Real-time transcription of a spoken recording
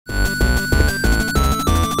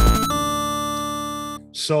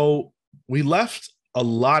So we left a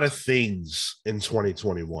lot of things in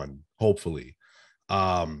 2021. Hopefully,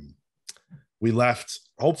 we left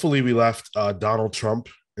Donald Trump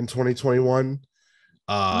in 2021.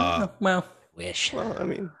 Well, wish. Well, I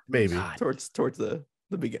mean, Maybe towards the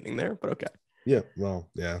beginning there, but okay. Yeah, well,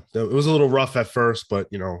 yeah, it was a little rough at first, but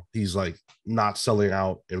he's like not selling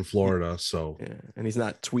out in Florida, so yeah, and he's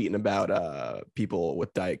not tweeting about people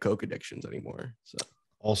with Diet Coke addictions anymore. So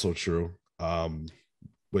also true.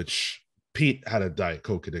 Which Pete had a Diet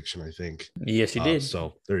Coke addiction, I think. Yes, he did.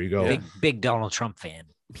 So there you go. Big Donald Trump fan.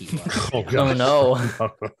 Pete was. Oh no,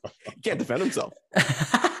 he can't defend himself.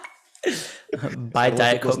 By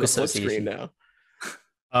Diet Coke Association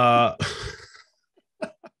now.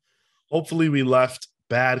 Hopefully we left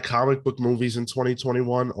bad comic book movies in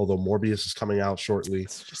 2021, although Morbius is coming out shortly. I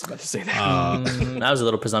was just about to say that. That was a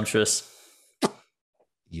little presumptuous.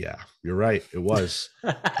 Yeah, you're right. It was.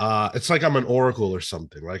 It's like I'm an oracle or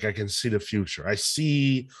something. Like I can see the future. I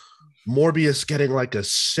see Morbius getting like a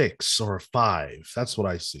 6 or a 5. That's what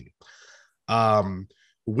I see.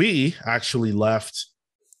 We actually left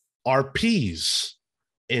RPs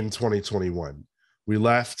in 2021. We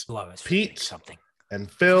left Pete and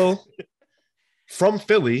Phil from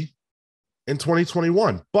Philly in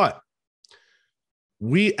 2021, but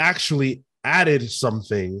we actually added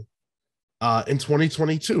something in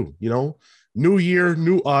 2022. New year,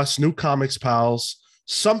 new us, new comics pals.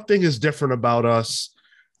 Something is different about us,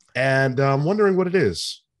 and I'm wondering what it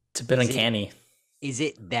is. It's a bit uncanny. Is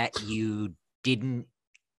it that you didn't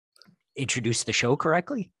introduce the show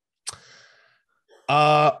correctly?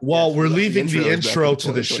 Well, we're leaving the intro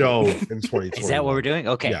to the show in 2020. Is that what we're doing?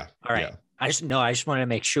 Okay. Yeah. All right. Yeah. I just wanted to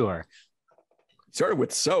make sure. Started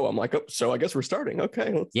with so. I'm like, so I guess we're starting.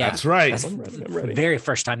 Okay. Yeah, that's right. I'm ready. Very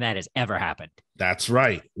first time that has ever happened. That's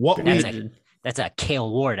right. That's a Cale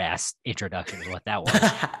Ward ass introduction is what that was.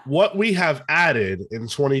 What we have added in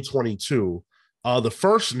 2022, the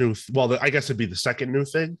first I guess it'd be the second new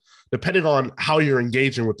thing, depending on how you're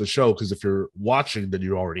engaging with the show. Because if you're watching, then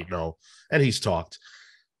you already know. And he's talked.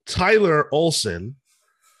 Tyler Olson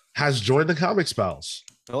has joined the Comics Pals.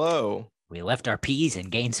 Hello. We left our P's and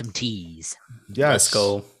gained some T's. Yes. Let's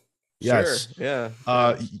go. Yes. Sure.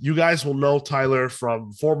 Yeah. You guys will know Tyler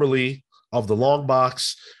from formerly of the Long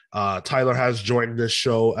Box. Tyler has joined this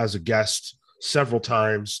show as a guest several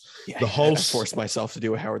times. Yeah, the host I forced myself to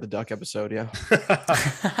do a Howard the Duck episode. Yeah.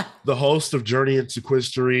 The host of Journey into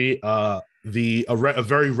Quiztery, a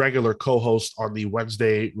very regular co-host on the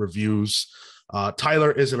Wednesday reviews.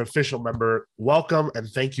 Tyler is an official member. Welcome and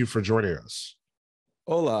thank you for joining us.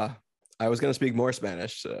 Hola. I was going to speak more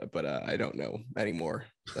Spanish, but I don't know any more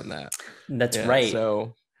than that. That's right.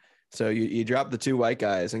 So you dropped the 2 white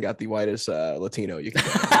guys and got the whitest Latino you can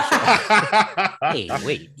get. Hey,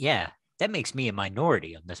 wait. Yeah. That makes me a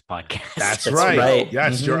minority on this podcast. That's right.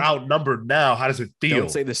 Yes, Mm-hmm. You're outnumbered now. How does it feel?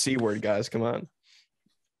 Don't say the C word, guys. Come on.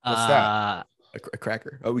 What's that? A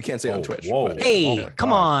cracker. Oh, we can't say it on Twitch. Whoa. But, Hey,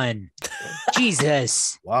 come on.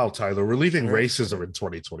 Jesus. Wow, Tyler. We're leaving racism in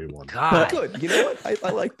 2021. God. Good. You know what?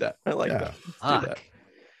 I like that. I like that. Let's do that.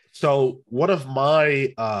 So one of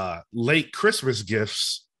my late Christmas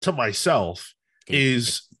gifts to myself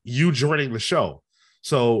is you joining the show.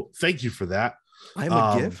 So thank you for that. I'm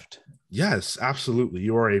a gift. Yes, absolutely.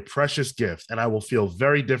 You are a precious gift, and I will feel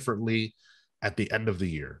very differently at the end of the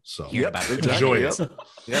year. So enjoy it.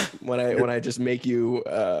 Yep. When I just make you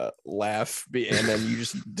laugh and then you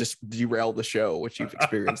just derail the show, which you've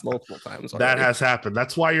experienced multiple times already. That has happened.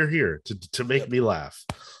 That's why you're here, to make me laugh.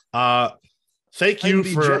 Thank you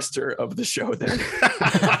for the jester of the show then.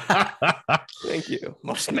 Thank you.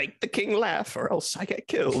 Must make the king laugh or else I get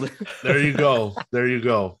killed. There you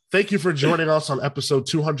go. Thank you for joining us on episode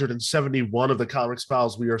 271 of the Comics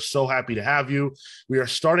Pals. We are so happy to have you. We are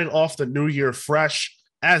starting off the new year fresh,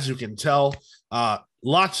 as you can tell.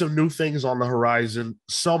 Lots of new things on the horizon.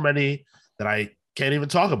 So many that I can't even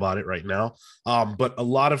talk about it right now. But a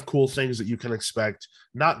lot of cool things that you can expect.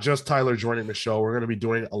 Not just Tyler joining the show. We're going to be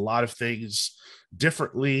doing a lot of things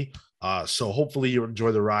differently. So hopefully you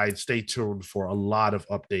enjoy the ride. Stay tuned for a lot of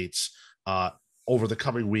updates over the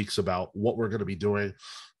coming weeks about what we're going to be doing.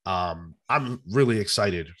 I'm really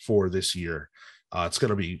excited for this year. It's going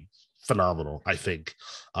to be phenomenal, I think.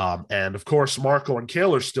 And of course, Marco and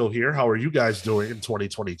Cale are still here. How are you guys doing in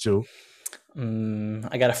 2022?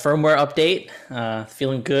 I got a firmware update.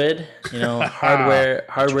 Feeling good.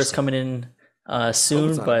 Hardware's coming in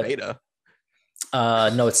soon, but beta.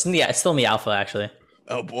 No, it's still in the alpha actually.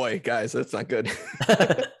 Oh boy, guys, that's not good.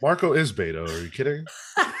 Marco is beta. Are you kidding?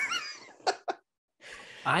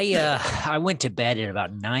 I went to bed at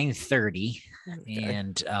about 9:30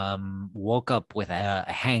 and woke up with a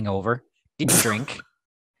hangover. Didn't drink.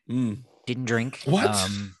 Didn't drink. What?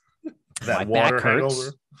 My That water back hurts.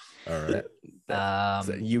 hangover. All right. It's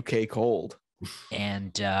a UK cold.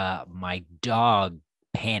 And my dog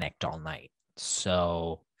panicked all night.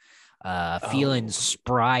 So feeling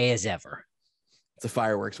spry as ever. The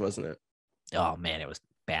fireworks, wasn't it? Oh man, it was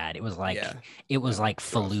bad. It was like Yeah. it was like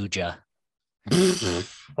Fallujah. Oh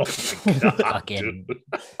my God, dude.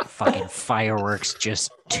 Fucking fireworks,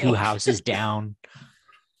 just two houses down.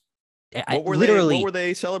 What were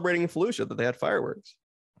they celebrating in Fallujah that they had fireworks?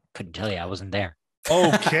 Couldn't tell you. I wasn't there.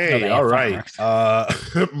 Okay, they all had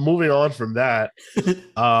right. Moving on from that,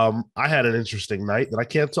 I had an interesting night that I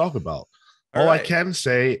can't talk about. All I can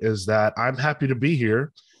say is that I'm happy to be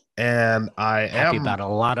here, and I Happy am about a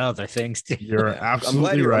lot of other things too. You're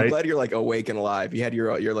absolutely right. I'm glad you're like awake and alive. You had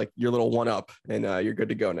your little one up, and you're good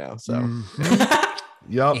to go now. So,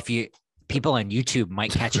 Yep. If you people on YouTube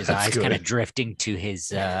might catch his eyes kind of drifting to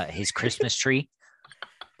his Christmas tree.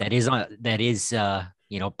 That is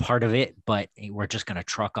part of it, but we're just gonna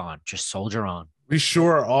truck on, just soldier on. We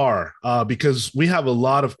sure are, because we have a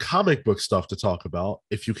lot of comic book stuff to talk about.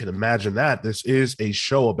 If you can imagine that, this is a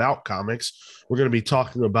show about comics. We're going to be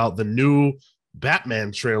talking about the new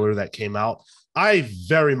Batman trailer that came out. I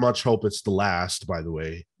very much hope it's the last, by the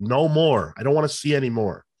way. No more. I don't want to see any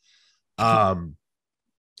more.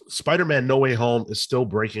 Spider-Man No Way Home is still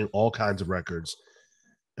breaking all kinds of records.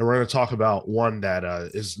 And we're going to talk about one that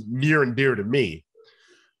is near and dear to me.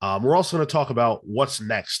 We're also going to talk about what's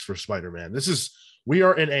next for Spider-Man. We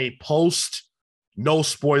are in a post no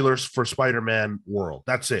spoilers for Spider-Man world.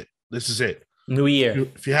 That's it. This is it. New year.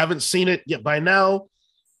 If you haven't seen it yet by now,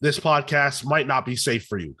 this podcast might not be safe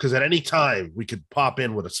for you because at any time we could pop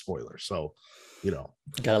in with a spoiler. So,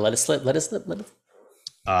 Gotta let it slip. Let it slip.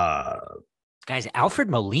 Guys, Alfred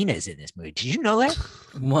Molina is in this movie. Did you know that?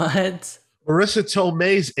 What? Marissa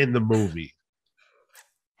Tomei's in the movie.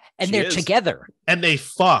 And they're together. And they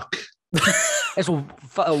fuck. It's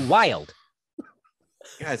wild.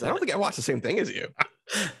 Guys, I don't think I watched the same thing as you.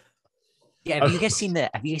 Yeah, have you guys seen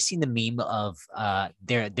the meme of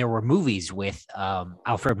there were movies with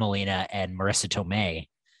Alfred Molina and Marissa Tomei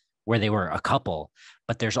where they were a couple,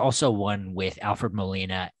 but there's also one with Alfred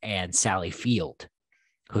Molina and Sally Field,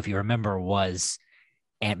 who, if you remember, was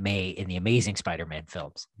Aunt May in the Amazing Spider-Man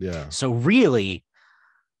films. Yeah. So really,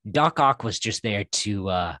 Doc Ock was just there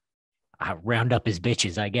to round up his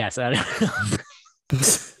bitches, I guess. I don't know.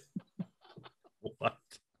 What?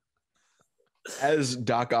 As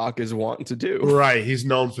Doc Ock is wanting to do. Right. He's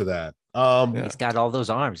known for that. He's got all those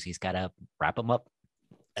arms. He's got to wrap them up.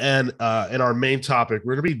 And in our main topic,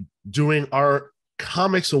 we're going to be doing our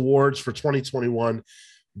comics awards for 2021.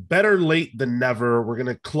 Better late than never. We're going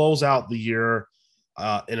to close out the year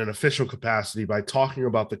in an official capacity by talking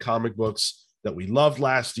about the comic books that we loved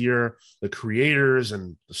last year, the creators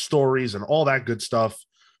and the stories and all that good stuff.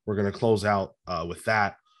 We're going to close out with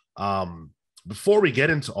that. Before we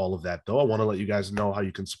get into all of that, though, I want to let you guys know how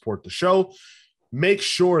you can support the show. Make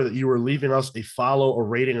sure that you are leaving us a follow, a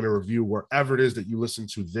rating, and a review wherever it is that you listen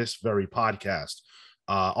to this very podcast.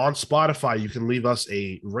 On Spotify, you can leave us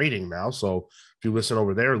a rating now. So if you listen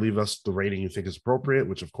over there, leave us the rating you think is appropriate,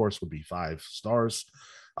 which of course would be 5 stars.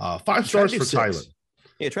 5 stars for Tyler.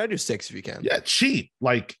 Yeah, try to do 6 if you can. Yeah, cheat.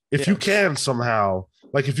 Like if you can somehow,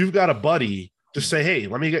 like if you've got a buddy, just say, hey,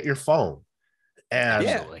 let me get your phone. And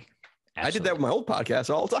Absolutely. I did that with my old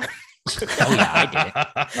podcast all the time. Oh yeah,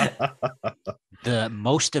 I did it.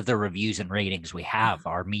 Most of the reviews and ratings we have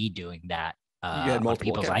are me doing that on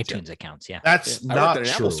people's iTunes accounts. Yeah, that's I not worked at an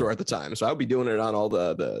true. Apple store at the time, so I would be doing it on all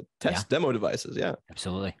the test demo devices. Yeah,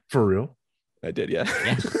 absolutely. For real. I did. Yeah.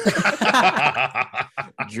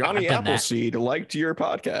 Johnny Appleseed liked your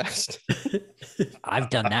podcast.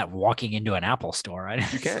 I've done that walking into an Apple store.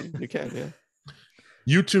 Right? You can. Yeah.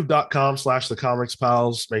 YouTube.com/The Comics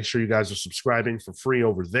Pals. Make sure you guys are subscribing for free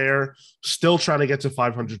over there. Still trying to get to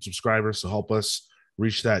 500 subscribers, so help us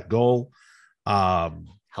reach that goal.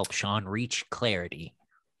 Help Sean reach clarity.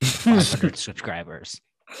 500 subscribers.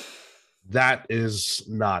 That is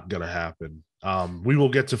not going to happen. We will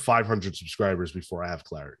get to 500 subscribers before I have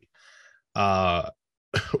clarity.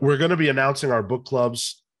 We're going to be announcing our book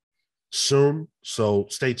clubs soon, so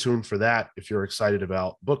stay tuned for that if you're excited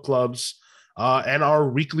about book clubs. And our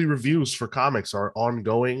weekly reviews for comics are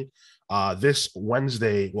ongoing. This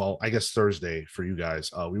Wednesday, well, I guess Thursday for you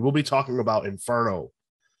guys, we will be talking about Inferno.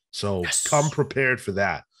 So come prepared for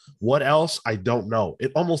that. What else? I don't know.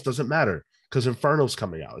 It almost doesn't matter because Inferno's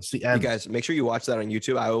coming out. It's the end. You guys, make sure you watch that on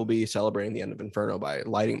YouTube. I will be celebrating the end of Inferno by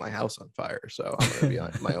lighting my house on fire. So I'm going to be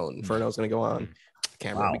on my own. Inferno's going to go on. The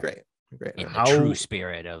camera will be great. Great. in the How- true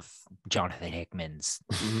spirit of Jonathan Hickman's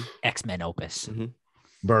Mhm. X-Men opus. Mhm.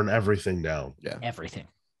 Burn everything down. Yeah. Everything.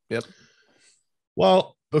 Yep.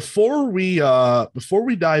 Well, before we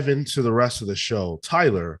dive into the rest of the show,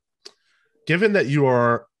 Tyler, given that you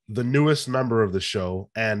are the newest member of the show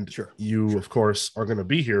and Sure. you, of course, are going to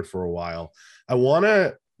be here for a while, I want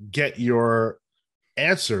to get your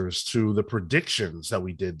answers to the predictions that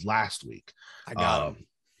we did last week. I got 'em.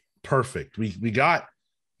 Perfect. We got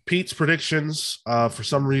Pete's predictions for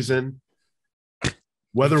some reason.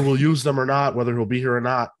 Whether we'll use them or not, whether he'll be here or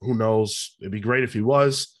not, who knows? It'd be great if he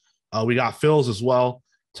was. We got Phil's as well.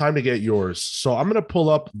 Time to get yours. So I'm going to pull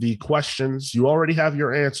up the questions. You already have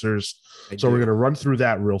your answers. So we're going to run through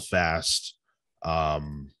that real fast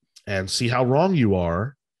and see how wrong you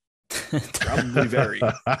are. Probably very.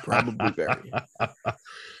 Probably very.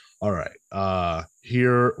 All right.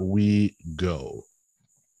 Here we go.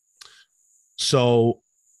 So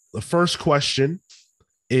the first question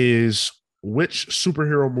is, which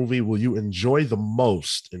superhero movie will you enjoy the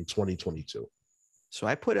most in 2022? So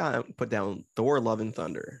I put down Thor: Love and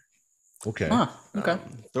Thunder. Okay. Huh, okay.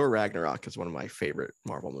 Thor Ragnarok is one of my favorite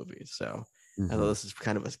Marvel movies. So I thought this is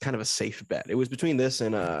kind of a safe bet. It was between this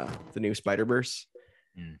and the new Spider-Verse.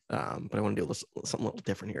 But I want to do something a little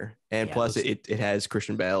different here. And Yeah, plus it has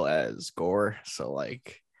Christian Bale as Gore. So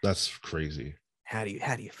like, that's crazy. how do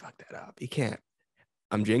you fuck that up? You can't.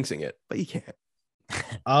 I'm jinxing it, but you can't.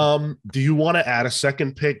 Do you want to add a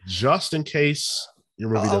second pick just in case your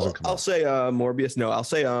movie doesn't come I'll out? say Morbius. No, I'll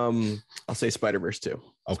say Spider-Verse 2.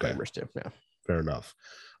 Okay. Spider-Verse 2. Yeah. Fair enough.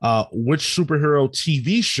 Which superhero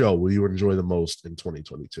TV show will you enjoy the most in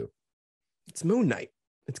 2022? It's Moon Knight.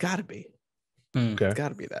 It's got to be. Okay. It's got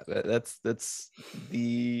to be that. That's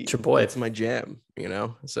the. It's your boy. It's my jam.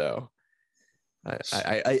 So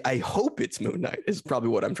I hope it's Moon Knight is probably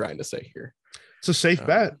what I'm trying to say here. It's a safe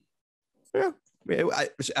bet. Yeah.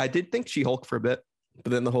 I did think She-Hulk for a bit,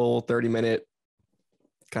 but then the whole 30-minute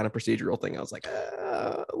kind of procedural thing, I was like,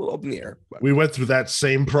 a little up in the air. But We went through that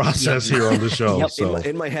same process here on the show. Yep. So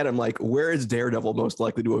in my head, I'm like, where is Daredevil most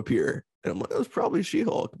likely to appear? And I'm like, it was probably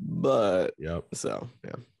She-Hulk, but yep. so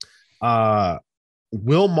yeah.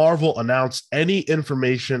 Will Marvel announce any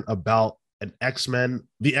information about the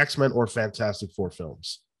X-Men or Fantastic Four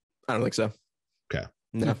films? I don't think so. Okay.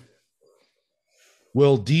 No.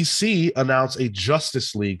 Will DC announce a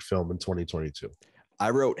Justice League film in 2022?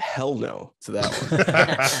 I wrote hell no to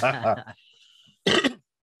that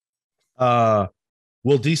one.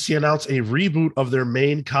 Will DC announce a reboot of their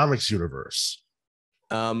main comics universe?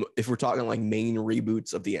 If we're talking like main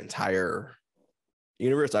reboots of the entire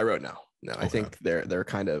universe, I wrote no. No, I think they're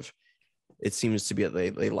kind of. It seems to be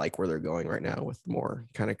that they like where they're going right now with more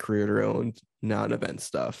kind of creator-owned, non-event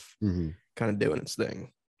stuff, kind of doing its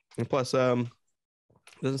thing. And plus, it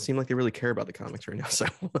doesn't seem like they really care about the comics right now. So,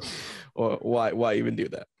 why even do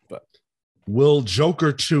that? But will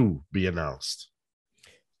Joker 2 be announced?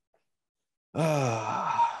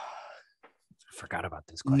 I forgot about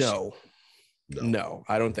this question. No,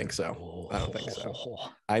 I don't think so. I don't think so.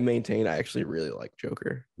 I maintain I actually really like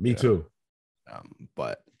Joker. Me too.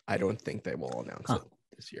 But I don't think they will announce it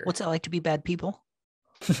this year. What's it like to be bad people?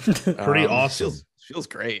 Pretty awesome. Feels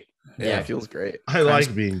great. Yeah. It feels great. I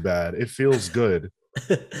like being bad. It feels good.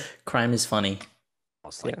 Crime is funny.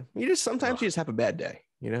 Like, You just have a bad day,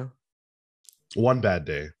 One bad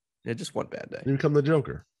day. Yeah, just one bad day. You become the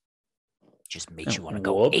Joker. just makes you want to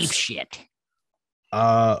go Whoops. ape shit.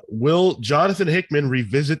 Will Jonathan Hickman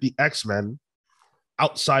revisit the X-Men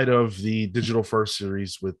outside of the Digital First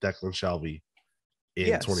series with Declan Shalvey in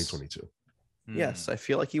 2022? Yes, I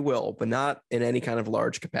feel like he will, but not in any kind of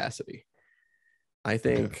large capacity. I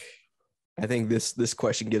think this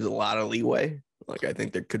question gives a lot of leeway. Like I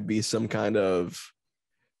think there could be some kind of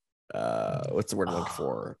what's the word I'm looking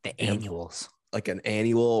for? The annuals. Like an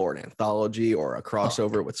annual or an anthology or a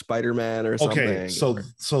crossover with Spider-Man or something. Okay,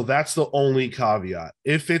 so that's the only caveat.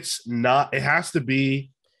 If it's not, it has to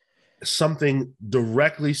be something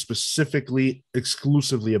directly, specifically,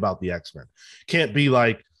 exclusively about the X-Men. Can't be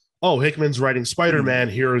like, oh, Hickman's writing Spider-Man,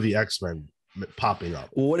 here are the X-Men popping up.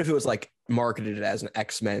 Well, what if it was like marketed as an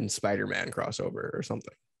X-Men Spider-Man crossover or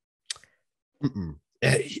something?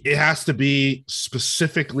 It has to be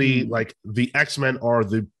specifically like the X-Men are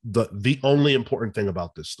the only important thing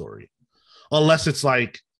about this story, unless it's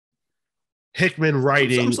like Hickman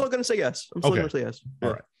writing. I'm still going to say yes. Going to say yes.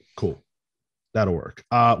 All right, cool. That'll work.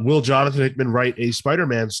 Will Jonathan Hickman write a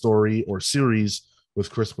Spider-Man story or series with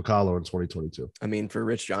Chris Bacalo in 2022? I mean, for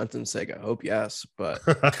Rich Johnson's sake, I hope yes. But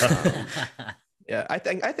yeah, I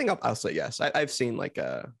think I'll say yes. I've seen like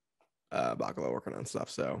Bacalo working on stuff,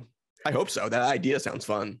 so I hope so. That idea sounds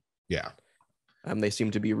fun. Yeah. They seem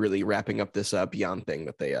to be really wrapping up this Beyond thing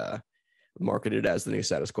that they marketed as the new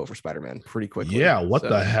status quo for Spider-Man pretty quickly. Yeah. What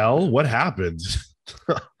the hell? What happened?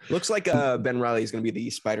 Looks like Ben Reilly is going to be the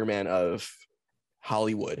Spider-Man of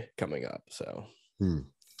Hollywood coming up. So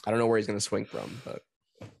I don't know where he's going to swing from, but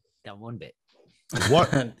that one bit.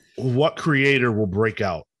 What creator will break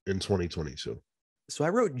out in 2022? So I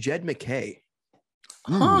wrote Jed McKay.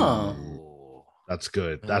 Huh. That's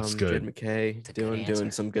good. That's good. Jed McKay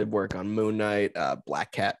doing some good work on Moon Knight,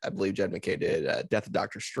 Black Cat. I believe Jed McKay did. Death of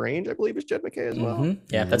Doctor Strange, I believe, is Jed McKay as well.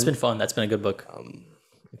 Yeah, that's been fun. That's been a good book. I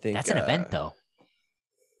think that's an event though,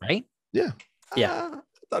 right? Yeah. I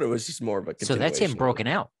thought it was just more of a. So that's him broken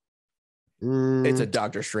out. It's a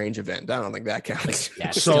Doctor Strange event. I don't think that counts.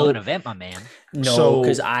 That's still an event, my man. No,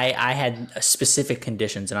 because I had specific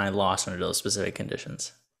conditions and I lost under those specific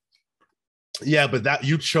conditions. Yeah, but that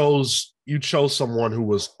you chose someone who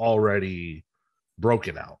was already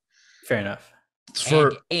broken out. Fair enough.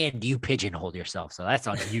 And you pigeonholed yourself, so that's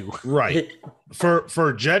on you. Right.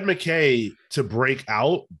 For Jed McKay to break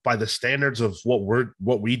out by the standards of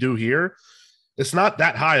what we do here, it's not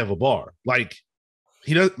that high of a bar. Like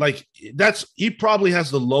he probably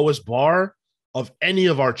has the lowest bar of any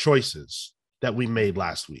of our choices that we made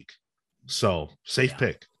last week. So safe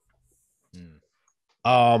pick.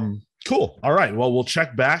 Cool. All right. Well, we'll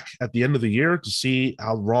check back at the end of the year to see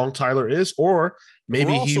how wrong Tyler is, or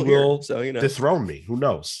maybe he will dethrone me. Who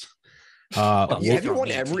knows? Have you won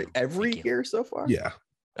every year so far? Yeah.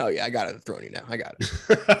 Oh yeah, I got to dethrone you now. I got it.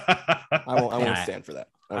 I won't stand for that.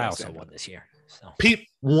 I also won this year. So Pete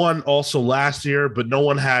won also last year, but no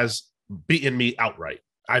one has beaten me outright.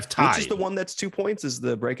 I've tied. Which is the one that's 2 points? Is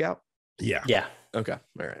the breakout? Yeah. Yeah. Okay.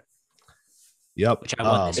 All right. Yep. Which I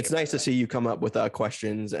won this it's year. nice to see you come up with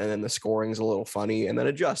questions and then the scoring's a little funny and then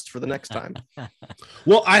adjust for the next time.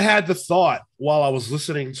 Well, I had the thought while I was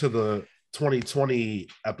listening to the 2020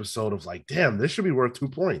 episode of like, damn, this should be worth 2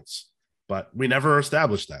 points, but we never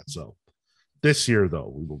established that. So this year,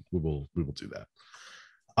 though, we will do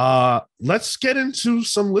that. Let's get into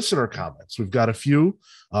some listener comments. We've got a few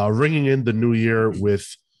ringing in the new year with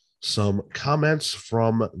some comments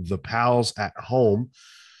from the pals at home.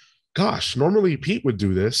 Gosh, normally Pete would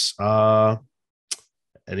do this.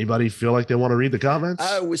 Anybody feel like they want to read the comments?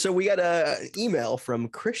 So we got an email from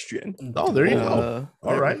Christian. Oh, there you go.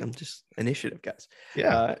 All right. I'm just initiative, guys.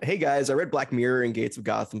 Yeah. Hey, guys, I read Black Mirror and Gates of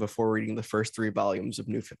Gotham before reading the first 3 volumes of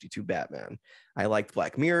New 52 Batman. I liked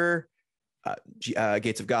Black Mirror,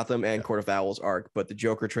 Gates of Gotham, and Court of Owls arc, but the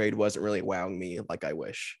Joker trade wasn't really wowing me like I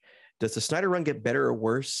wish. Does the Snyder run get better or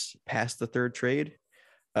worse past the 3rd trade?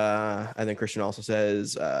 And then Christian also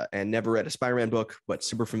says, and never read a Spider-Man book, but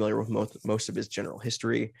super familiar with most of his general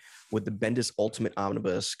history. Would the Bendis Ultimate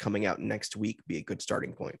Omnibus coming out next week be a good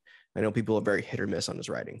starting point? I know people are very hit or miss on his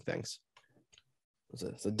writing. Thanks.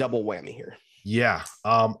 It's a double whammy here. Yeah.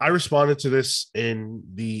 I responded to this in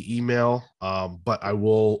the email, but I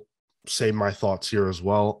will say my thoughts here as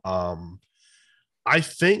well. I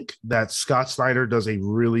think that Scott Snyder does a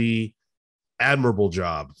really admirable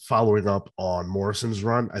job following up on Morrison's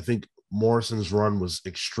run. I think Morrison's run was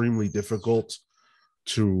extremely difficult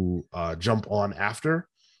to jump on after.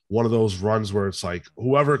 One of those runs where it's like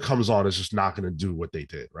whoever comes on is just not going to do what they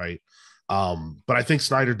did, right? But I think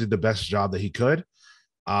Snyder did the best job that he could.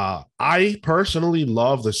 I personally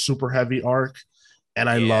love the super heavy arc, and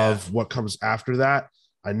I love what comes after that.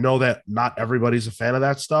 I know that not everybody's a fan of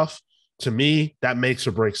that stuff. To me, that makes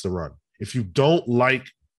or breaks the run. If you don't like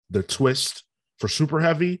the twist for super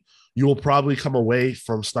heavy, you will probably come away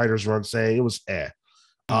from Snyder's run saying it was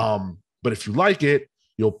but if you like it,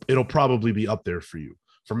 it'll probably be up there for you.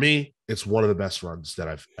 For me, it's one of the best runs that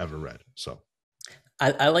I've ever read. So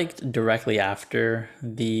I liked directly after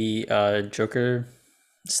the Joker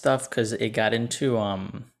stuff because it got into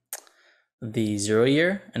the 0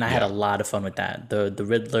 year, and I had a lot of fun with that. The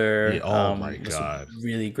Riddler, my god,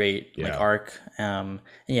 really great arc. And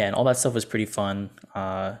all that stuff was pretty fun.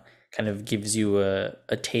 Kind of gives you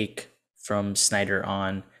a take from Snyder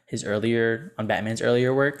on Batman's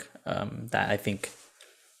earlier work. That I think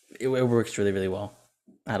it works really, really well.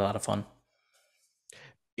 I had a lot of fun.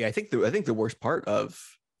 Yeah, I think the worst part of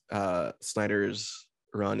Snyder's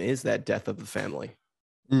run is that death of the family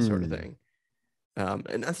sort of thing.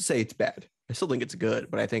 And not to say it's bad. I still think it's good,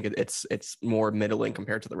 but I think it's more middling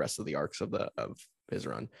compared to the rest of the arcs of his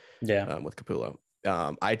run. Yeah, with Capullo.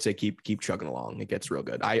 I'd say keep chugging along. It gets real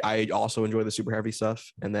good. I also enjoy the super heavy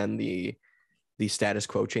stuff, and then the status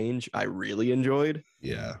quo change I really enjoyed.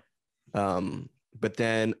 Yeah. But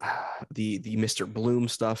then the Mr. Bloom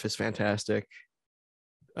stuff is fantastic.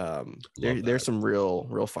 There's some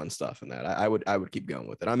real fun stuff in that. I would keep going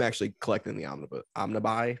with it. I'm actually collecting the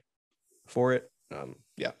omnibuy for it.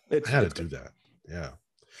 Yeah, I had to do that. Yeah.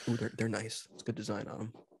 Ooh, they're nice. It's good design on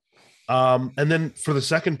them. And then for the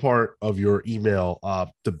second part of your email,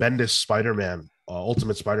 the Bendis Spider-Man,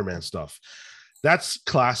 Ultimate Spider-Man stuff, that's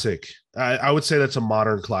classic. I would say that's a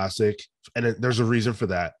modern classic, and there's a reason for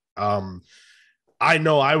that. I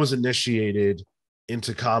know I was initiated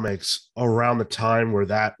into comics around the time where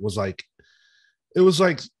that was like, it was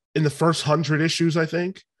like in the first 100 issues, I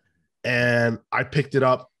think, and I picked it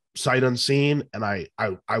up sight unseen, and I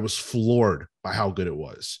was floored by how good it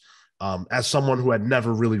was. As someone who had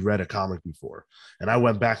never really read a comic before. And I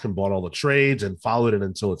went back and bought all the trades and followed it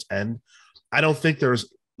until its end. I don't think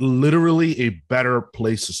there's literally a better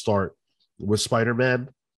place to start with Spider-Man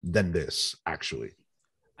than this, actually.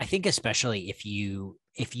 I think especially if you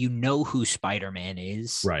know who Spider-Man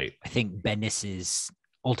is, right? I think Bendis's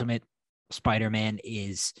Ultimate Spider-Man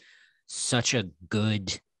is such a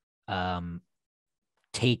good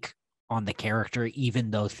take on the character, even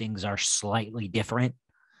though things are slightly different.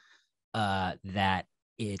 That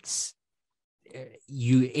it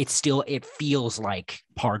feels like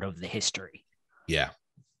part of the history. Yeah.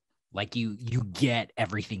 Like you get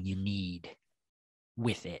everything you need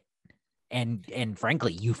with it. And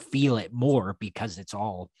frankly, you feel it more because it's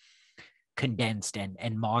all condensed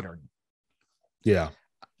and modern. Yeah.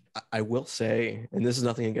 I will say, and this is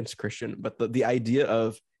nothing against Christian, but the idea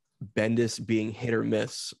of Bendis being hit or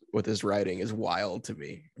miss with his writing is wild to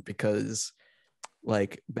me, because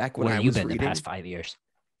like back when I was reading the past 5 years.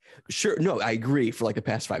 Sure. No, I agree. For like the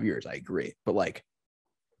past 5 years, I agree. But like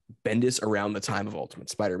Bendis around the time of Ultimate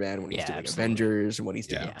Spider-Man, when he's doing absolutely. Avengers, when he's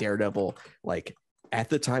doing Daredevil, like at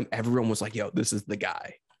the time, everyone was like, yo, this is the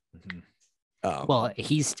guy. Mm-hmm. Well,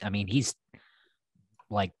 he's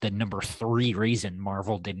like the number 3 reason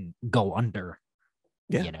Marvel didn't go under,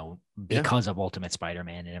 because of Ultimate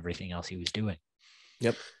Spider-Man and everything else he was doing.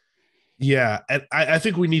 Yep. Yeah, and I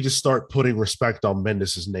think we need to start putting respect on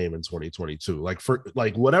Bendis's name in 2022. Like for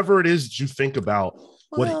like whatever it is that you think about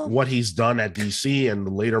what he's done at DC and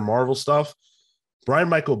later Marvel stuff, Brian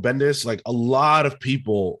Michael Bendis, like a lot of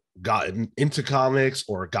people got into comics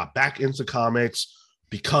or got back into comics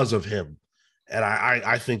because of him. And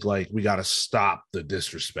I think like we got to stop the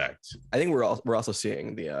disrespect. I think we're also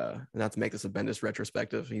seeing the not to make this a Bendis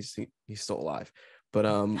retrospective. He's still alive, but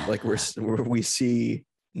like we see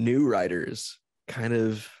new writers kind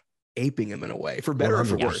of aping him in a way, for better or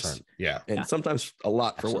for worse. Yeah. And sometimes a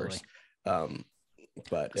lot for worse.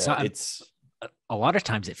 But it's a lot of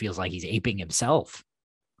times it feels like he's aping himself.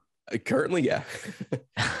 Currently, yeah.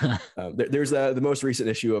 There's the most recent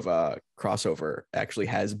issue of Crossover actually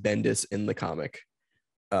has Bendis in the comic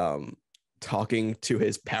talking to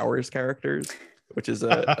his Powers characters, which is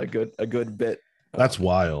a good bit. That's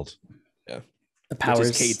wild. Yeah. The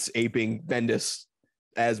Powers, Kate's aping Bendis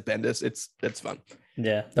as Bendis. It's fun.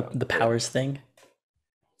 Yeah, the Powers thing.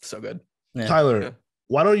 So good. Yeah. Tyler,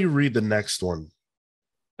 why don't you read the next one?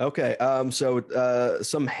 Okay. So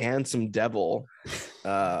some handsome devil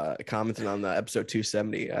commented on the episode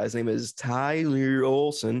 270. His name is Tyler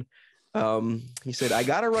Olson. He said, I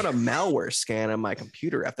got to run a malware scan on my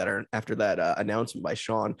computer after that announcement by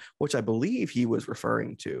Sean, which I believe he was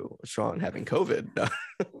referring to Sean having COVID.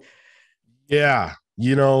 Yeah.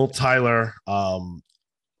 Tyler,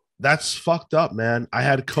 that's fucked up, man. I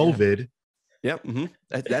had COVID. Yep. Mm-hmm.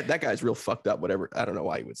 That guy's real fucked up. Whatever. I don't know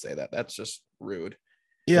why he would say that. That's just rude.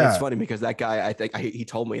 Yeah. It's funny because that guy, I think he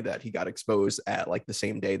told me that he got exposed at like the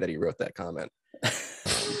same day that he wrote that comment.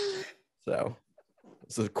 So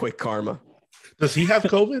it's a quick karma. Does he have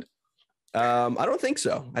COVID? I don't think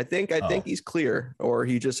so. I think he's clear, or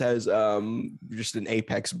he just has just an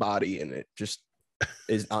apex body and it just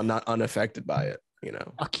is not unaffected by it.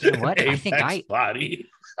 Okay, you know what? I think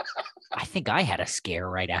I had a scare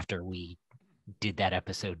right after we did that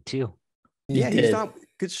episode too. Yeah, he's not,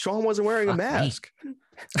 because Sean wasn't wearing a mask.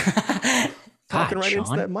 Talking right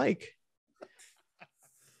into that mic.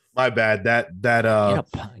 My bad.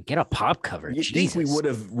 Get a pop cover. You think we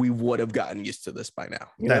would have gotten used to this by now?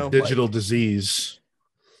 That digital disease.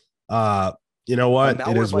 You know what?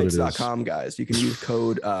 It is what it is. Guys, you can use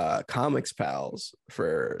code Comics Pals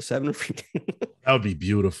for 7 free. That would be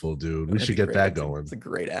beautiful, dude. We should get that going. It's a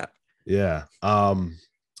great app. Yeah. All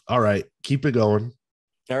right, keep it going.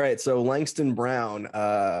 All right, so Langston Brown,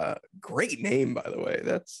 great name, by the way.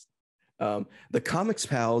 That's the Comics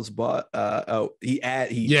Pals bought. He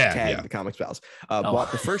tagged the Comics Pals.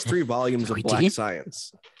 Bought the first 3 volumes of Black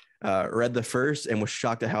Science. Read the first and was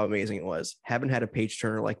shocked at how amazing it was. Haven't had a page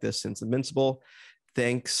turner like this since Invincible.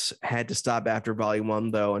 Thanks. Had to stop after volume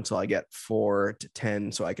 1 though until I get 4 to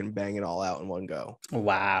 10 so I can bang it all out in one go.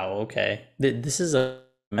 Wow. Okay. This is a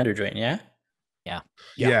meta joint, yeah?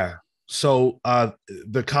 Yeah. So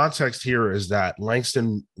the context here is that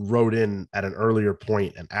Langston wrote in at an earlier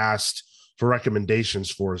point and asked for recommendations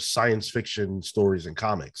for science fiction stories and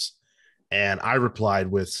comics. And I replied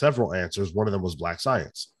with several answers. One of them was Black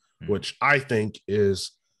Science, which I think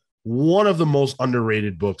is one of the most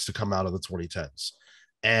underrated books to come out of the 2010s.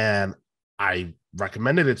 And I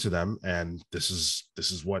recommended it to them, and this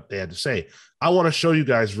is what they had to say. I want to show you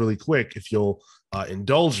guys really quick, if you'll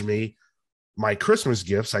indulge me, my Christmas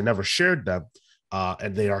gifts. I never shared them,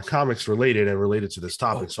 and they are comics related and related to this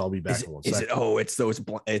topic. So I'll be back in one second.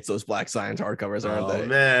 It's those Black Science hardcovers, aren't they? Oh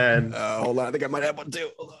man, hold on, I think I might have one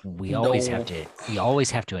too. We always have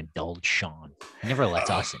to indulge Sean. He never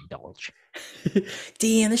lets us indulge.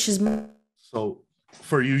 Damn, this is so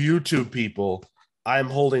for you YouTube people, I'm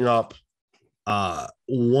holding up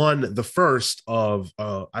the first of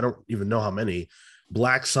I don't even know how many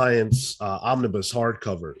Black Science omnibus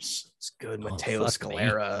hardcovers. It's good. Mateo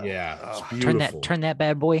Scalera. Yeah, it's beautiful. Turn that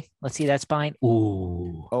bad boy. Let's see that spine.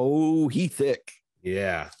 Ooh. Oh, he thick.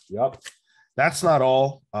 Yeah. Yep. That's not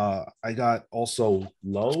all. I got also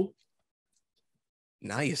Low.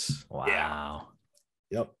 Nice. Wow. Yeah.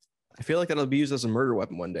 Yep. I feel like that'll be used as a murder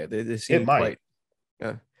weapon one day. They seem quite.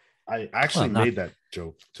 Yeah. I actually made that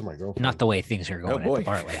joke to my girlfriend. Not the way things are going at the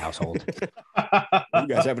Bartlett household. You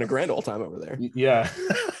guys having a grand old time over there. Yeah.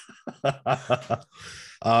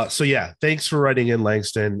 So yeah, thanks for writing in,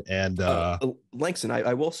 Langston. And Langston,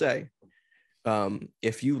 I will say,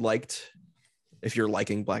 if you're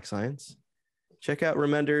liking Black Science, check out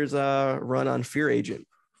Remender's run on Fear Agent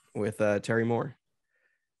with Terry Moore.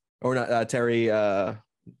 Or not Terry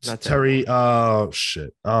not Terry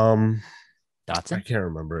shit. Dotson? I can't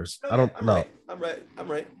remember. I don't know. I'm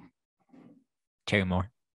right. Terry Moore.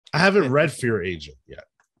 I haven't read Fear Agent yet.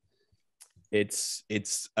 It's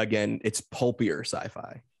pulpier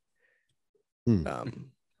sci-fi.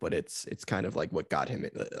 But it's kind of like what got him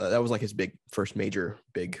that was like his first major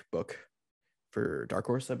big book for Dark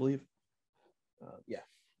Horse, I believe.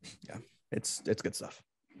 It's good stuff.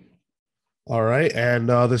 All right, and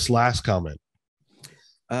this last comment.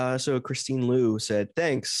 So Christine Liu said,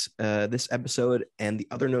 thanks. This episode and the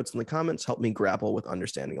other notes in the comments helped me grapple with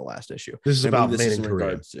understanding the last issue. This is about Made in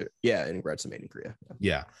Korea. In regards to Made in Korea.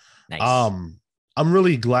 Yeah. Nice. I'm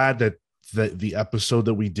really glad that the episode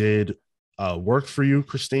that we did worked for you,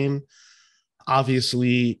 Christine.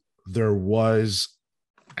 Obviously, there was,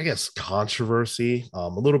 I guess, controversy, a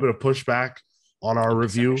little bit of pushback on our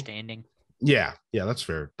review. Yeah, that's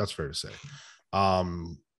fair. That's fair to say.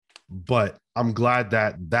 But I'm glad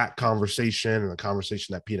that conversation and the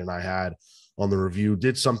conversation that Pete and I had on the review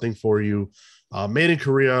did something for you. Made in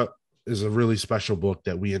Korea is a really special book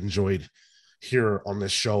that we enjoyed here on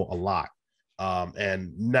this show a lot.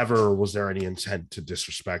 And never was there any intent to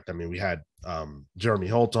disrespect. I mean, we had Jeremy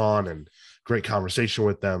Holt on and great conversation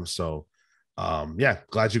with them. So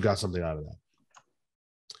glad you got something out of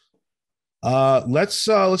that. Let's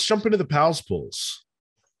jump into the pals pulls.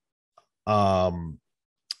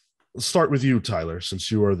 Let's start with you, Tyler, since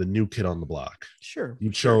you are the new kid on the block. Sure. You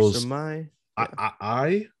chose So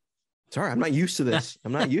I sorry, I'm not used to this.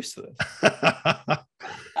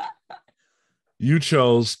 You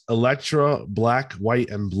chose Elektra, Black,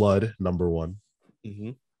 White, and Blood, #1.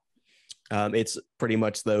 Mm-hmm. It's pretty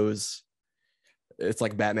much those. It's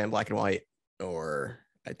like Batman Black and White, or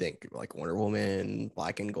I think like Wonder Woman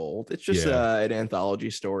Black and Gold. It's just an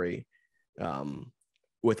anthology story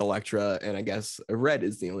with Elektra, and I guess red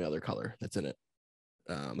is the only other color that's in it.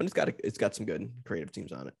 And it's got some good creative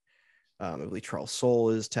teams on it. I believe Charles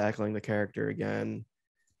Soule is tackling the character again.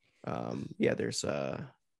 There's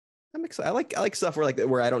I'm excited. I like stuff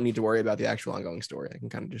where I don't need to worry about the actual ongoing story. I can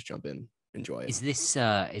kind of just jump in, enjoy it. Is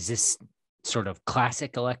this sort of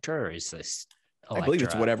classic Elektra, or is this Elektra? I believe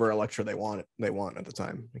it's whatever Elektra they want at the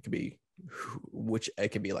time. It could be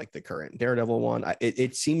like the current Daredevil one.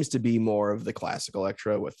 It seems to be more of the classic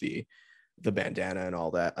Elektra with the bandana and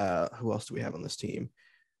all that. Who else do we have on this team?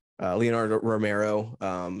 Leonardo Romero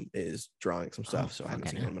is drawing some stuff, so I haven't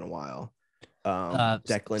seen him in a while.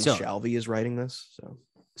 Declan Shalvey is writing this,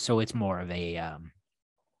 so it's more of a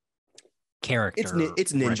character.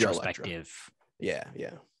 It's ninja retrospective. Electra.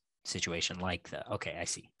 Yeah. Situation like okay, I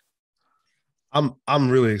see. I'm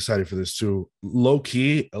really excited for this too. Low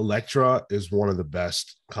key, Elektra is one of the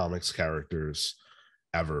best comics characters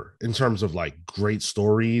ever in terms of like great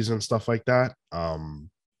stories and stuff like that.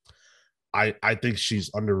 I think she's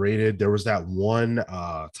underrated. There was that one,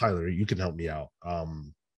 Tyler, you can help me out.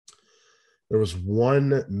 There was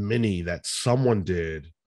one mini that someone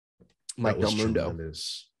did. Mike that was Del Mundo.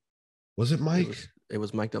 tremendous. Was it Mike? It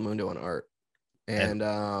was Mike Del Mundo on art. And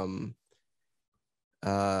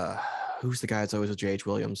who's the guy that's always with J.H.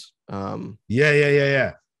 Williams?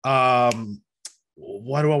 Yeah.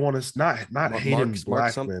 Why do I want to not Hayden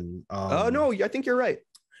Blackman? Oh no, I think you're right.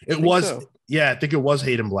 I think it was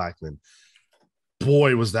Hayden Blackman.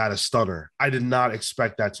 Boy, was that a stunner. I did not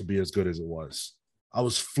expect that to be as good as it was. I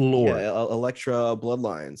was floored. Yeah, Elektra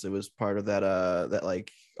Bloodlines. It was part of that like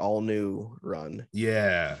all new run.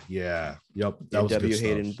 Yeah. Yep. That was W. good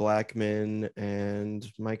Hayden stuff. Blackman and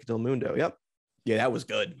Mike Del Mundo. Yep. Yeah, that was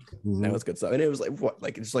good. Mhm. That was good stuff. And it was like what,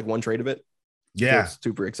 like it's like one trade of it. Yeah. So it's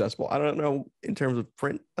super accessible. I don't know in terms of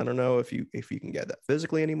print. I don't know if you can get that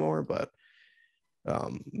physically anymore, but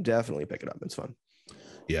definitely pick it up. It's fun.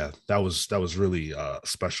 Yeah, that was really a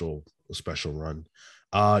special run.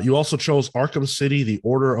 You also chose Arkham City, The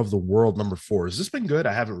Order of the World #4. Has this been good?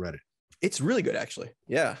 I haven't read it. It's really good, actually.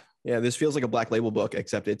 Yeah. This feels like a Black Label book,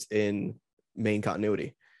 except it's in main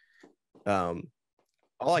continuity. All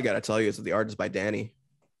I gotta tell you is that the art is by Danny.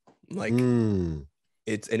 Like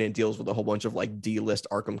it deals with a whole bunch of like D-list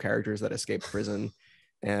Arkham characters that escape prison,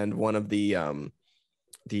 and one of the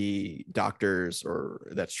doctors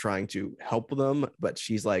or that's trying to help them, but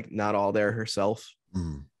she's like not all there herself.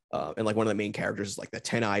 And like one of the main characters is like the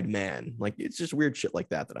 10-eyed man. Like it's just weird shit like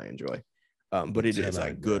that I enjoy. But it is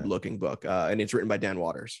a good looking book, and it's written by Dan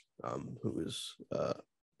Waters, who is a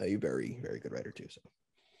very, very good writer too. So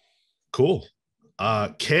cool.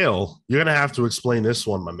 Cale, you're gonna have to explain this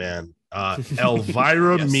one, my man.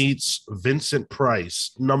 Elvira Yes. meets Vincent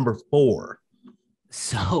Price #4.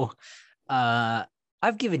 So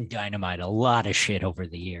I've given Dynamite a lot of shit over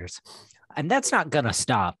the years, and that's not gonna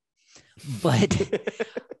stop. But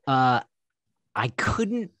I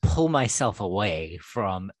couldn't pull myself away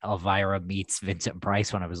from Elvira meets Vincent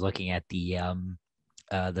Price when I was looking at the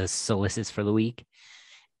solicits for the week,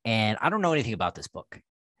 and I don't know anything about this book,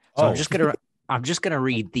 so I'm just gonna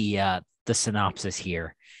read the synopsis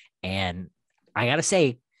here, and I gotta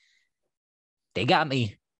say, they got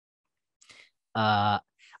me.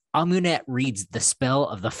 Amunet reads the spell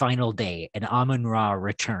of the final day, and Amun-Ra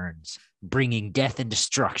returns, bringing death and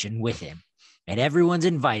destruction with him. And everyone's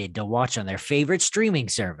invited to watch on their favorite streaming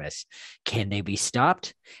service. Can they be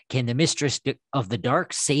stopped? Can the mistress of the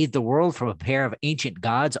dark save the world from a pair of ancient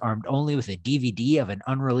gods armed only with a DVD of an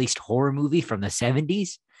unreleased horror movie from the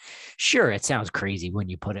 70s? Sure, it sounds crazy when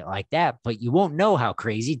you put it like that, but you won't know how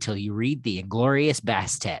crazy till you read the Inglorious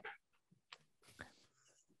Bastet.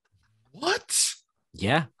 What?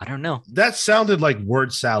 Yeah, I don't know. That sounded like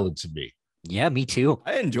word salad to me. Yeah, me too.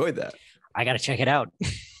 I enjoyed that. I gotta check it out.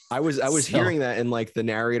 I was hearing that in like the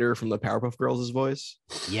narrator from the Powerpuff Girls' voice.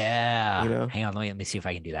 Yeah. You know? Hang on, let me see if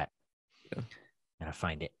I can do that. Yeah. Gotta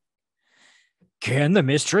find it. Can the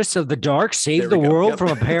mistress of the dark save There the we go. world Yep. from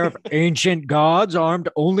a pair of ancient gods armed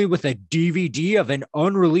only with a DVD of an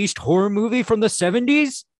unreleased horror movie from the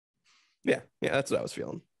 70s? Yeah, that's what I was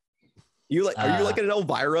feeling. Are you like an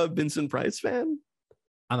Elvira Vincent Price fan?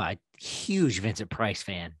 I'm a huge Vincent Price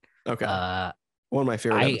fan. Okay. One of my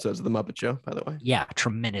favorite episodes of The Muppet Show, by the way. Yeah,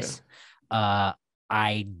 tremendous. Yeah.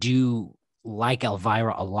 I do like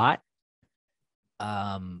Elvira a lot.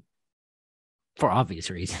 For obvious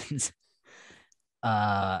reasons.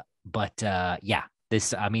 But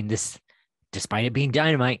this, despite it being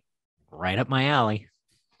Dynamite, right up my alley.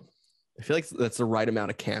 I feel like that's the right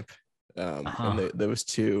amount of camp. And those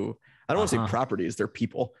two, I don't want to say properties, they're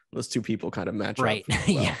people. Those two people kind of match right. up.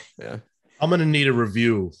 Well. Yeah. I'm gonna need a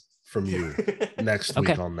review from you next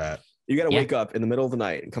week on that. You got to wake up in the middle of the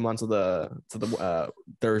night and come on to the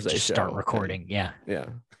Thursday Just show. Start recording. Yeah.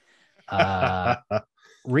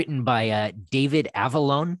 Written by David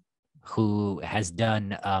Avalone, who has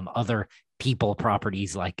done other people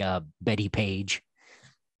properties like Betty Page,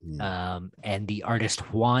 and the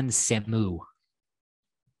artist Juan Semu.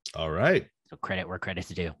 All right. So credit where credit's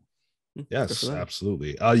due. Yes,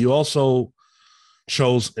 absolutely. You also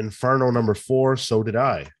chose Inferno #4. So did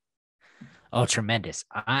I. Oh, tremendous.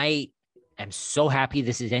 I am so happy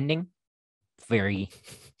this is ending. Very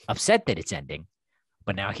upset that it's ending.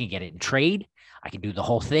 But now I can get it in trade. I can do the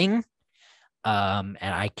whole thing. And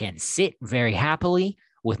I can sit very happily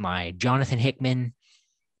with my Jonathan Hickman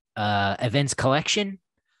events collection,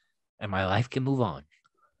 and my life can move on.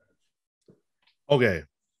 Okay.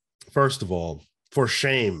 First of all, for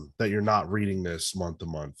shame that you're not reading this month to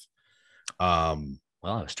month.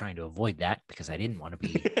 Well, I was trying to avoid that because I didn't want to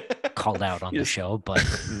be called out on the show, but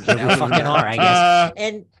here we fucking are, I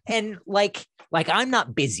guess. And like I'm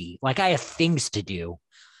not busy. Like I have things to do.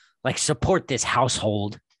 Like support this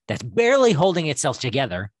household that's barely holding itself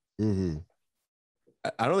together. Mm-hmm.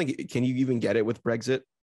 I don't think can you even get it with Brexit?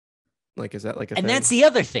 Like, is that like a and thing? that's the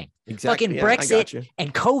other thing. Exactly. Fucking Yeah, Brexit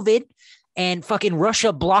and COVID and fucking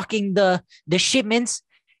Russia blocking the shipments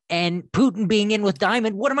and Putin being in with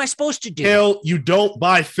Diamond. What am I supposed to do? Cale, you don't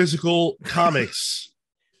buy physical comics.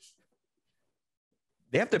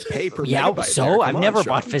 They have to pay per Yeah, megabyte. so I've never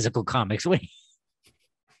bought physical comics.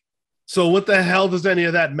 So what the hell does any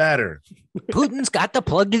of that matter? Putin's got the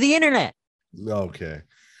plug to the internet. Okay.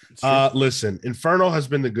 Listen, Inferno has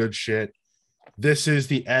been the good shit. This is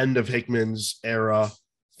the end of Hickman's era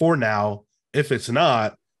for now. If it's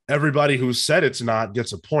not, everybody who said it's not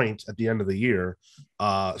gets a point at the end of the year.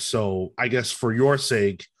 So I guess for your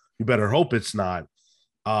sake, you better hope it's not.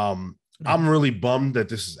 I'm really bummed that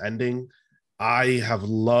this is ending. I have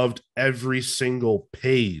loved every single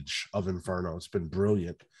page of Inferno. It's been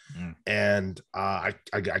brilliant. And I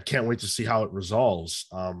can't wait to see how it resolves.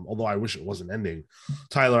 Although I wish it wasn't ending.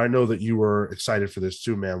 Tyler, I know that you were excited for this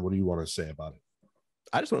too, man. What do you want to say about it?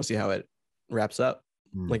 I just want to see how it wraps up.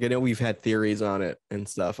 Like, I know we've had theories on it and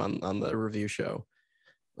stuff on the review show,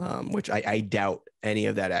 which I doubt any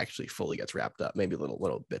of that actually fully gets wrapped up. Maybe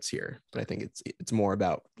little bits here, but I think it's more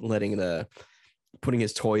about putting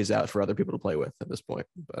his toys out for other people to play with at this point.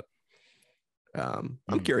 But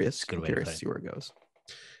I'm curious. I'm curious to see where it goes.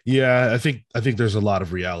 Yeah, I think there's a lot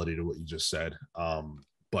of reality to what you just said.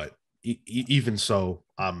 But even so,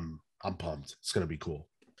 I'm pumped. It's gonna be cool.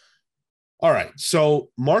 All right, so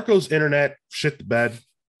Marco's internet shit the bed,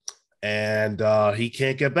 and he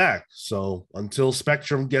can't get back. So until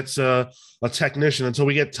Spectrum gets a technician, until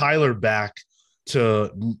we get Tyler back to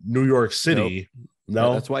New York City,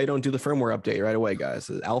 no, that's why you don't do the firmware update right away, guys.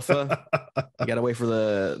 Alpha, you gotta wait for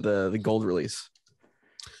the gold release.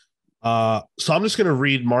 So I'm just gonna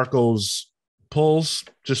read Marco's pulls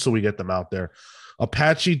just so we get them out there.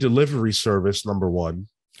 Apache delivery service #1.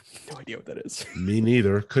 No idea what that is. Me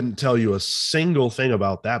neither. Couldn't tell you a single thing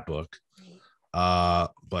about that book.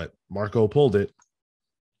 But Marco pulled it.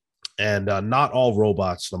 And Not All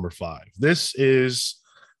Robots #5. This is,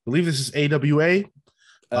 I believe this is AWA.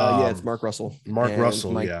 Yeah, it's Mark Russell. Mike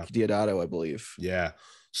Diodato, I believe. Yeah.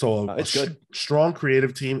 So it's good. Strong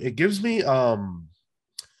creative team. It gives me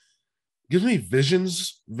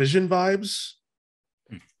vision vibes.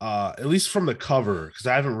 At least from the cover, because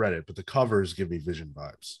I haven't read it, but the covers give me Vision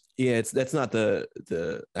vibes. Yeah, that's not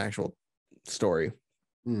the actual story.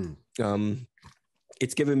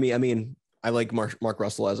 It's given me. I mean, I like Mark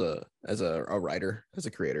Russell as a writer, as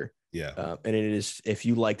a creator. Yeah, and it is, if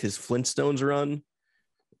you liked his Flintstones run,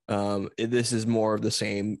 this is more of the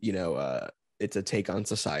same. You know, it's a take on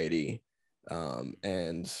society,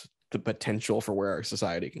 and the potential for where our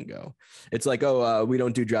society can go. It's like, we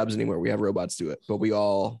don't do jobs anymore. We have robots do it, but we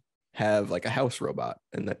all have like a house robot,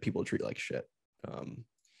 and that people treat like shit.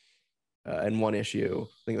 And one issue,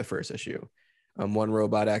 I think the first issue, one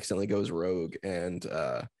robot accidentally goes rogue and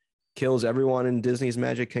kills everyone in Disney's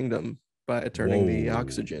Magic Kingdom by turning the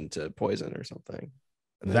oxygen to poison or something.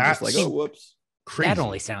 And that's just like, whoops. Crazy.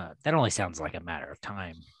 That only sounds like a matter of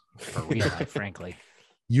time for real life, frankly.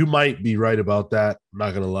 You might be right about that. I'm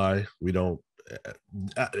not gonna lie. We don't.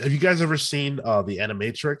 Have you guys ever seen the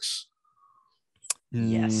Animatrix?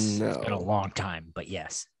 Yes, no. It's been a long time, but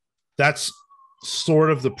yes. That's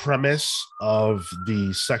sort of the premise of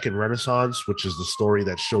the Second Renaissance, which is the story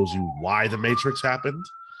that shows you why the Matrix happened,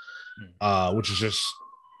 which is just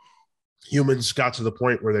humans got to the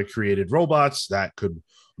point where they created robots that could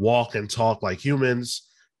walk and talk like humans,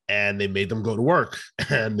 and they made them go to work,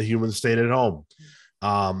 and the humans stayed at home.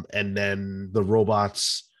 And then the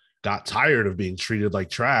robots got tired of being treated like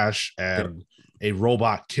trash, and a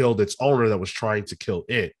robot killed its owner that was trying to kill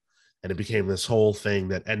it. And it became this whole thing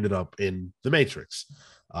that ended up in the Matrix.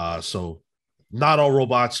 So Not All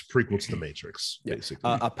Robots, prequel to the Matrix,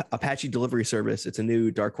 basically. Apache Delivery Service. It's a new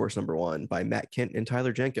Dark Horse #1 by Matt Kent and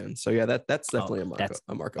Tyler Jenkins. So yeah, that's definitely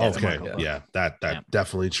a Marco. Okay, yeah, that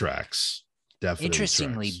definitely tracks. Definitely.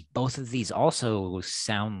 Interestingly, tracks. both of these also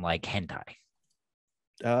sound like hentai.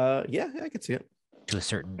 Yeah, I could see it to a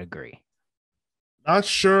certain degree. Not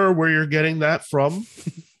sure where you're getting that from,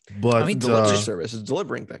 but I mean, delivery service is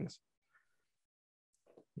delivering things.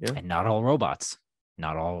 Yeah, and not all robots.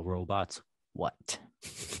 Not all robots. What?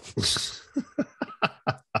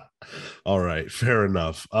 All right, fair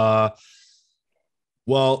enough.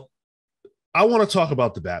 Well, I want to talk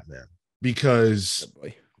about the Batman because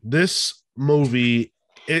this movie,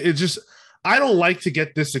 it just, I don't like to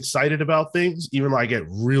get this excited about things, even though I get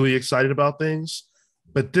really excited about things.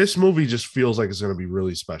 But this movie just feels like it's going to be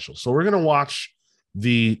really special. So we're going to watch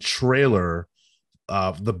the trailer,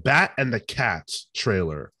 the Bat and the Cat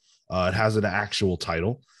trailer It has an actual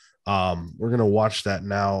title. We're gonna watch that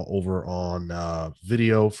now over on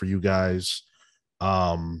video for you guys.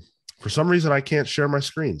 For some reason, I can't share my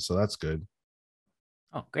screen, so that's good.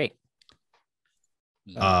 Oh, great.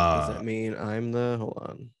 Does that mean I'm the? Hold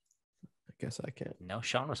on. I guess I can't. No,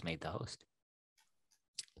 Sean was made the host.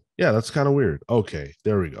 Yeah, that's kind of weird. Okay,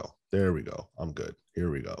 there we go. There we go. I'm good. Here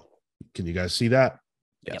we go. Can you guys see that?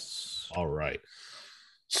 Yes. All right.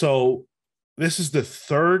 So this is the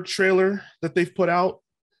third trailer that they've put out.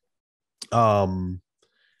 And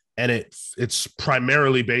it's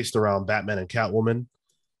primarily based around Batman and Catwoman.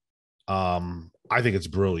 I think it's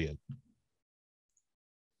brilliant.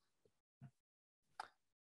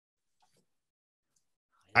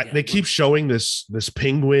 They keep showing this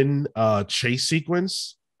penguin chase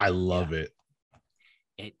sequence. I love it.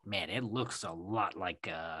 It looks a lot like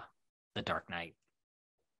The Dark Knight.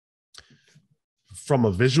 From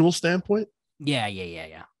a visual standpoint? Yeah.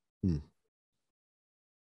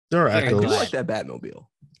 There are Very echoes. I do like that Batmobile.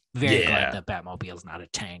 Very glad that Batmobile's not a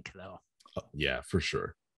tank, though. Yeah, for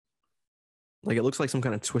sure. Like it looks like some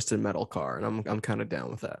kind of twisted metal car, and I'm kind of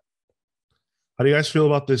down with that. How do you guys feel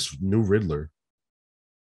about this new Riddler?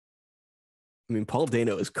 I mean, Paul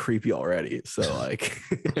Dano is creepy already, so like,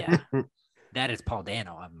 yeah, that is Paul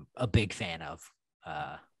Dano. I'm a big fan of.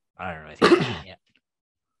 I don't know anything about it yet.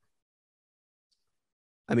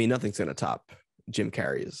 I mean, nothing's gonna top Jim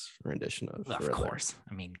Carrey's rendition of. Of course.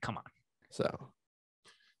 I mean, come on. So,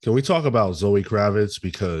 can we talk about Zoe Kravitz?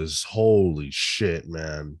 Because holy shit,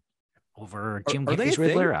 man. Over Jim Carrey's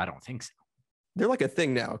Riddler? I don't think so. They're like a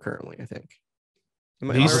thing now, currently, I think.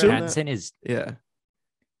 These two? Pattinson is. Yeah.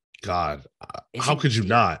 God, how could you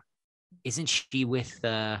not? Isn't she with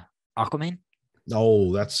Aquaman?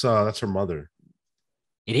 No, that's her mother.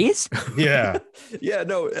 It is? Yeah. Yeah,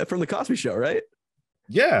 no, from the Cosby Show, right?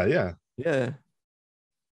 Yeah.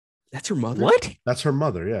 That's her mother? What? That's her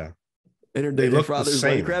mother, yeah. And they look father's the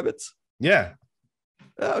same. Lenny Kravitz? Yeah.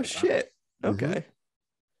 Oh, shit. Okay. Mm-hmm.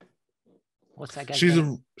 What's that guy?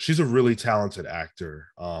 She's a really talented actor.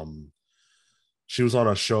 She was on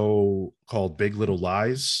a show called Big Little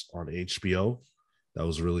Lies on HBO. That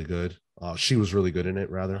was really good. She was really good in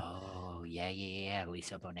it, rather. Oh, yeah.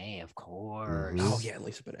 Lisa Bonet, of course. Mm-hmm. Oh, yeah,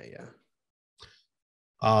 Lisa Bonet,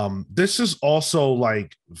 yeah. This is also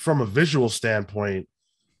like, from a visual standpoint,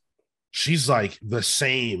 she's like the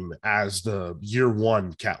same as the year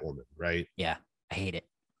one Catwoman, right? Yeah, I hate it.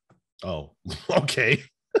 Oh, okay.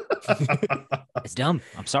 It's dumb.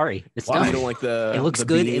 I'm sorry. It's Wow, dumb. you don't like the. It looks the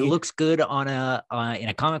good. beanie? It looks good on in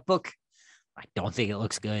a comic book. I don't think it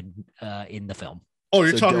looks good in the film. Oh,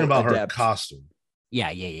 you're So talking don't about her adapt. costume.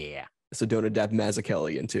 Yeah. So don't adapt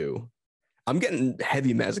Mazzucchelli into. I'm getting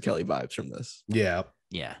heavy Mazzucchelli vibes from this. Yeah.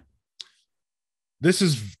 This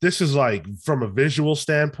is like, from a visual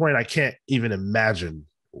standpoint, I can't even imagine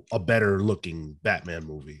a better looking Batman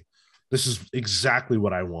movie. This is exactly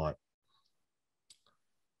what I want.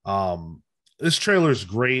 This trailer is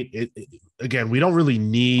great. Again, we don't really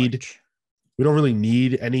need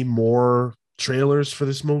any more trailers for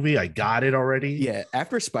this movie. I got it already. Yeah,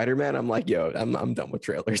 after Spider-Man, I'm like, yo, I'm done with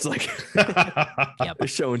trailers. Like, they're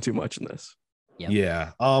showing too much in this. Yep.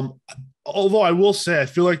 Yeah. Although I will say, I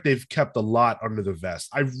feel like they've kept a lot under the vest.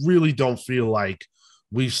 I really don't feel like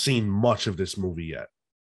we've seen much of this movie yet.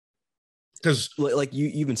 Because, like you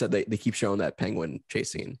even said, they keep showing that penguin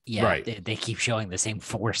chase scene. Yeah, right. They keep showing the same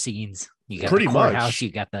 4 scenes. You got Pretty the courthouse, much. you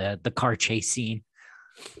got the car chase scene.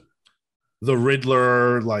 the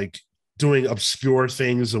Riddler, like doing obscure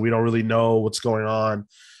things that we don't really know what's going on.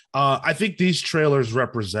 I think these trailers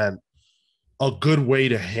represent a good way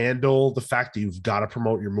to handle the fact that you've got to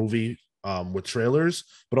promote your movie with trailers,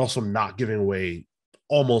 but also not giving away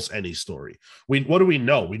almost any story. What do we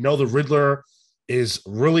know? We know the Riddler is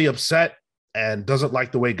really upset and doesn't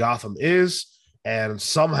like the way Gotham is, and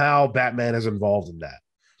somehow Batman is involved in that.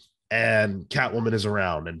 And Catwoman is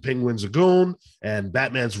around, and Penguin's a goon, and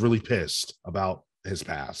Batman's really pissed about his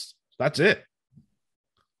past. That's it.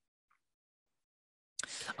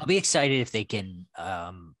 I'll be excited if they can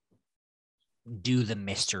do the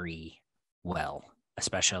mystery well,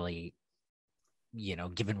 especially,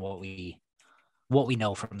 given what we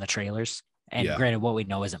know from the trailers. And granted, what we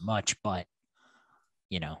know isn't much, but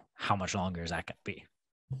how much longer is that going to be?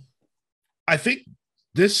 I think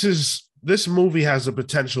this movie has the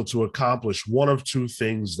potential to accomplish one of two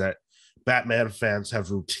things that Batman fans have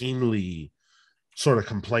routinely sort of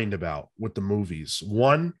complained about with the movies.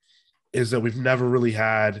 One is that we've never really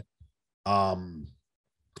had a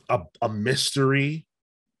mystery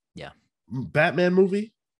Batman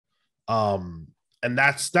movie. And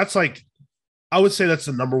that's like, I would say that's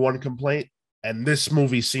the number one complaint And this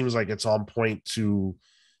movie seems like it's on point to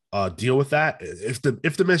deal with that if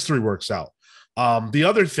the mystery works out. The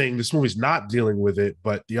other thing, this movie's not dealing with it,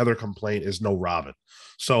 but the other complaint is no Robin.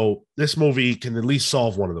 So this movie can at least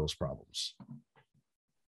solve one of those problems.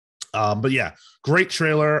 But yeah, great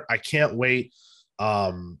trailer. I can't wait.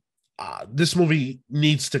 This movie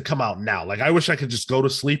needs to come out now. Like, I wish I could just go to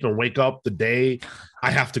sleep and wake up the day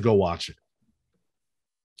I have to go watch it.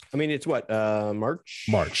 I mean, it's what, March?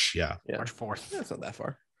 March, yeah. March 4th. That's not that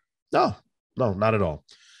far. No, not at all.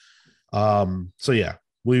 So yeah,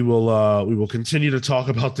 we will continue to talk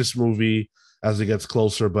about this movie as it gets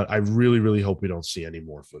closer, but I really, really hope we don't see any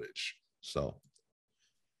more footage. So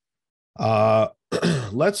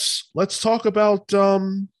let's talk about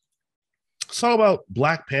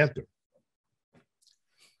Black Panther.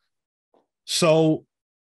 So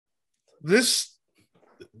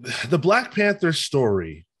the Black Panther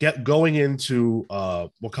story going into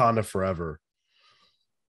Wakanda Forever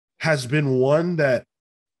has been one that,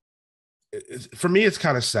 for me, it's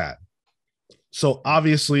kind of sad. So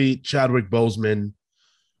obviously Chadwick Boseman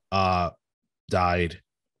died,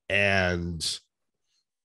 and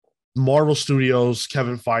Marvel Studios,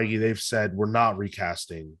 Kevin Feige, they've said we're not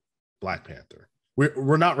recasting Black Panther.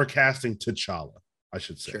 We're not recasting T'Challa, I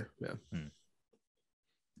should say. Sure. Yeah.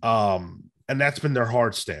 And that's been their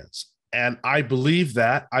hard stance. And I believe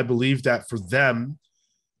that for them,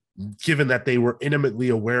 given that they were intimately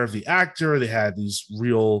aware of the actor, they had these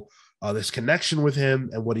real this connection with him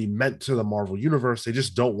and what he meant to the Marvel universe, they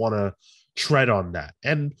just don't want to tread on that.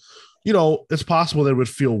 And you know, it's possible that it would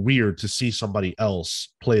feel weird to see somebody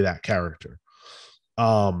else play that character.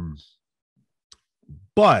 But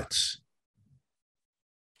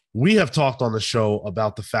we have talked on the show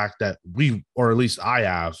about the fact that or at least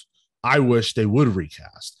I wish they would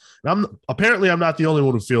recast. And I'm not the only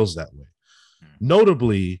one who feels that way.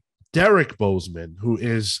 Notably, Derek Boseman, who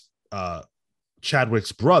is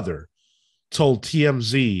Chadwick's brother, told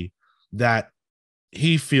TMZ that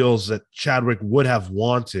he feels that Chadwick would have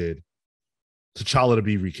wanted T'Challa to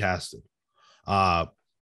be recasted. The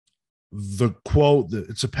quote,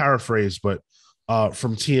 it's a paraphrase, but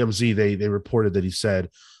from TMZ, they reported that he said,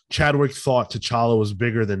 Chadwick thought T'Challa was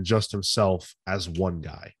bigger than just himself as one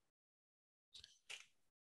guy.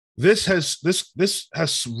 This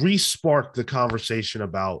has re-sparked the conversation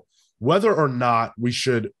about whether or not we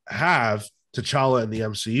should have T'Challa in the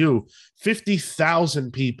MCU.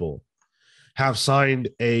 50,000 people have signed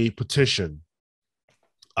a petition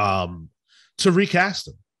to recast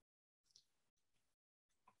him.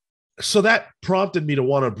 So that prompted me to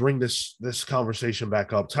want to bring this conversation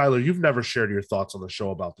back up. Tyler, you've never shared your thoughts on the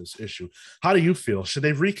show about this issue. How do you feel? Should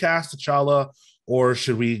they recast T'Challa, or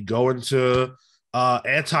should we go into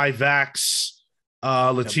anti-vax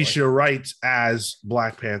Letitia Wright as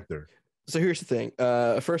Black Panther? So here's the thing.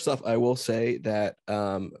 First off, I will say that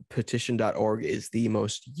petition.org is the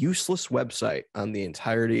most useless website on the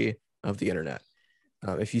entirety of the internet.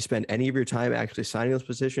 If you spend any of your time actually signing those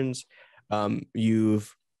petitions,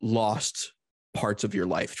 you've lost parts of your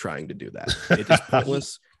life trying to do that. It is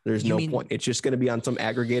pointless. There's no point. It's just going to be on some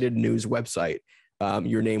aggregated news website.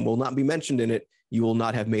 Your name will not be mentioned in it. You will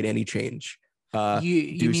not have made any change.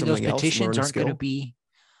 You mean those petitions aren't going to be?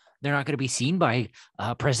 They're not going to be seen by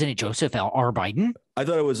President Joseph R. Biden? I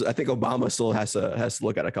think Obama still has to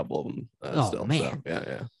look at a couple of them. Still, man.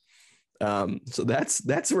 So, yeah. So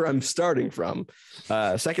that's where I'm starting from.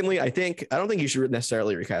 Secondly, I don't think you should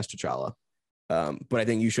necessarily recast T'Challa, but I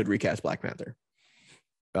think you should recast Black Panther.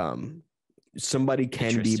 Somebody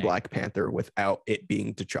can be Black Panther without it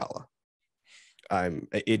being T'Challa.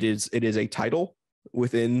 It is a title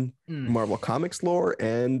within Marvel Comics lore,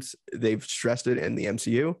 and they've stressed it in the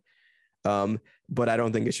MCU. But I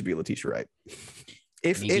don't think it should be Letitia Wright.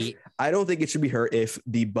 If I don't think it should be her if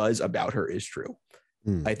the buzz about her is true.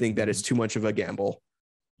 I think that is too much of a gamble.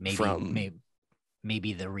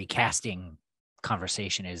 Maybe the recasting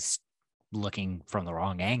conversation is looking from the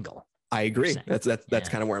wrong angle. I agree. That's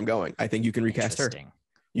kind of where I'm going. I think you can recast her.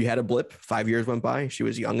 You had a blip. 5 years went by. She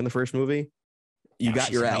was young in the first movie. You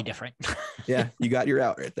got your out. Different. Yeah, you got your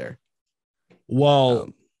out right there. Well,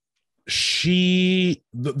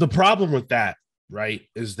 the problem with that, right,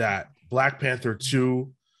 is that Black Panther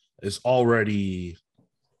 2 is already,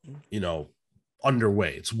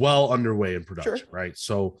 underway. It's well underway in production, right?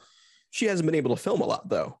 So she hasn't been able to film a lot,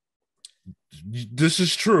 though. This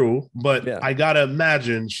is true, but I gotta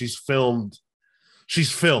imagine she's filmed,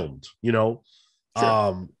 Sure.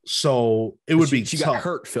 So it would be she tough. got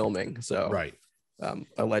hurt filming, so right.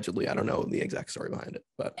 Allegedly, I don't know the exact story behind it,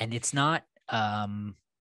 and it's not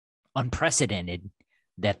unprecedented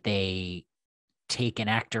that they take an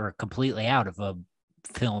actor completely out of a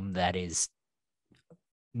film that is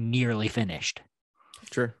nearly finished.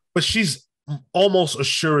 Sure. But she's almost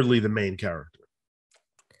assuredly the main character.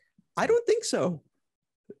 I don't think so.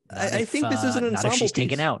 I think this is an not ensemble if she's piece.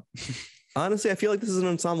 taken out. Honestly, I feel like this is an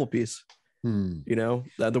ensemble piece. You know,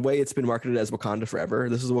 the way it's been marketed as Wakanda Forever,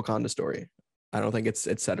 this is a Wakanda story. I don't think it's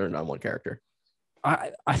centered on one character.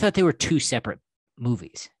 I thought they were two separate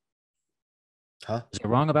movies. Huh? Was I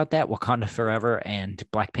wrong about that? Wakanda Forever and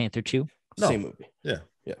Black Panther 2? No. Same movie. Yeah.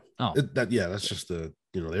 Oh, That's just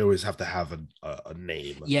they always have to have a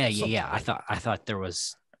name. Yeah. I thought there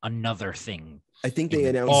was another thing. I think they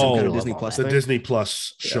announced some kind of Disney Plus the thing. Disney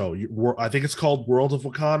Plus show. I think it's called World of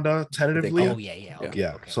Wakanda tentatively. Yeah.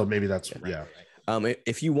 Okay. So maybe that's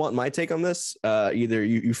If you want my take on this, either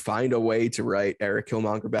you find a way to write Eric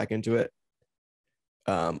Killmonger back into it,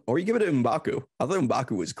 or you give it to M'Baku. I thought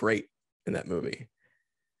M'Baku was great in that movie.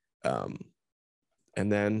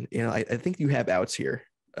 And then I think you have outs here.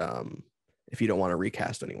 If you don't want to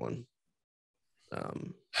recast anyone,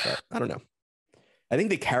 but I don't know. I think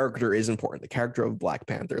the character is important. The character of Black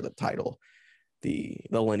Panther, the title, the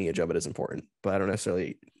lineage of it is important, but I don't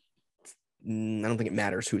think it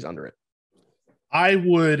matters who's under it. I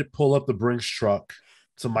would pull up the Brinks truck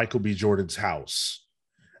to Michael B. Jordan's house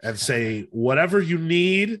and say, whatever you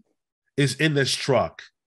need is in this truck.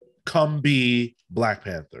 Come be Black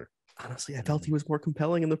Panther. Honestly, I felt he was more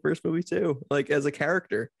compelling in the first movie too. Like as a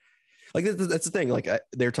character, like that's the thing. Like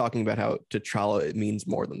they're talking about how T'Challa, it means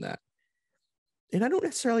more than that. And I don't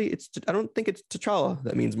think it's T'Challa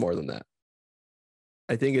that means more than that.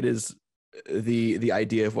 I think it is the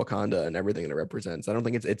idea of Wakanda and everything that it represents. I don't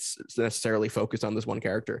think it's necessarily focused on this one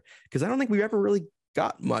character, because I don't think we ever really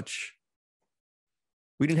got much.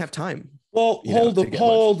 We didn't have time. Well,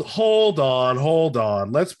 hold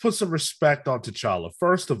on. Let's put some respect on T'Challa.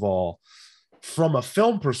 First of all, from a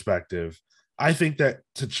film perspective, I think that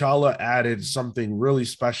T'Challa added something really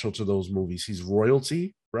special to those movies. He's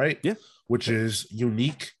royalty, right? Yeah. Which is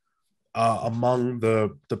unique among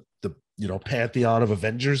the pantheon of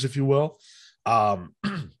Avengers, if you will. And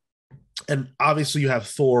obviously you have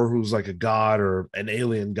Thor, who's like a god or an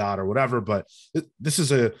alien god or whatever, but this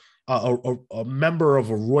is a member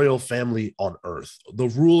of a royal family on Earth, the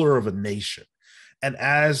ruler of a nation. And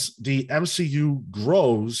as the MCU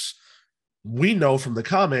grows, we know from the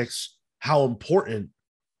comics how important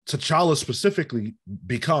T'Challa specifically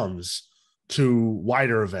becomes to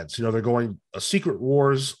wider events. They're going a Secret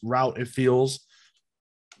Wars route, it feels,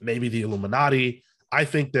 maybe the Illuminati. I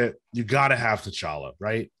think that you got to have T'Challa,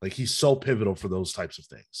 right? Like he's so pivotal for those types of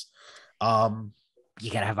things.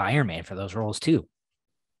 You got to have Iron Man for those roles too.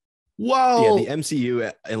 Well, yeah, the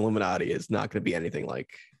MCU Illuminati is not going to be anything like.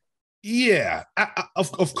 Yeah,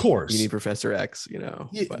 of course. You need Professor X, Yeah,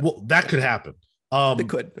 well, that could happen. It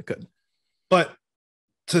could. But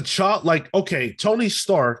T'Challa, like, okay, Tony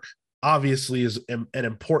Stark obviously is an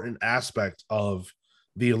important aspect of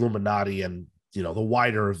the Illuminati and the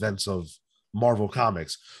wider events of Marvel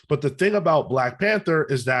Comics. But the thing about Black Panther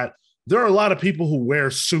is that there are a lot of people who wear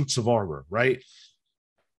suits of armor, right?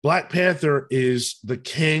 Black Panther is the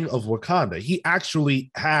king of Wakanda. He actually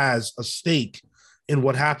has a stake in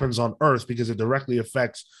what happens on Earth because it directly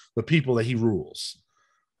affects the people that he rules.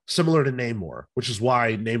 Similar to Namor, which is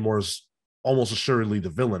why Namor is almost assuredly the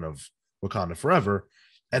villain of Wakanda Forever.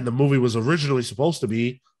 And the movie was originally supposed to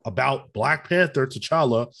be about Black Panther,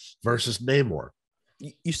 T'Challa versus Namor.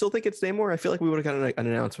 You still think it's Namor? I feel like we would have gotten an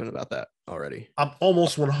announcement about that already. I'm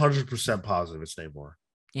almost 100% positive it's Namor.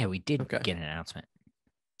 Yeah, we did get an announcement.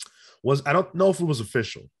 I don't know if it was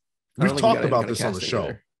official. We've talked about this on the show.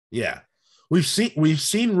 Either. Yeah. We've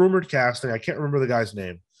seen rumored casting. I can't remember the guy's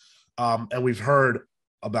name. And we've heard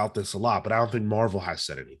about this a lot, but I don't think Marvel has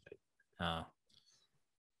said anything. Oh.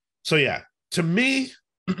 So yeah, to me,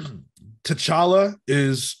 T'Challa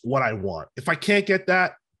is what I want. If I can't get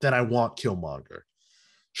that, then I want Killmonger.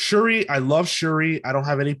 Shuri, I love Shuri. I don't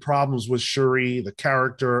have any problems with Shuri, the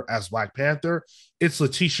character as Black Panther. It's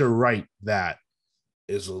Letitia Wright that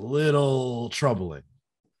is a little troubling.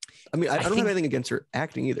 I mean, I don't have anything against her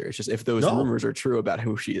acting either. It's just if those rumors are true about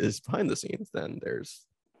who she is behind the scenes, then there's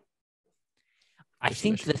I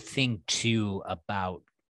think the thing too about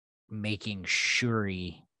making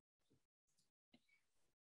Shuri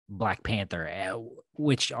Black Panther,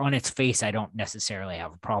 which on its face I don't necessarily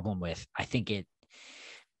have a problem with. I think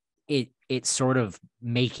it's sort of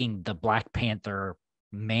making the Black Panther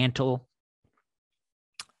mantle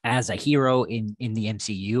as a hero in the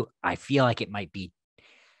MCU. I feel like it might be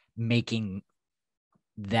making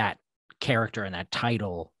that character and that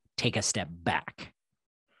title take a step back.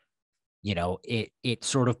 it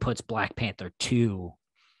sort of puts Black Panther 2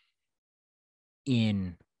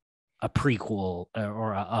 in a prequel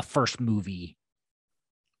or a first movie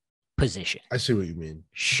position. I see what you mean.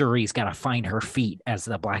 Shuri's got to find her feet as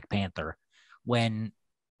the Black Panther when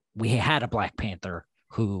we had a Black Panther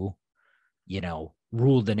who,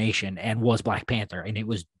 ruled the nation and was Black Panther, and it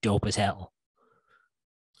was dope as hell.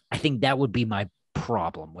 I think that would be my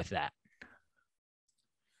problem with that.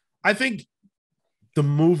 I think the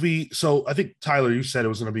movie, so I think, Tyler, you said it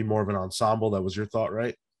was going to be more of an ensemble. That was your thought,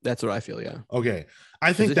 right? That's what I feel, yeah. Okay.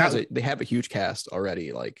 I think they have a huge cast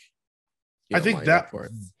already. Like, I think that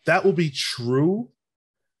will be true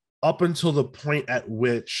up until the point at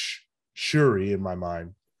which Shuri, in my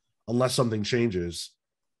mind, unless something changes,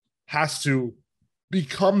 has to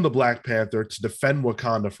become the Black Panther to defend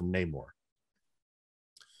Wakanda from Namor,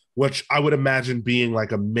 which I would imagine being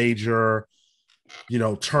like a major,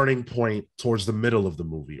 turning point towards the middle of the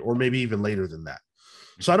movie, or maybe even later than that.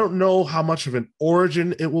 So I don't know how much of an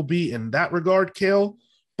origin it will be in that regard, Cale,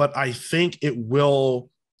 but I think it will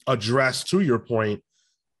address, to your point,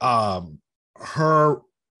 her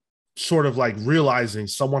sort of like realizing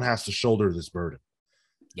someone has to shoulder this burden.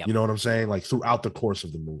 Yep. You know what I'm saying? Like throughout the course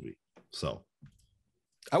of the movie. So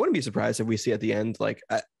I wouldn't be surprised if we see at the end, like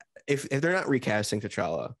if they're not recasting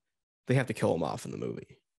T'Challa, they have to kill him off in the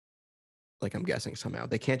movie. Like, I'm guessing somehow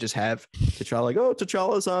they can't just have T'Challa like, oh,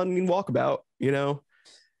 T'Challa's on Walkabout,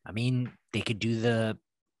 I mean, they could do the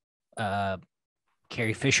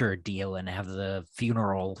Carrie Fisher deal and have the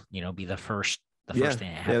funeral, be the first thing that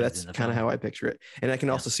happens. Yeah, that's kind of how I picture it. And I can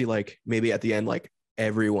also see, like, maybe at the end, like,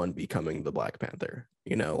 everyone becoming the Black Panther,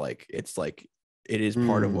 like, it's like it is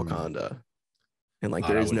part of Wakanda. And like,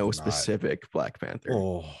 there is no specific Black Panther.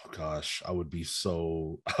 Oh gosh, I would be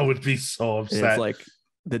so upset. And it's like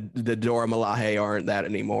the Dora Milaje aren't that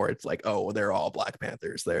anymore. It's like, oh, they're all Black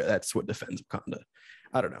Panthers. That's what defends Wakanda.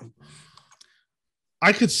 I don't know.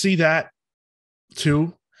 I could see that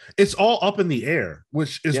too. It's all up in the air,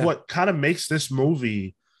 which is what kind of makes this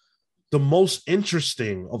movie the most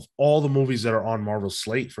interesting of all the movies that are on Marvel's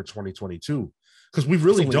slate for 2022. Because we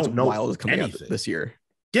really don't know Wild is coming anything out this year.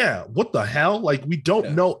 Yeah, what the hell? Like, we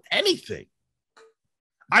don't know anything.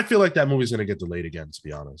 I feel like that movie's going to get delayed again, to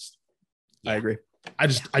be honest. I agree.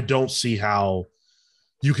 I don't see how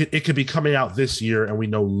it could be coming out this year and we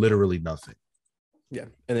know literally nothing. Yeah,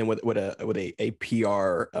 and then with a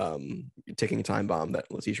PR ticking time bomb that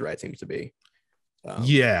Letitia Wright seems to be. I'm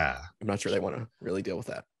not sure they want to really deal with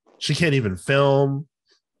that. She can't even film.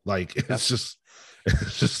 Like, it's just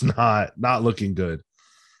not looking good.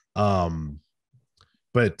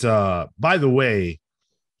 But by the way,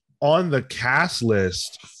 on the cast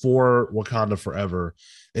list for Wakanda Forever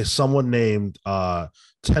is someone named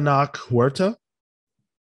Tenoch Huerta.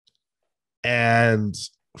 And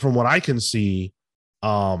from what I can see,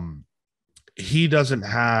 he's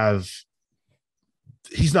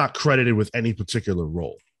not credited with any particular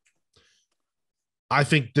role. I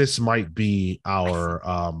think this might be our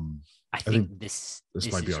I think this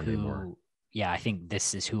might be our Namor. Yeah, I think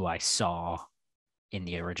this is who I saw in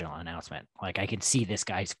the original announcement. Like, I can see this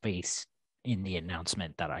guy's face in the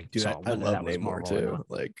announcement that I saw. I love Namor too.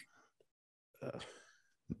 Like,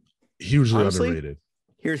 hugely underrated.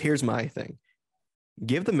 Here's my thing.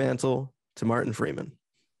 Give the mantle to Martin Freeman.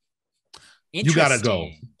 You gotta go.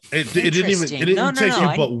 It didn't take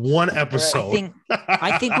you but one episode.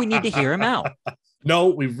 I think we need to hear him out. No,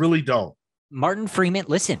 we really don't. Martin Freeman,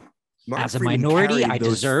 listen. As a minority, I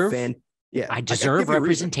deserve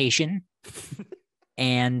representation.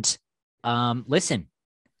 And listen,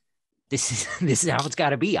 this is how it's got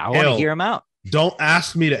to be. I want to hear him out. Don't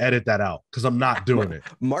ask me to edit that out because I'm not doing it.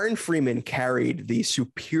 Martin Freeman carried the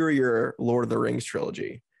superior Lord of the Rings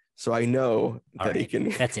trilogy, so I know that he can.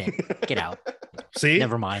 That's it. Get out. See,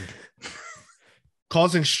 never mind.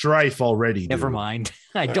 Causing strife already. Never mind.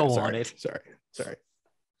 I don't want it. Sorry.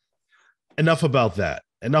 Enough about that.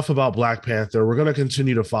 Enough about Black Panther. We're going to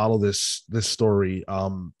continue to follow this story.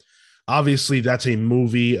 Obviously, that's a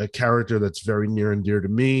movie, a character that's very near and dear to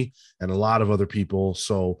me and a lot of other people.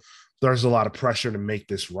 So there's a lot of pressure to make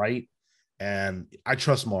this right. And I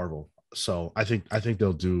trust Marvel. So I think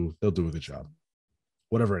they'll do a good job,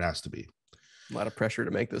 whatever it has to be. A lot of pressure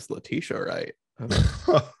to make this Letitia right.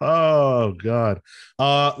 Oh God.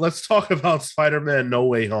 Let's talk about Spider-Man No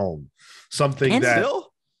Way Home. Something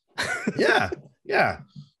still? Yeah.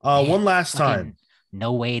 One last time.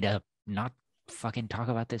 No way to not fucking talk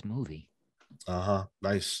about this movie.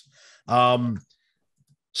 Nice.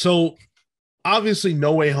 So obviously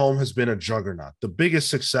No Way Home has been a juggernaut, the biggest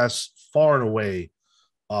success far and away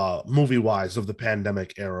movie wise of the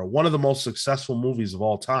pandemic era, one of the most successful movies of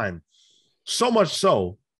all time. So much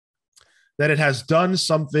so that it has done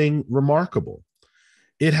something remarkable.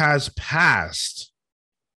 It has passed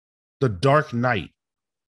The Dark Knight,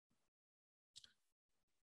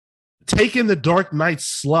 taken The Dark Knight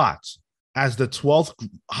slot as the 12th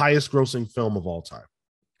highest grossing film of all time.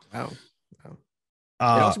 Wow. It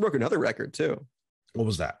also broke another record too. What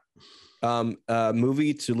was that?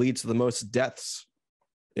 Movie to lead to the most deaths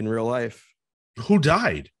in real life. Who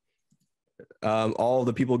died? All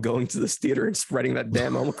the people going to this theater and spreading that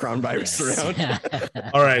damn Omicron virus around.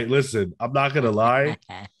 All right, listen, I'm not gonna lie.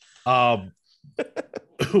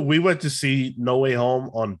 We went to see No Way Home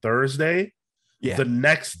on Thursday. Yeah. The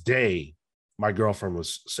next day, my girlfriend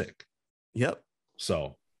was sick. Yep.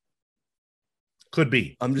 So could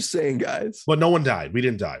be. I'm just saying, guys. But no one died. We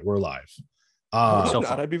didn't die. We're alive.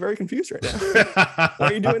 I'd be very confused right now. Why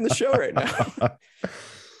are you doing the show right now?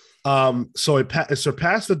 So it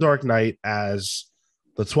surpassed The Dark Knight as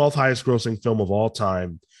the 12th highest grossing film of all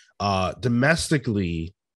time.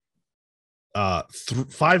 Domestically,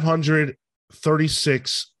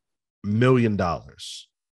 $536 million.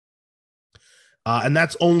 And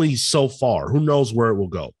that's only so far. Who knows where it will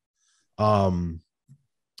go?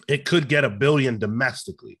 It could get $1 billion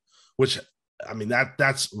domestically, which, I mean,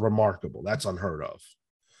 that's remarkable. That's unheard of.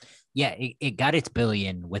 Yeah, it got its $1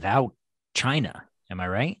 billion without China. Am I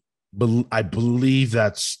right? I believe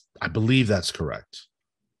that's correct.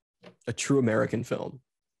 A true American film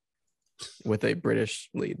with a British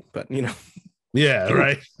lead, but Yeah,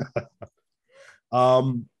 right.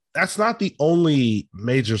 That's not the only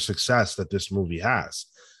major success that this movie has.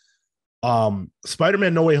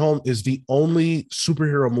 Spider-Man No Way Home is the only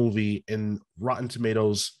superhero movie in Rotten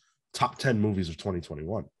Tomatoes top 10 movies of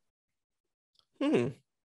 2021.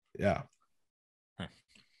 Yeah.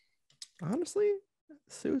 Honestly,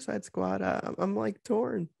 Suicide Squad, I'm like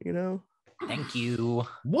torn, Thank you.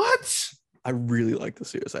 What? I really like the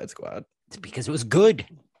Suicide Squad. It's because it was good.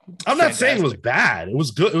 I'm not saying it was bad. It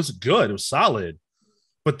was good. It was good. It was solid.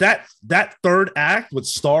 But that third act with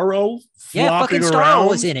Starro flopping fucking around, Starro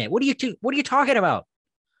was in it. What are you talking about?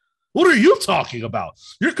 What are you talking about?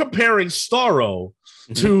 You're comparing Starro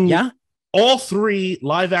to all three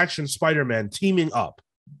live action Spider-Man teaming up.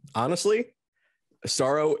 Honestly,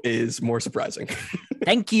 Starro is more surprising.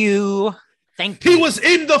 Thank you. He was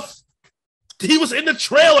in the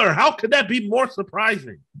trailer. How could that be more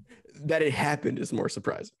surprising? That it happened is more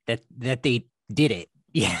surprising. That they did it.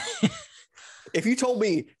 Yeah. If you told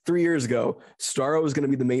me 3 years ago Starro was going to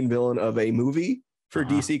be the main villain of a movie for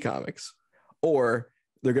DC Comics, or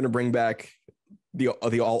they're going to bring back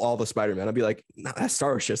all the Spider-Man, I'd be like, nah, that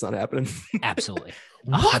Starro shit's not happening. Absolutely.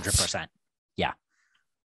 100%. Yeah.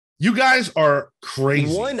 You guys are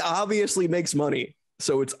crazy. One obviously makes money,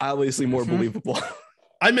 so it's obviously more believable.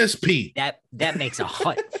 I miss Pete. That makes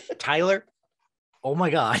Tyler. Oh my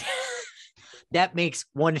God. That makes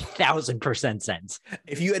 1,000% sense.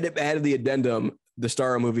 If you had added the addendum, the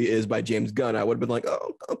Starro movie is by James Gunn, I would have been like,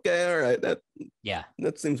 oh, okay, all right. That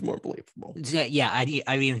seems more believable. Yeah,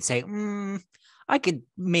 I'd even say, I could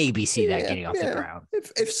maybe see that getting off the ground.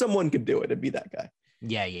 If someone could do it, it'd be that guy.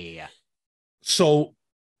 Yeah. So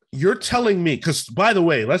you're telling me, because by the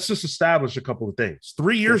way, let's just establish a couple of things.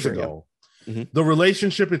 3 years ago, the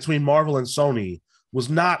relationship between Marvel and Sony was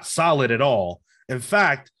not solid at all. In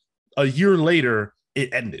fact, a year later,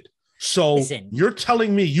 it ended. So you're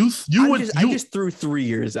telling me I just threw 3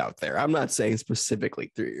 years out there. I'm not saying specifically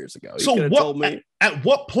 3 years ago. So at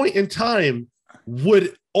what point in time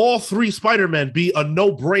would all three Spider-Men be a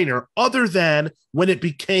no-brainer other than when it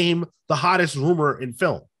became the hottest rumor in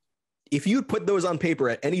film? If you put those on paper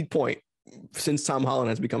at any point since Tom Holland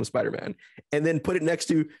has become Spider-Man and then put it next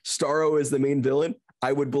to Starro as the main villain,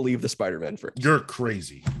 I would believe the Spider-Man first. You're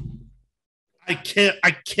crazy. I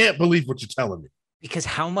can't believe what you're telling me. Because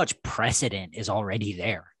how much precedent is already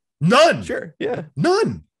there? None. Sure. Yeah.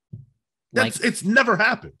 None. It's never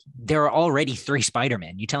happened. There are already 3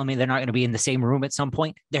 Spider-Men. You telling me they're not going to be in the same room at some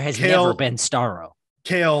point? There has never been Starro.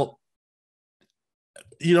 Cale,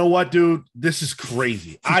 you know what, dude? This is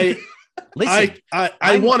crazy. Listen,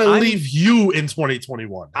 I want to leave you in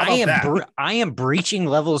 2021. I am breaching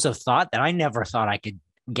levels of thought that I never thought I could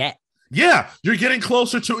get. Yeah, you're getting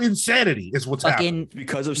closer to insanity is what's happening.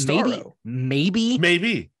 Because of Starro.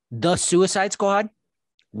 Maybe the Suicide Squad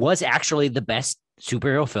was actually the best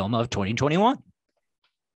superhero film of 2021.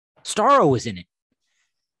 Starro was in it.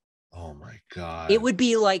 Oh my God. It would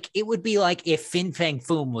be like if Fin Fang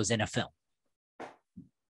Foom was in a film.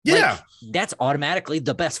 Yeah. That's automatically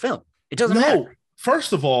the best film. It doesn't matter.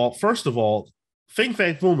 First of all, Fin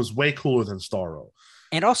Fang Foom is way cooler than Starro.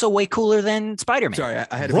 And also way cooler than Spider-Man. Sorry,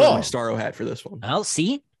 I had to put on my Starro hat for this one. Well,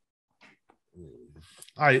 see?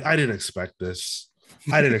 I didn't expect this.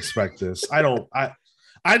 I didn't expect this.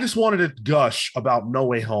 I just wanted to gush about No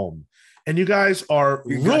Way Home. And you guys are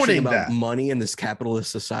You're ruining about that. money in this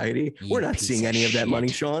capitalist society. We're not seeing any of that money,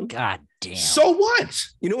 Sean. God damn. So what?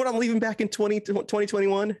 You know what I'm leaving back in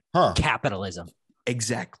 2021? Huh? Capitalism.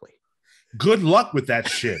 Exactly. Good luck with that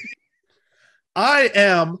shit. I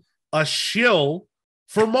am a shill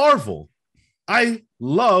for Marvel. I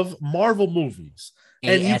love Marvel movies.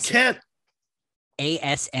 And you can't.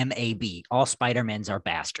 ASMAB. All Spider-Mans are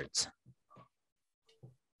bastards.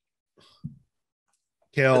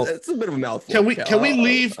 Cale, it's a bit of a mouthful. Can we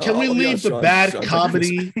leave the bad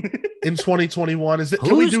comedy in 2021?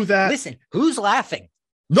 Can we do that? Listen, who's laughing?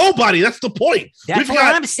 Nobody. That's the point. That's what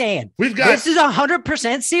I'm saying. This is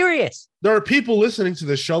 100% serious. There are people listening to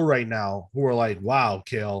the show right now who are like, "Wow,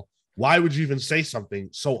 Cale, why would you even say something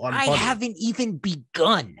so unfunny?" I haven't even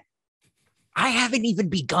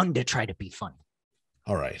begun to try to be funny.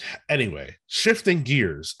 All right. Anyway, shifting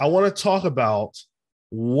gears, I want to talk about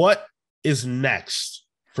what is next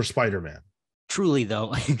for Spider-Man. Truly,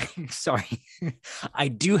 though, sorry, I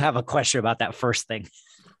do have a question about that first thing.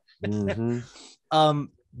 Mm-hmm.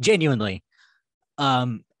 Genuinely,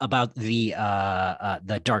 about the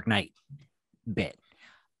Dark Knight bit.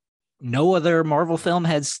 No other Marvel film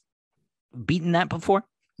has beaten that before.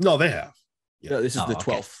 No, they have. Yeah, no, this is the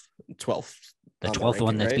 12th. The 12th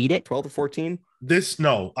one that's beat it. 12 or 14.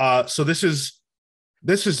 So this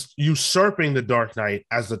is usurping The Dark Knight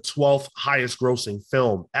as the 12th highest grossing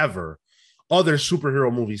film ever. Other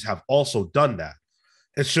superhero movies have also done that.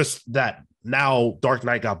 It's just that now Dark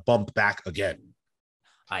Knight got bumped back again.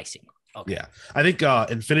 I see. Okay. Yeah. I think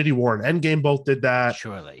Infinity War and Endgame both did that.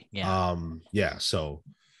 Surely. Yeah. Yeah. So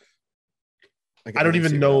I don't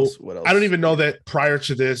even know. What else? I don't even know that prior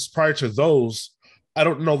to those, I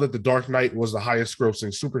don't know that The Dark Knight was the highest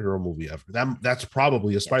grossing superhero movie ever. That's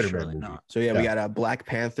probably a Spider-Man movie. Not. So we got a Black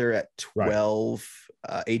Panther at 12,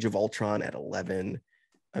 Age of Ultron at 11,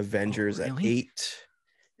 Avengers at 8,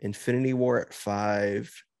 Infinity War at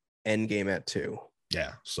 5, Endgame at 2.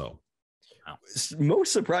 Yeah. So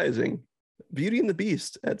most surprising, Beauty and the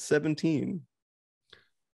Beast at 17.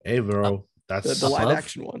 Hey, bro. That's the live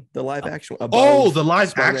action one. The live action one. The live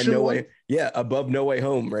Spider-Man action No one? Way. Yeah, above No Way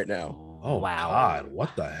Home right now. Oh, wow. God.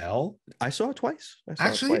 What the hell? I saw it twice.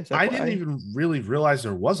 I didn't even really realize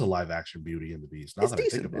there was a live action Beauty and the Beast. Now it's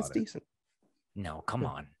decent. It's decent. No, come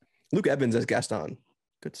on. Luke Evans as Gaston.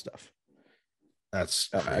 Good stuff. That's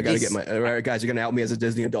I gotta get my all right, guys. You're gonna out me as a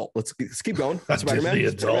Disney adult. Let's keep going. Spider-Man. Disney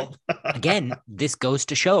adult. Again, this goes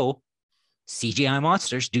to show CGI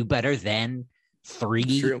monsters do better than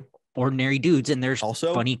 3 ordinary dudes in their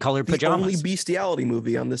also funny colored pajamas. Only bestiality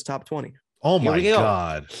movie on this top 20. Oh my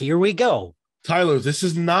God. Here we go. Tyler, this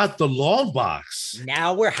is not the long box.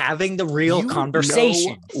 Now we're having the real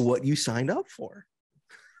conversation. What you signed up for?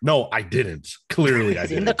 No, I didn't. Clearly, I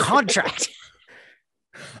didn't. In the contract.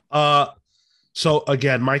 So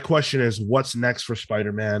again, my question is, what's next for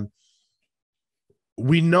Spider-Man?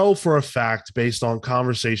 We know for a fact, based on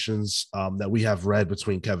conversations that we have read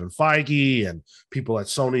between Kevin Feige and people at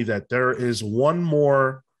Sony, that there is one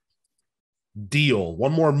more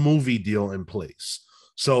movie deal in place.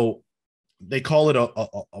 So they call it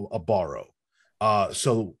a borrow.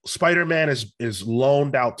 So Spider-Man is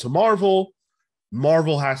loaned out to Marvel.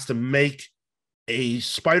 Marvel has to make a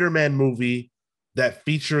Spider-Man movie that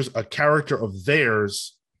features a character of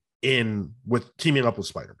theirs with teaming up with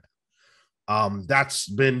Spider-Man. That's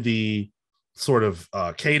been the sort of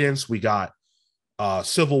cadence. We got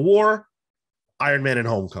Civil War, Iron Man and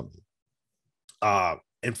Homecoming.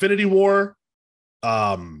 Infinity War,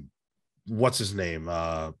 what's his name?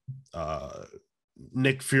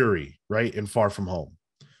 Nick Fury, right? In Far From Home.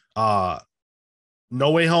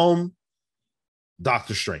 No Way Home,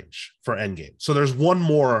 Doctor Strange for Endgame. So there's one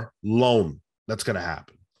more loan that's going to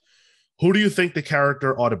happen. Who do you think the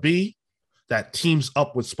character ought to be that teams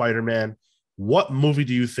up with Spider-Man? What movie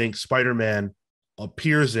do you think Spider-Man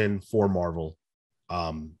appears in for Marvel?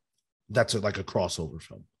 That's like a crossover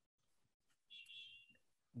film.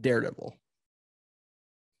 Daredevil.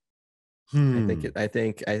 I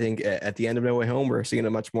think at the end of No Way Home, we're seeing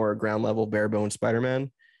a much more ground level, bare bones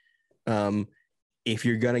Spider-Man. If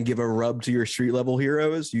you're gonna give a rub to your street level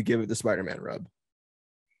heroes, you give it the Spider-Man rub.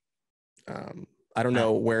 I don't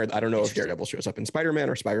know if Daredevil shows up in Spider-Man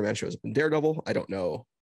or Spider-Man shows up in Daredevil. I don't know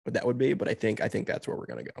what that would be, but I think that's where we're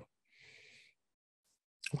gonna go.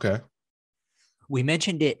 Okay. We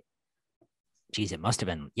mentioned it. Geez, it must have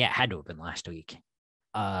been. Yeah, it had to have been last week.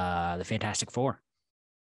 The Fantastic Four.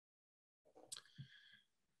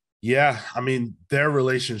 Yeah, I mean, their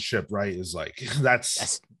relationship, right, is like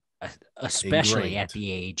that's especially Ingrained. at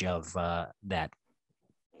the age of that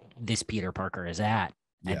this Peter Parker is at,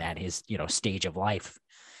 and Yeah. at his stage of life.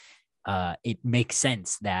 It makes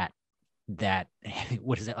sense that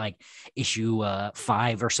what is it, like issue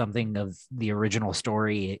 5 or something of the original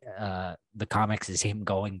story, the comics, is him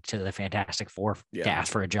going to the Fantastic Four to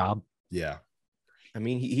ask for a job. Yeah. I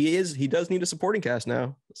mean, he does need a supporting cast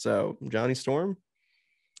now. So Johnny Storm,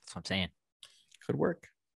 That's what I'm saying. could work.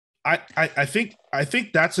 I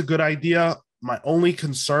think that's a good idea. My only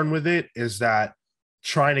concern with it is that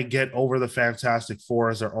trying to get over the Fantastic Four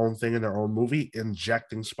as their own thing in their own movie,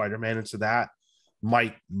 injecting Spider-Man into that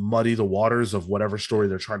might muddy the waters of whatever story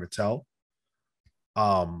they're trying to tell.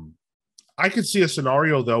 I could see a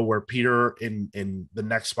scenario though where Peter in the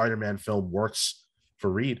next Spider-Man film works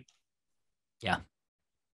for Reed. Yeah.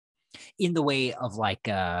 In the way of like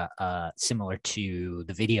similar to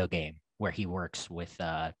the video game where he works with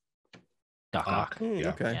Doc Ock. Yeah.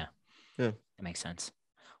 Okay. Yeah. Yeah. That makes sense.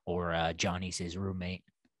 Or Johnny's his roommate.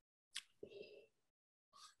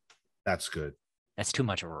 That's good. That's too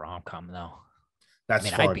much of a rom-com though. That's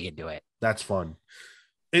fun. I'd be into it. That's fun.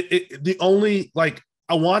 The only, like,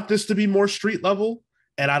 I want this to be more street level,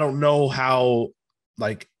 and I don't know how,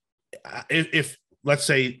 like, if let's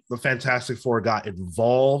say the Fantastic Four got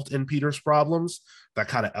involved in Peter's problems, that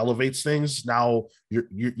kind of elevates things. Now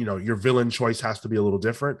your villain choice has to be a little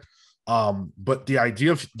different. But the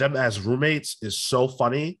idea of them as roommates is so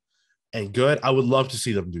funny and good. I would love to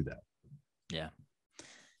see them do that. Yeah.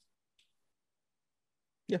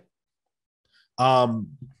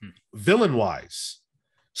 Villain wise,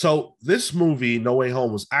 so this movie No Way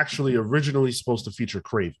Home was actually originally supposed to feature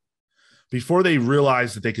Kraven. Before they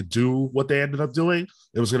realized that they could do what they ended up doing,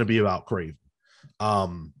 it was going to be about Kraven.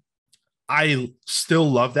 I still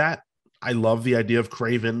love that. I love the idea of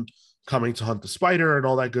Kraven coming to hunt the spider and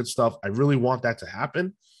all that good stuff. I really want that to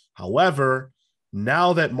happen. However,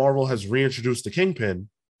 now that Marvel has reintroduced the Kingpin,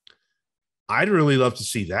 I'd really love to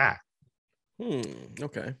see that.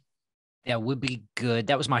 Okay. That would be good.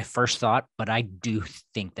 That was my first thought, but I do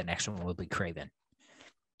think the next one will be Kraven,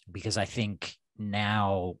 because I think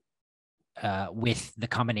now with the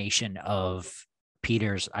combination of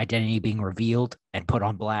Peter's identity being revealed and put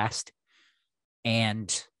on blast,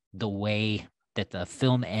 and the way that the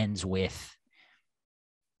film ends with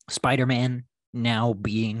Spider-Man now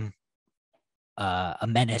being a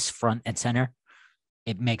menace front and center,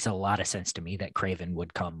 it makes a lot of sense to me that Kraven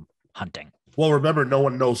would come hunting. Well, remember, no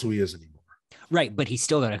one knows who he is anymore. Right, but he's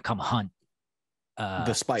still going to come hunt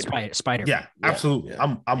The Spider. Yeah, absolutely.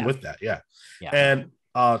 Yeah. I'm with that. Yeah. Yeah. And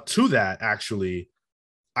to that, actually,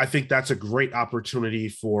 I think that's a great opportunity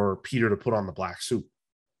for Peter to put on the black suit.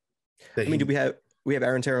 I mean, do we have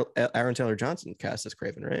Aaron Taylor Johnson cast as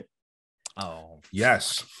Kraven, right? Oh,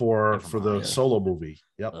 yes, for the mind. solo movie.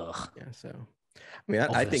 Yep. Ugh. Yeah. So, I mean,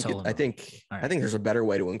 I think there's a better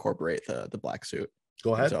way to incorporate the black suit.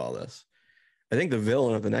 Go ahead. Into all this. I think the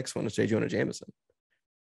villain of the next one is J. Jonah Jameson.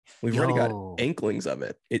 We've already got inklings of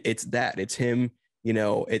it. It's him.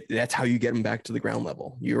 That's how you get him back to the ground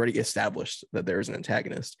level. You already established that there is an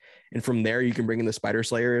antagonist, and from there you can bring in the Spider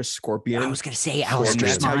Slayers, Scorpion. I was going to say Alistair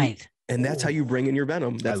Smythe, and that's how you bring in your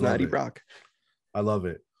Venom. That's not Eddie Brock. I love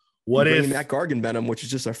it. What if Matt Gargan Venom, which is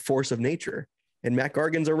just a force of nature, and Matt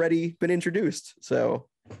Gargan's already been introduced, so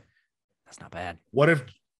that's not bad. What if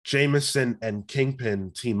Jameson and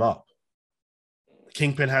Kingpin team up?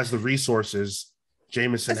 Kingpin has the resources.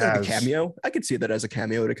 Jameson has a cameo. I could see that as a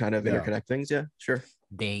cameo to kind of interconnect things. Yeah, sure.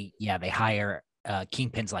 They hire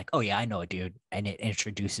Kingpin's like, oh yeah, I know a dude, and it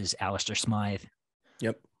introduces Alistair Smythe.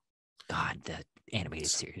 Yep. God, the animated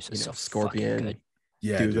series is so Scorpion. fucking good.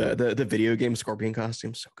 Yeah, dude. The video game Scorpion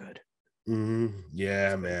costume, so good.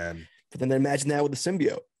 Yeah, man. But then imagine that with the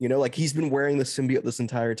symbiote. Like he's been wearing the symbiote this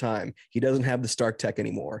entire time. He doesn't have the Stark tech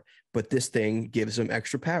anymore, but this thing gives him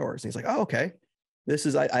extra powers. And he's like, oh, okay. This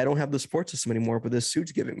is, I don't have the support system anymore, but this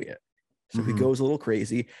suit's giving me it. So he goes a little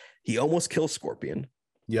crazy. He almost kills Scorpion.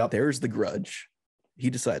 Yep. There's the grudge.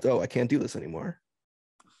 He decides, oh, I can't do this anymore.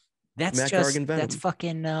 That's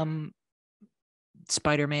fucking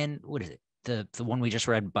Spider-Man. What is it? The one we just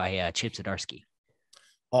read by Chip Zdarsky.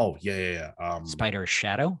 Oh, yeah. Spider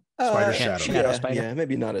Shadow? Spider Shadow. Shadow Spider? Yeah,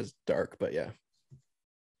 maybe not as dark, but yeah.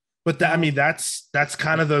 But that's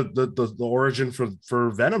kind of the origin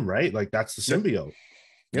for Venom, right? Like that's the symbiote.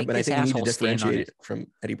 Yeah, but I think you need to differentiate it from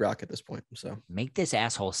Eddie Brock at this point. So make this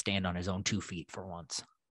asshole stand on his own 2 feet for once.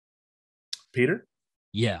 Peter?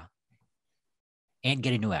 Yeah. And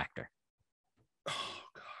get a new actor. Oh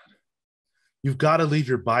God. You've got to leave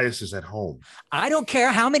your biases at home. I don't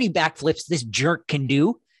care how many backflips this jerk can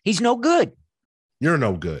do. He's no good. You're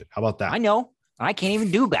no good. How about that? I know. I can't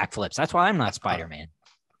even do backflips. That's why I'm not Spider-Man.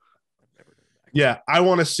 Yeah, I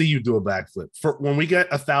want to see you do a backflip. For when we get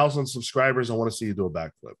 1,000 subscribers, I want to see you do a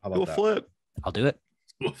backflip. How about that? Flip. I'll do it.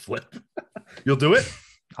 Do a flip. You'll do it?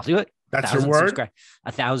 I'll do it. That's your word?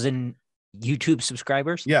 1,000 YouTube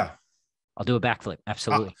subscribers? Yeah. I'll do a backflip.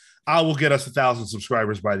 Absolutely. I will get us 1,000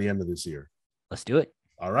 subscribers by the end of this year. Let's do it.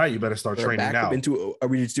 All right. You better start training now. Are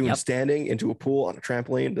we just doing standing into a pool on a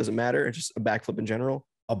trampoline? Doesn't matter. It's just a backflip in general.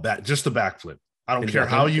 Just a backflip. I don't care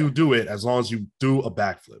how you do it, as long as you do a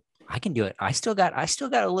backflip. I can do it. I still got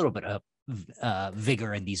a little bit of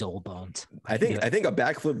vigor in these old bones. I think a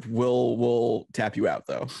backflip will tap you out,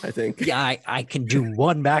 though. I think. Yeah, I can do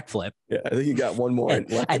one backflip. Yeah, I think you got one more,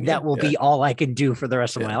 and that will be all I can do for the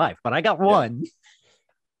rest of my life. But I got one.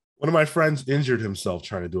 One of my friends injured himself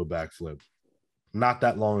trying to do a backflip not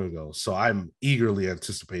that long ago, so I'm eagerly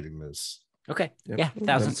anticipating this. Okay,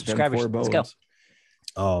 1,000 subscribers. Let's go.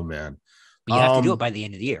 Oh man, but you have to do it by the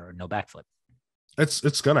end of the year. Or no backflip.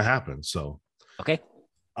 It's gonna happen. So okay.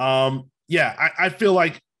 I feel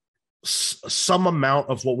like some amount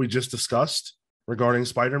of what we just discussed regarding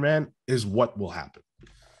Spider-Man is what will happen.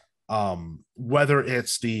 Whether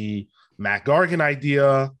it's the Matt Gargan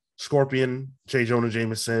idea, Scorpion, J. Jonah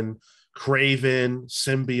Jameson, Kraven,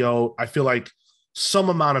 Symbiote, I feel like some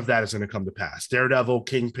amount of that is going to come to pass. Daredevil,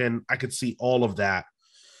 Kingpin, I could see all of that.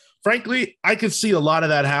 Frankly, I could see a lot of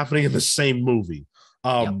that happening in the same movie.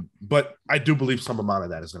 But I do believe some amount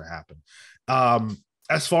of that is going to happen.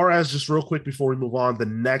 As far as just real quick before we move on, the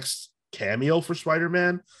next cameo for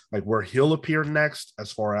Spider-Man, like where he'll appear next,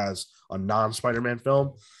 as far as a non-Spider-Man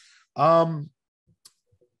film, I'm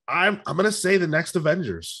going to say the next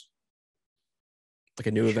Avengers. Like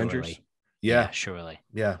a new Avengers? Yeah, surely.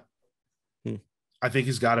 Yeah. I think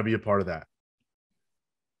he's got to be a part of that.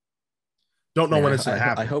 Don't know when it's going to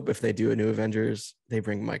happen. I hope if they do a new Avengers, they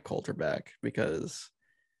bring Mike Coulter back, because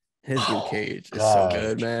his Luke Cage is so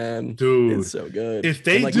good, man. Dude, it's so good. If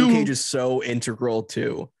they do, Luke Cage is so integral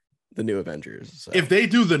to the new Avengers. So. If they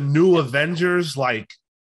do the new Avengers, like,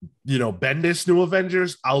 Bendis new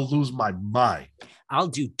Avengers, I'll lose my mind. I'll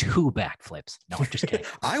do 2 backflips. No, I'm just kidding.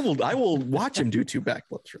 I will watch him do 2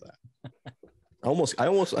 backflips for that. I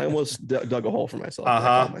almost dug a hole for myself.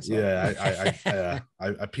 Yeah,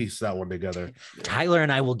 I pieced that one together. Tyler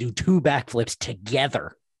and I will do 2 backflips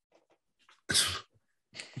together.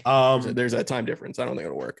 So there's that time difference. I don't think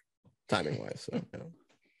it'll work timing wise.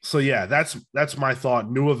 So yeah, that's my thought.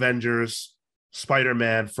 New Avengers,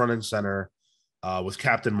 Spider-Man front and center, with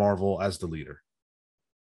Captain Marvel as the leader.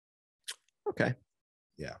 Okay.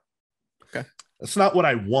 Yeah. Okay. That's not what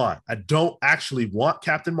I want. I don't actually want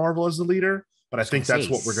Captain Marvel as the leader, but I think that's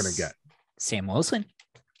what we're gonna get. Sam Wilson.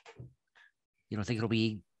 You don't think it'll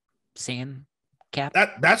be Sam Cap?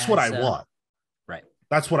 That's what I want. Right.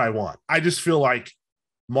 That's what I want. I just feel like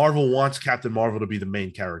Marvel wants Captain Marvel to be the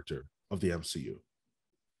main character of the MCU.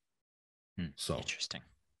 So interesting.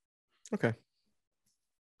 Okay.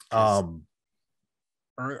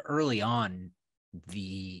 Early on,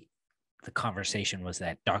 the conversation was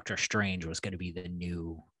that Doctor Strange was going to be the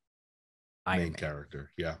new Iron Man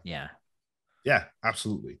character. Yeah. Yeah,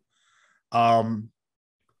 absolutely. I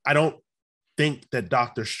don't think that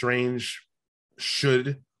Doctor Strange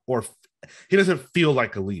should, or he doesn't feel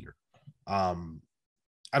like a leader. I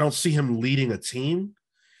don't see him leading a team.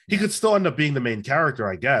 He could still end up being the main character,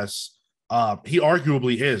 I guess. He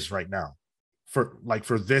arguably is right now.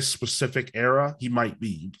 For this specific era, he might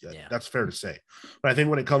be. Yeah. That's fair to say. But I think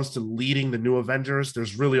when it comes to leading the new Avengers,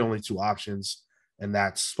 there's really only 2 options, and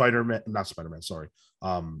that's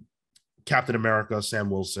Captain America, Sam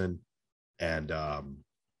Wilson, and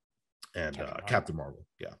Captain Marvel.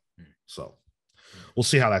 Yeah. So we'll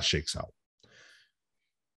see how that shakes out.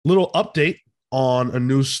 Little update on a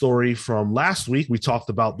news story from last week. We talked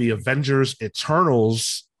about the Avengers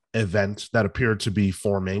Eternals event that appeared to be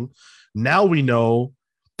forming. Now we know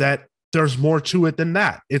that there's more to it than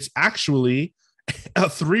that. It's actually a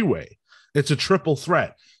 3-way. It's a triple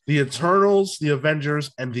threat. The Eternals, the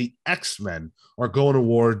Avengers, and the X-Men are going to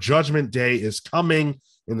war. Judgment Day is coming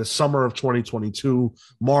in the summer of 2022.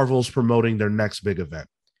 Marvel's promoting their next big event.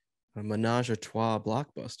 A menage a trois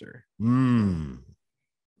blockbuster.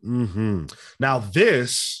 Now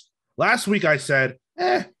last week I said,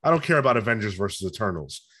 I don't care about Avengers versus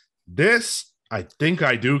Eternals. This, I think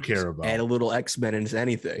I do care about. Add a little X-Men into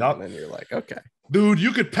anything. Yep. And then you're like, okay. Dude,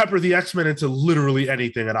 you could pepper the X-Men into literally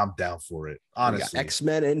anything, and I'm down for it. Honestly.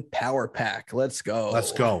 X-Men and Power Pack. Let's go.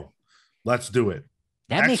 Let's do it.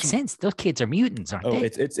 That makes sense. Those kids are mutants, aren't they?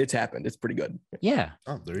 It's happened. It's pretty good. Yeah.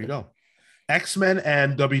 Oh, there you go. X-Men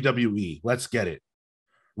and WWE. Let's get it.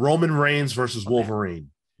 Roman Reigns versus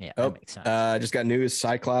Wolverine. Yeah, Oh, that makes sense. Just got news.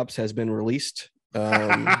 Cyclops has been released.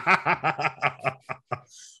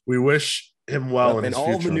 We wish him well in and his all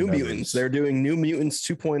the future New endeavors. Mutants. They're doing New Mutants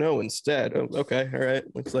 2.0 instead. Oh, okay, all right.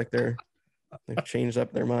 Looks like they've changed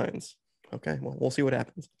up their minds. Okay, well, we'll see what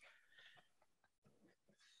happens.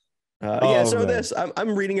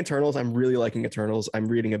 I'm reading Eternals. I'm really liking Eternals. I'm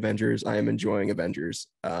reading Avengers. I am enjoying Avengers,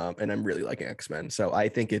 and I'm really liking X-Men. So I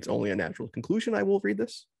think it's only a natural conclusion I will read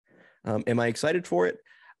this. Am I excited for it?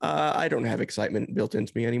 I don't have excitement built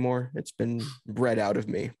into me anymore. It's been bred out of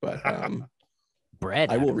me, but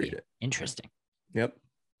Bread. I will read it. Interesting. Yep.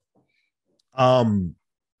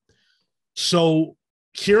 So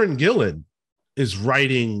Kieran Gillen is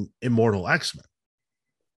writing Immortal X-Men.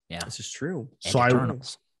 Yeah, this is true. So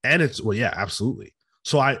Eternals. Absolutely.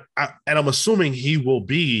 So and I'm assuming he will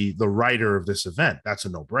be the writer of this event. That's a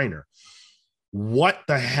no-brainer. What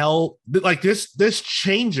the hell? Like this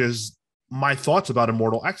changes my thoughts about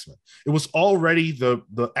Immortal X-Men. It was already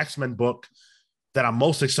the X-Men book that I'm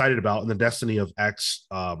most excited about in the Destiny of X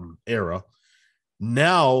era.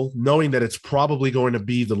 Now, knowing that it's probably going to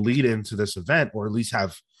be the lead into this event, or at least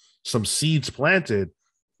have some seeds planted,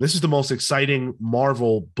 this is the most exciting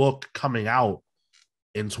Marvel book coming out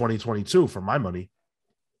in 2022 for my money.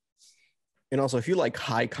 And also, if you like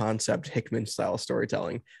high concept Hickman style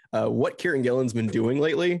storytelling, what Kieran Gillen's been doing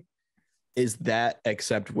lately is that,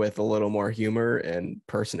 except with a little more humor and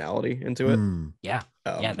personality into it. Yeah.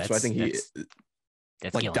 So I think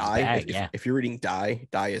that's like Gillen's Die. bag, if you're reading Die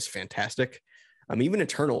is fantastic. Even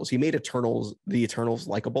Eternals, he made the Eternals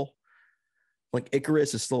likable. Like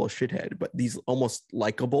Icarus is still a shithead, but he's almost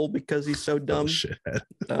likable because he's so dumb.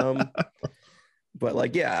 But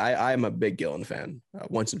like, yeah, I'm a big Gillen fan.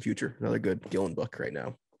 Once and Future, another good Gillen book right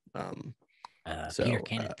now. Peter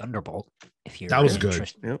Cannon Thunderbolt. If you're that was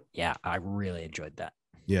good. Yep. Yeah, I really enjoyed that.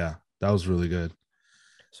 Yeah, that was really good.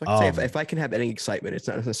 So I can say if I can have any excitement, it's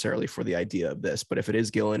not necessarily for the idea of this, but if it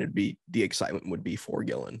is Gillen, the excitement would be for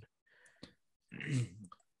Gillen.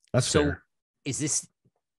 That's fair. Is this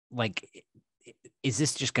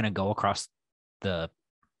just going to go across the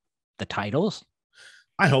titles?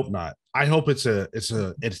 I hope not. I hope it's an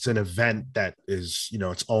event that is,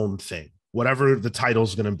 its own thing. Whatever the title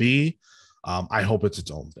is going to be, I hope it's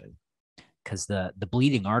its own thing. Because the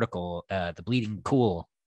Bleeding article, the Bleeding Cool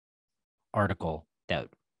article that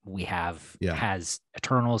we have has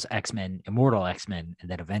Eternals, X-Men, Immortal X-Men, and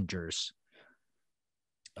then Avengers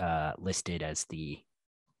listed as the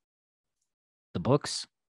books,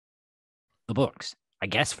 I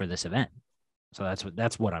guess, for this event. So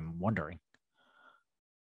that's what I'm wondering.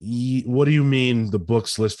 What do you mean the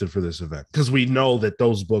books listed for this event? Because we know that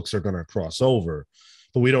those books are going to cross over,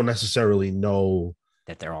 but we don't necessarily know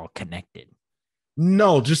that they're all connected.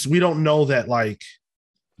 No, just we don't know that like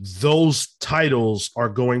those titles are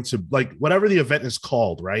going to, like, whatever the event is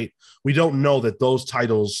called, right? We don't know that those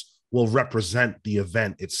titles will represent the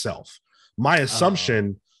event itself. My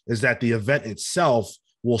assumption is that the event itself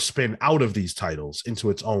will spin out of these titles into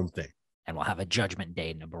its own thing. And we'll have a Judgment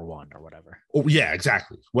Day #1 or whatever. Oh, yeah,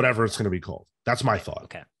 exactly. Whatever it's going to be called. That's my thought.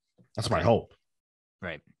 Okay. That's my hope.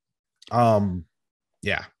 Right.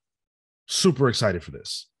 Yeah. Super excited for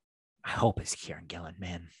this. I hope it's Kieran Gillen,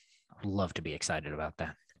 man. I'd love to be excited about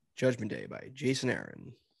that. Judgment Day by Jason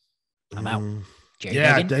Aaron. I'm out. Jerry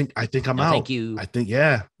Duggan? I think I'm out. Thank you. I think,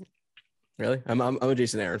 yeah. Really? I'm a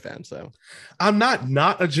Jason Aaron fan, so I'm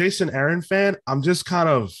not a Jason Aaron fan. I'm just kind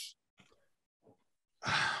of,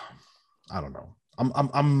 I don't know.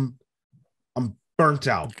 I'm burnt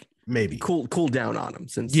out. Maybe cool down on him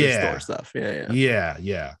since the Thor stuff.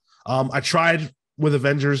 Yeah. I tried with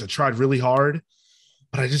Avengers. I tried really hard,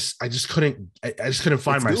 but I just couldn't. I just couldn't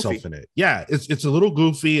find myself in it. Yeah, it's a little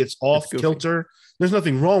goofy. It's off kilter. There's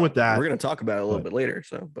nothing wrong with that. We're gonna talk about it a little bit later.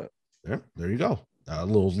 So, but yeah, there you go. A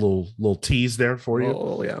little tease there for you.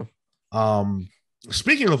 Oh yeah.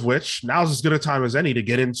 Speaking of which, now's as good a time as any to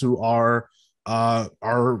get into our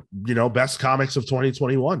best comics of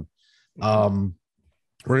 2021.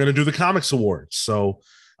 We're going to do the comics awards. So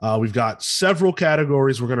we've got several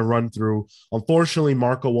categories we're going to run through. Unfortunately,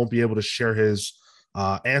 Marco won't be able to share his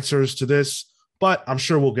answers to this, but I'm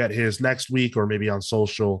sure we'll get his next week or maybe on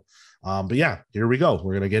social. But yeah, here we go.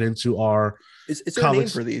 We're going to get into our is there a name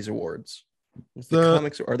for these awards? The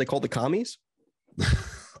comics, are they called the commies?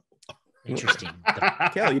 Interesting.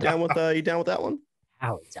 Cale, you down with that one?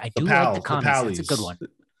 Pallies. I do like the commies. That's a good one.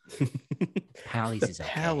 Pallies is okay.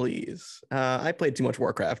 Pallies. I played too much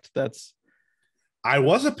Warcraft. I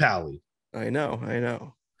was a pally. I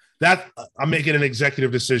know. That I'm making an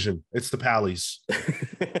executive decision. It's the pallies.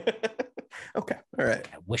 Okay. All right.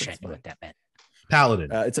 I wish I knew what that meant.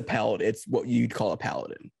 Paladin. It's a paladin. It's what you'd call a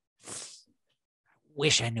paladin.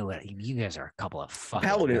 Wish I knew it. You guys are a couple of fucking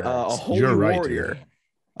Paladin, a nerds. holy right, warrior. dude.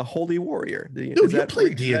 A holy warrior. Dude, you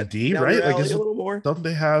played D&D, right? Like, a little more? Don't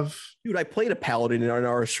they have? Dude, I played a paladin in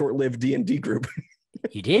our short-lived D&D group.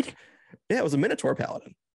 You did? Yeah, it was a Minotaur paladin.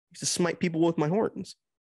 I used to smite people with my horns.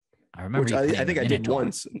 I remember. Which I think I did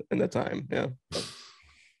once in that time. Yeah.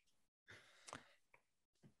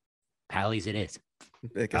 Pallies it is.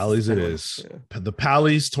 Pallies it is. Yeah. The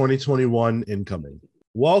Pallies 2021 incoming.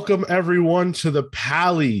 Welcome everyone to the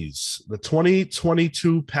Pallies, the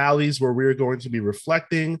 2022 Pallies, where we're going to be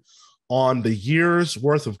reflecting on the year's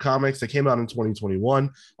worth of comics that came out in 2021,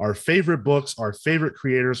 our favorite books, our favorite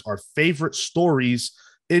creators, our favorite stories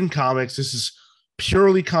in comics. This is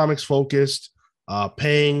purely comics focused,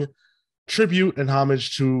 paying tribute and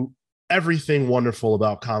homage to everything wonderful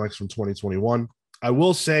about comics from 2021. I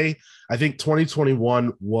will say, I think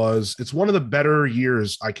 2021 it's one of the better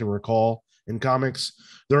years I can recall in comics.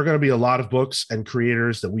 There are going to be a lot of books and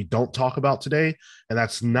creators that we don't talk about today, and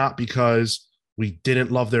that's not because we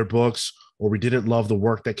didn't love their books or we didn't love the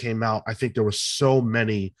work that came out. I think there were so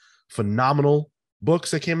many phenomenal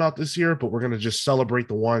books that came out this year, but we're going to just celebrate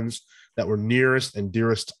the ones that were nearest and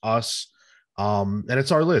dearest to us. And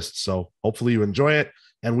it's our list, so hopefully you enjoy it,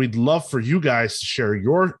 and we'd love for you guys to share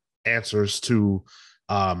your answers to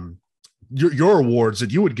your awards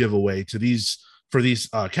that you would give away to these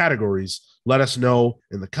categories. Let us know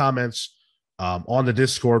in the comments, on the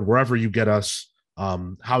Discord, wherever you get us,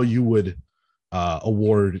 how you would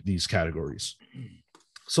award these categories.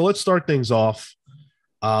 So let's start things off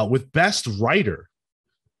with Best Writer.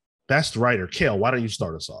 Best Writer. Cale, why don't you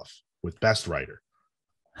start us off with Best Writer?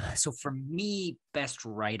 So for me, Best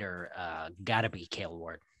Writer gotta be Cale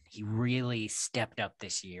Ward. He really stepped up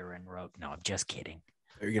this year and wrote. No, I'm just kidding.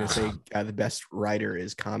 You're gonna say the best writer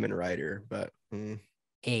is Common Writer, but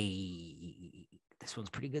hey, this one's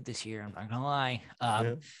pretty good this year. I'm not gonna lie.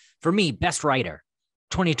 For me, Best Writer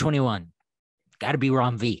 2021 got to be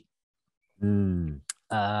Ron V.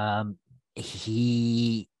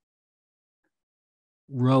 He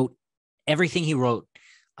wrote everything he wrote,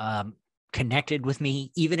 connected with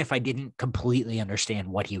me, even if I didn't completely understand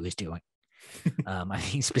what he was doing. I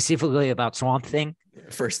think specifically about Swamp Thing.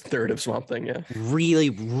 First third of Swamp Thing, yeah. Really,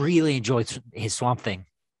 really enjoyed his Swamp Thing.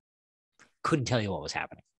 Couldn't tell you what was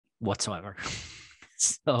happening whatsoever.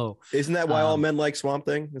 So isn't that why all men like Swamp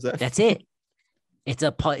Thing? That's it. It's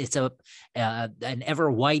an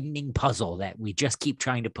ever widening puzzle that we just keep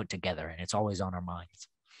trying to put together, and it's always on our minds.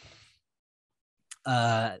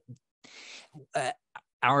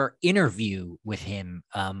 Our interview with him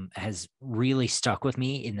has really stuck with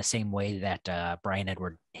me in the same way that Brian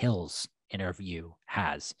Edward Hill's interview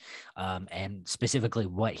has, and specifically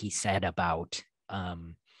what he said about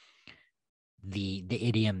the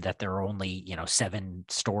idiom that there are only 7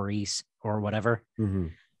 stories or whatever.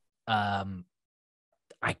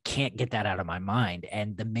 I can't get that out of my mind,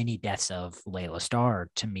 and the many deaths of Layla Starr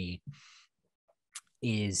to me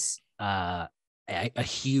is a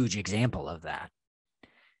huge example of that.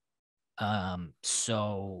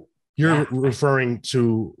 So you're referring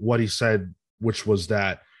to what he said, which was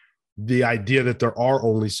that the idea that there are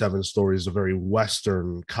only 7 stories is a very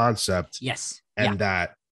Western concept. Yes. And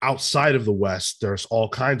that outside of the West, there's all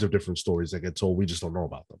kinds of different stories that get told. We just don't know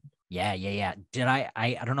about them. Yeah. Did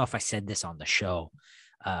I don't know if I said this on the show,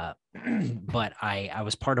 but I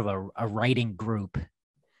was part of a writing group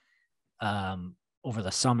over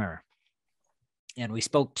the summer, and we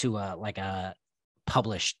spoke to a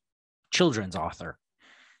published children's author,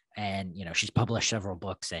 and she's published several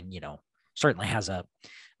books, and certainly has a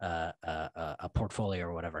portfolio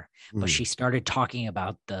or whatever. But she started talking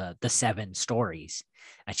about the 7 stories,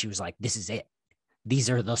 and she was like, "This is it. These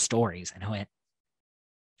are the stories." And I went,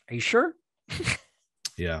 "Are you sure?"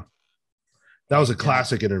 Yeah, that was a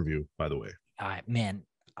classic interview, by the way. Man,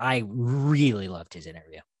 I really loved his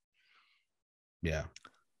interview. Yeah.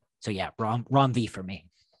 So yeah, Ron V for me.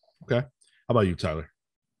 Okay. How about you, Tyler?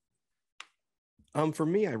 For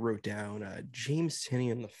me, I wrote down James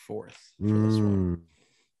Tynion IV for this one.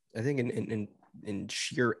 I think in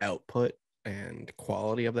sheer output and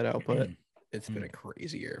quality of that output, it's been a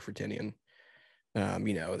crazy year for Tynion.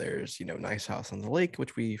 There's Nice House on the Lake,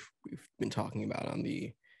 which we've been talking about on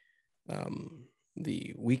the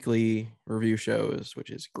weekly review shows, which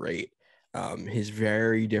is great. His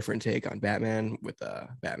very different take on Batman with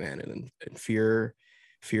Batman and Fear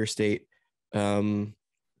State.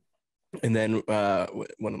 And then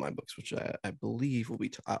one of my books, which I believe will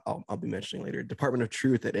be I'll be mentioning later, Department of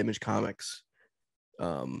Truth at Image Comics.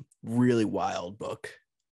 Really wild book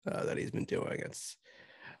that he's been doing. It's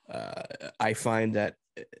I find that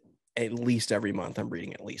at least every month I'm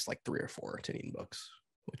reading at least like 3 or 4 Tinian books,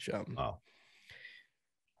 which is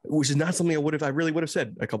not something I really would have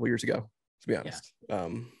said a couple years ago, to be honest.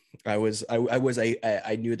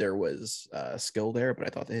 I knew there was skill there, but I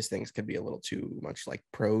thought that his things could be a little too much like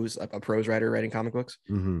a prose writer writing comic books.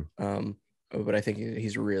 But I think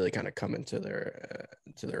he's really kind of come into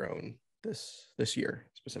their own this year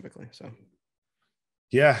specifically. So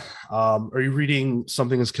yeah. Are you reading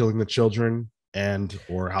Something Is Killing the Children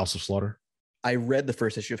or House of Slaughter? I read the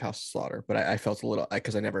first issue of House of Slaughter, but I felt a little,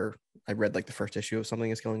 because I read like the first issue of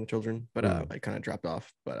Something Is Killing the Children, but I kind of dropped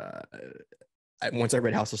off. But once I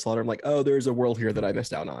read House of Slaughter, I'm like, oh, there's a world here that I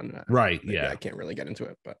missed out on. Right. Yeah. I can't really get into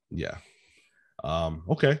it, but yeah.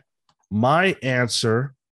 Okay. My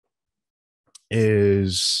answer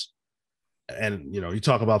is, and you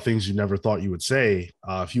talk about things you never thought you would say.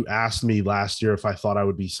 If you asked me last year if I thought I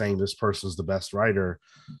would be saying this person's the best writer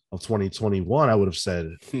of 2021, I would have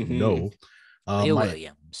said no.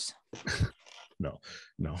 Williams. No,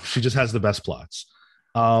 she just has the best plots.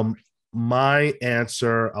 My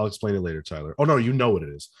answer, I'll explain it later, Tyler. Oh no, you know what it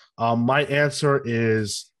is. My answer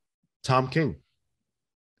is Tom King.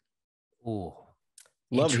 Ooh,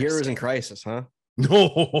 Love Heroes in Crisis, huh?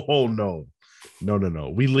 No.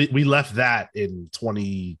 We left that in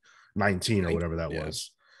 2019 or whatever that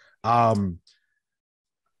was.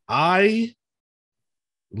 I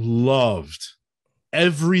loved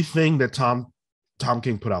everything that Tom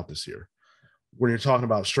King put out this year. When you're talking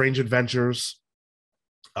about Strange Adventures,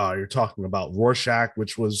 you're talking about Rorschach,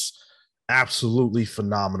 which was absolutely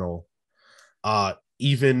phenomenal.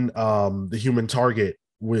 Even The Human Target,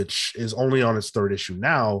 which is only on its 3rd issue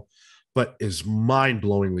now, but is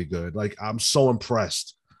mind-blowingly good. Like, I'm so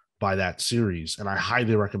impressed by that series, and I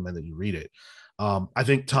highly recommend that you read it. I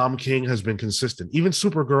think Tom King has been consistent. Even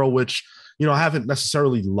Supergirl, which, I haven't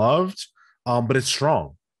necessarily loved, but it's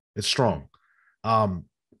strong. It's strong.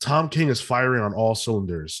 Tom King is firing on all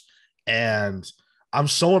cylinders, and I'm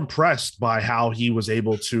so impressed by how he was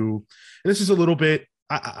able to, and this is a little bit,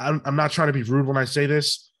 I'm not trying to be rude when I say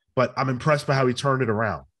this, but I'm impressed by how he turned it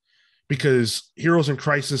around. Because Heroes in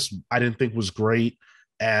Crisis, I didn't think was great.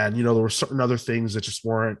 And, there were certain other things that just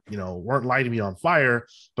weren't lighting me on fire.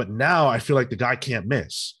 But now I feel like the guy can't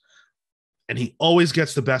miss. And he always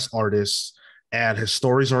gets the best artists, and his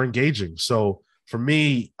stories are engaging. So for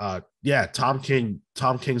me, Tom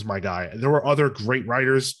King's my guy. There were other great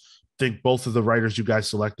writers. I think both of the writers you guys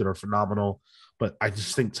selected are phenomenal. But I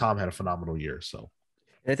just think Tom had a phenomenal year. So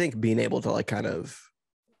I think being able to like kind of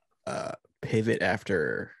pivot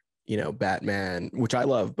after Batman, which I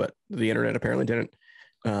love, but the internet apparently didn't,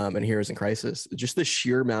 and Heroes in Crisis, just the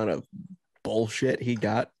sheer amount of bullshit he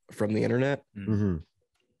got from the internet. Mm-hmm.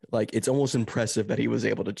 Like, it's almost impressive that he was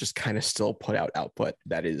able to just kind of still put out output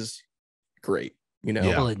that is great,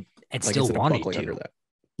 Well, and like, still wanted to. Under that.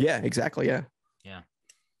 Yeah, exactly. Yeah.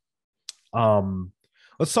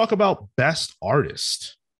 Let's talk about best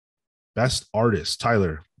artist.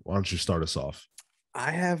 Tyler, why don't you start us off?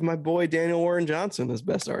 I have my boy Daniel Warren Johnson as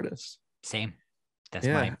best artist. Same. That's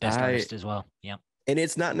my best artist as well. Yeah. And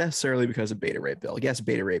it's not necessarily because of Beta Ray Bill. Yes,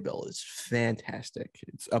 Beta Ray Bill is fantastic.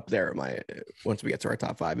 It's up there. Once we get to our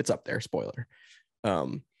top 5, it's up there. Spoiler.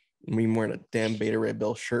 I'm wearing a damn Beta Ray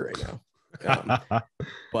Bill shirt right now.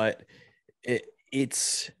 But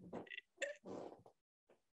it's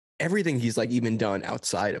everything he's like even done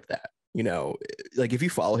outside of that. Like if you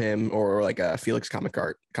follow him or like Felix Comics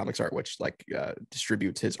Art, which like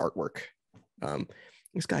distributes his artwork,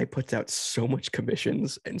 this guy puts out so much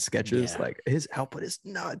commissions and sketches. Like, his output is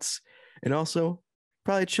nuts, and also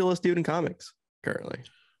probably chillest dude in comics currently.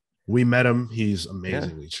 We met him. He's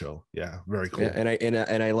amazingly chill. Yeah, very cool. Yeah,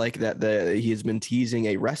 and I like that he has been teasing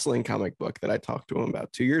a wrestling comic book that I talked to him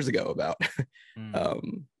about 2 years ago about.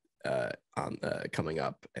 Coming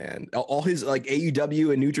up, and all his like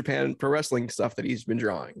AEW and New Japan Pro Wrestling stuff that he's been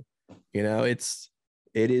drawing, it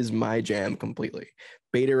is my jam completely.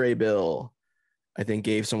 Beta Ray Bill, I think,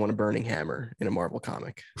 gave someone a burning hammer in a Marvel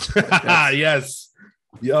comic. Like, yes.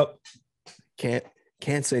 Yep.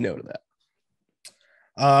 Can't say no to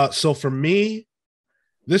that. So for me,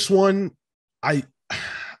 this one, I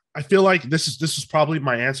feel like this is probably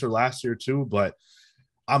my answer last year too, but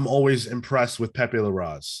I'm always impressed with Pepe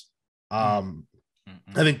Larraz. I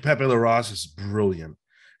think Pepe Larraz is brilliant,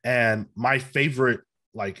 and my favorite,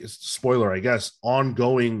 like, spoiler, I guess,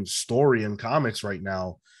 ongoing story in comics right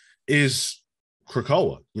now is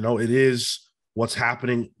Krakoa. It is what's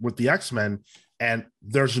happening with the X-Men, and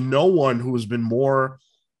there's no one who has been more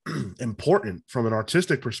important from an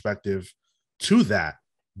artistic perspective to that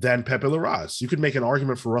than Pepe Larraz. You could make an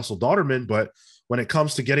argument for Russell Dauterman, but when it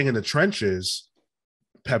comes to getting in the trenches,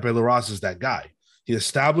 Pepe Larraz is that guy. He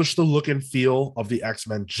established the look and feel of the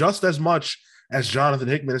X-Men just as much as Jonathan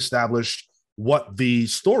Hickman established what the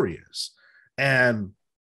story is. And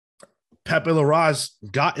Pepe Larraz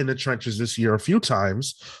got in the trenches this year a few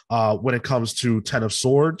times when it comes to Ten of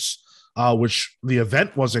Swords, which the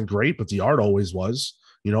event wasn't great, but the art always was,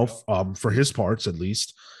 for his parts at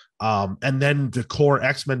least. And then the core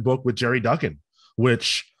X-Men book with Jerry Duggan,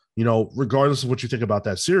 which, regardless of what you think about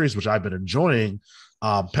that series, which I've been enjoying,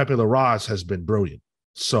 Pepe Larraz has been brilliant.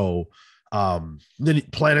 So then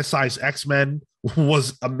Planet-Size X-Men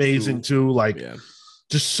was amazing too.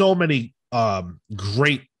 Just so many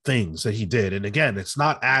great things that he did. And again,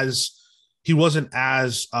 he wasn't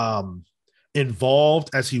as involved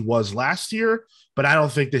as he was last year, but I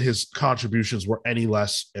don't think that his contributions were any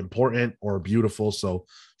less important or beautiful. So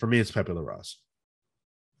for me, it's Pepe Larraz.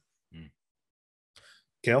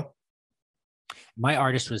 Cale? My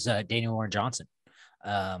artist was Daniel Warren Johnson.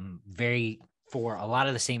 For a lot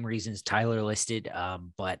of the same reasons Tyler listed.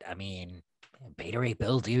 But I mean, Beta Ray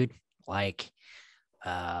Bill, dude,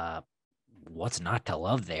 what's not to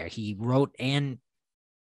love there? He wrote and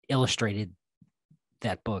illustrated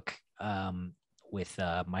that book with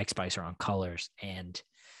Mike Spicer on colors. And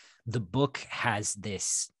the book has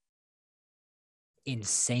this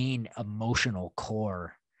insane emotional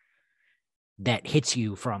core that hits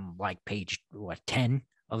you from page 10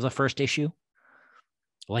 of the first issue.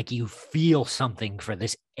 You feel something for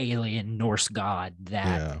this alien Norse god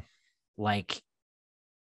that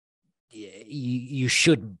you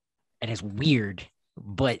shouldn't, and it's weird,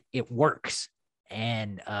 but it works.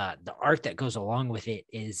 And the art that goes along with it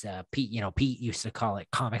is Pete used to call it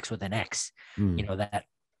comics with an X, that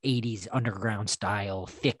 80s underground style,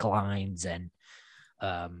 thick lines, and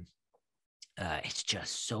it's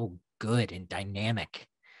just so good and dynamic.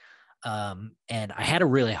 And I had a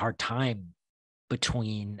really hard time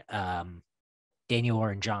between Daniel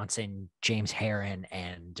Warren Johnson, James Herron,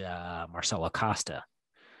 and Marcelo Costa.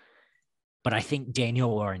 But I think Daniel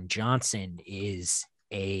Warren Johnson is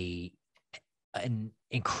an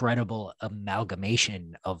incredible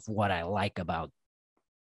amalgamation of what I like about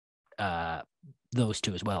those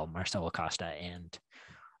two as well, Marcelo Costa and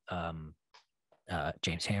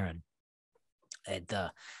James Herron.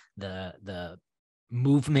 The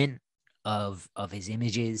movement of his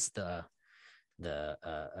images, the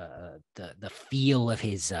feel of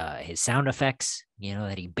his sound effects,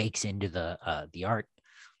 that he bakes into the art.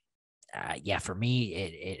 For me,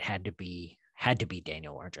 it had to be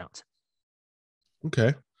Daniel Warren Johnson.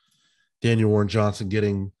 Okay. Daniel Warren Johnson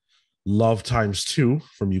getting love times 2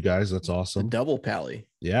 from you guys. That's awesome. A double pally.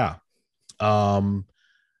 Yeah.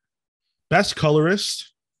 Best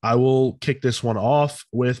colorist, I will kick this one off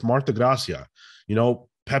with Marta Gracia.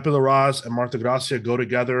 Pepe Larraz and Marta Gracia go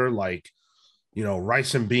together like,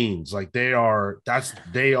 rice and beans. They are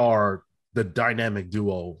the dynamic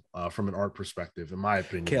duo from an art perspective, in my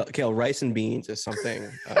opinion. Cale, rice and beans is something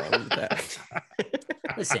that.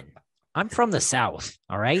 Listen, I'm from the South.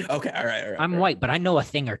 All right. Okay. All right. I'm white, but I know a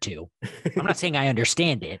thing or two. I'm not saying I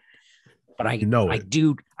understand it, but I do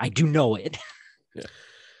know it. Yeah.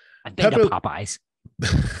 I've been to Popeyes.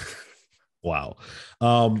 Wow.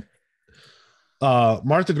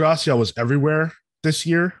 Marta Gracia was everywhere this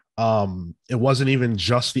year. It wasn't even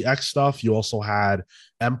just the X stuff. You also had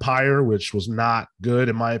Empire, which was not good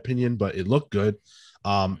in my opinion, but it looked good.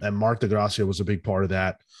 And Marta Gracia was a big part of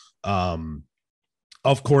that.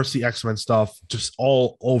 Of course, the X-Men stuff, just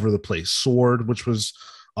all over the place. Sword, which was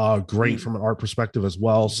great from an art perspective as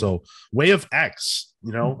well. So Way of X,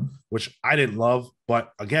 which I didn't love,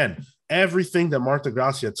 but again, everything that Marta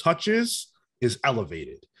Gracia touches is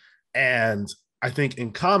elevated. And I think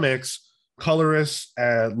in comics, colorists,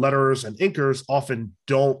 letterers, and inkers often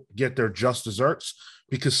don't get their just desserts,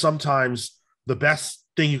 because sometimes the best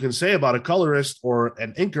thing you can say about a colorist or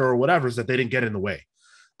an inker or whatever is that they didn't get in the way.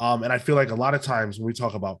 And I feel like a lot of times when we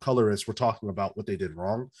talk about colorists, we're talking about what they did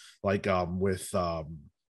wrong, with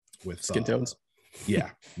skin tones.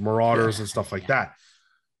 Marauders and stuff like that.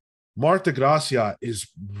 Marta Gracia is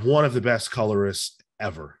one of the best colorists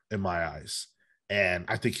ever in my eyes. And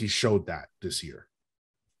I think he showed that this year.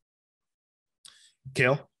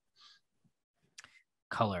 Cale?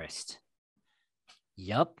 Colorist.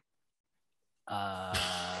 Yup.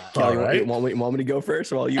 Cale, right. you want me to go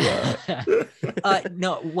first while you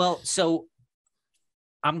no, well, so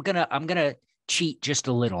I'm gonna cheat just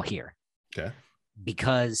a little here. Okay.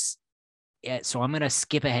 Because so I'm gonna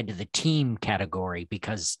skip ahead to the team category,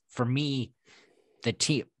 because for me, the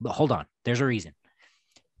team, hold on, there's a reason.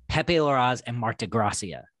 Pepe Larraz and Marta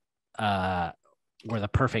Gracia were the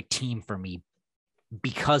perfect team for me,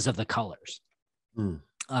 because of the colors.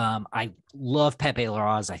 I love Pepe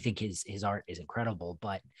Larraz. I think his art is incredible,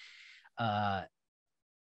 but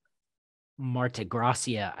Marta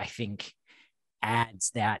Gracia, I think,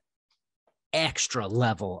 adds that extra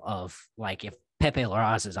level of, like, if Pepe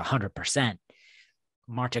Larraz is 100%,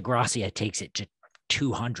 Marta Gracia takes it to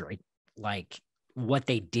 200. Like, what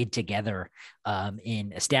they did together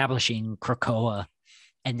in establishing Krakoa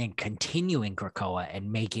and then continuing Krakoa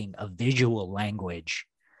and making a visual language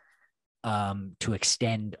to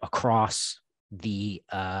extend across the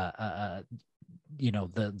the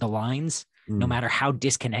lines. No matter how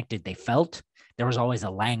disconnected they felt, there was always a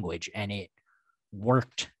language, and it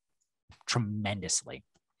worked tremendously.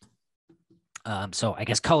 So I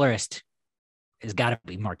guess colorist has got to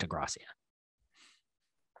be Marta Gracia.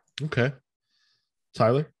 Okay.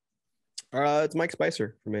 Tyler? It's Mike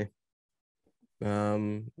Spicer for me.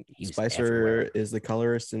 Spicer everywhere. Is the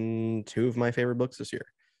colorist in two of my favorite books this year,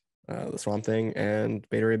 The Swamp Thing and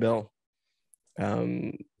Beta Ray Bill.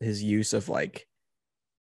 His use of like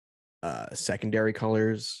secondary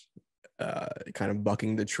colors, kind of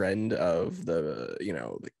bucking the trend of the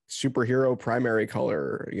the superhero primary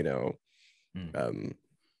color,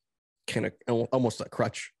 kind of almost a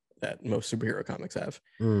crutch that most superhero comics have.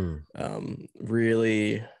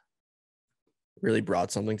 Really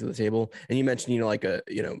brought something to the table. And you mentioned,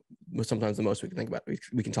 sometimes the most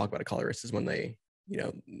we can talk about a colorist is when they,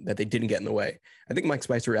 that they didn't get in the way. I think Mike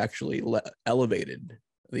Spicer actually elevated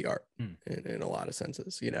the art in a lot of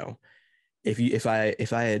senses. If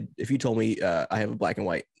you told me I have a black and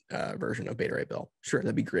white version of Beta Ray Bill, sure,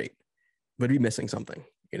 that'd be great, but it'd be missing something,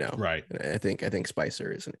 Right. And I think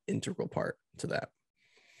Spicer is an integral part to that.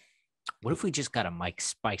 What if we just got a Mike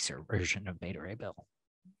Spicer version of Beta Ray Bill?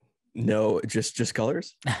 No, just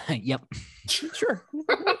colors. Yep. Sure.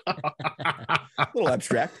 A little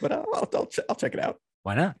abstract, but I'll check it out.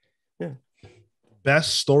 Why not? Yeah.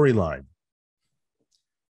 Best storyline.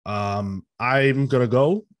 I'm gonna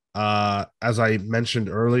go. As I mentioned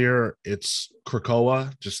earlier, it's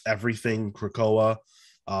Krakoa. Just everything Krakoa.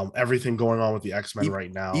 Everything going on with the X-Men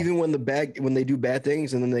right now. Even when they do bad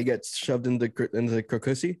things and then they get shoved into the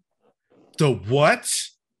Krakusi. The what?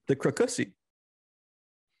 The Krakusi.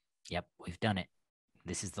 Yep, we've done it.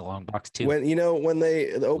 This is the long box too. When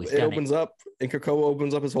it opens up and Krakoa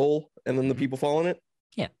opens up his hole and then the people fall in it.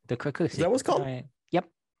 Yeah, the Krakusi. Is that what's called? Yep.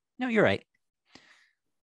 No, you're right.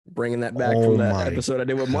 Bringing that back from that episode I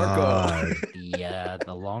did with Marco.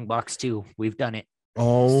 The long box too. We've done it.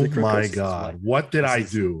 Oh my God! What did I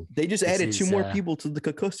do? They just added two more people to the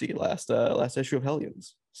Krakusi last issue of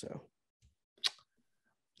Hellions. So.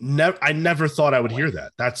 I never thought I would hear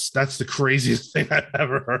that. That's the craziest thing I've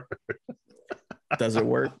ever heard. Does it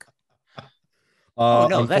work?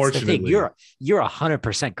 No, that's the thing. You're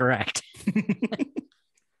 100% correct.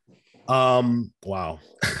 Wow.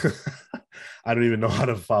 I don't even know how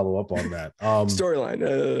to follow up on that.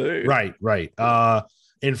 Storyline. Right.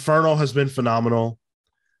 Inferno has been phenomenal.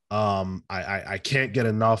 I can't get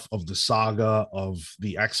enough of the saga of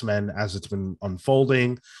the X-Men as it's been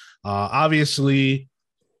unfolding. Obviously,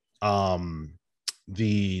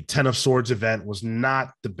 the Ten of Swords event was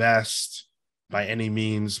not the best by any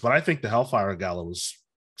means, but I think the Hellfire Gala was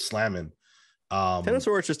slamming. Ten of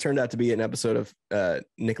Swords just turned out to be an episode of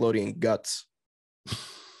Nickelodeon Guts.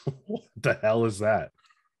 What the hell is that?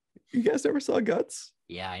 You guys never saw Guts?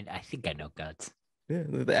 Yeah, I think I know Guts. Yeah,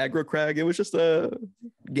 the aggro crag. It was just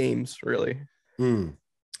games, really.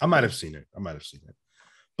 I might have seen it.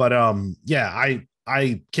 But yeah,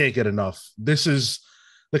 I can't get enough. This is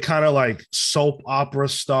the kind of like soap opera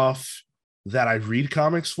stuff that I read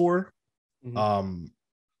comics for.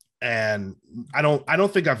 And I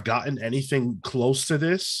don't think I've gotten anything close to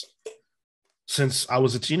this since I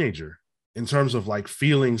was a teenager in terms of like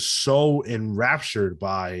feeling so enraptured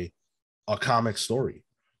by a comic story.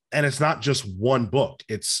 And it's not just one book,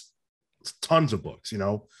 it's tons of books,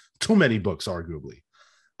 too many books, arguably.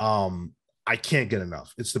 I can't get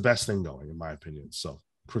enough. It's the best thing going, in my opinion. So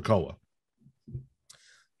Krakoa.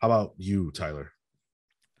 How about you, Tyler?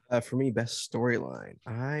 For me, best storyline.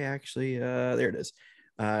 I actually, there it is.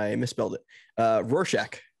 I misspelled it.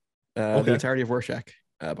 Rorschach. The entirety of Rorschach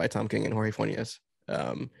by Tom King and Jorge Fuentes.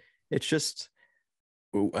 It's just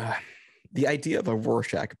the idea of a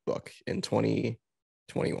Rorschach book in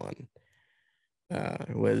 2021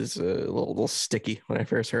 was a little sticky when I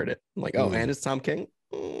first heard it. I'm like, and it's Tom King.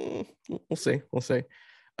 We'll see.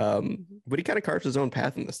 But he kind of carves his own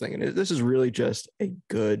path in this thing, and this is really just a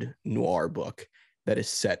good noir book that is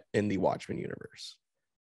set in the Watchmen universe.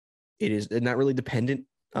 It is not really dependent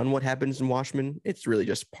on what happens in Watchmen. It's really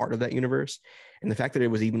just part of that universe, and the fact that it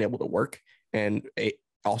was even able to work and it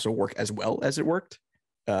also work as well as it worked,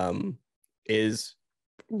 was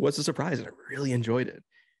a surprise, and I really enjoyed it.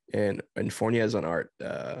 And Fournier's on art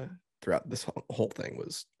throughout this whole thing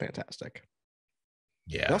was fantastic.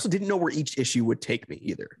 Yeah. I also didn't know where each issue would take me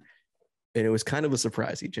either, and it was kind of a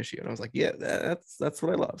surprise each issue. And I was like, yeah, that's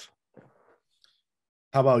what I love.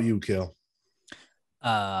 How about you, Cale?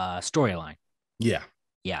 Storyline. Yeah.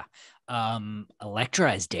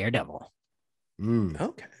 Elektra as Daredevil.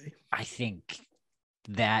 Okay. I think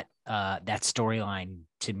that that storyline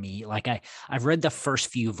to me, like I've read the first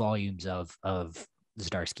few volumes of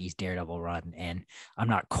Zdarsky's Daredevil run, and I'm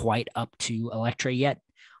not quite up to Elektra yet,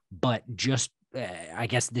 but just I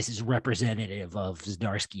guess this is representative of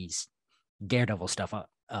Zdarsky's Daredevil stuff up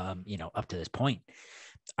to this point.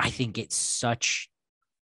 I think it's such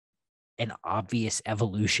an obvious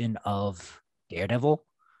evolution of Daredevil.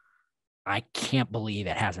 I can't believe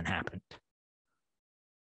it hasn't happened.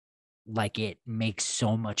 Like, it makes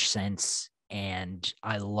so much sense, and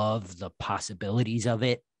I love the possibilities of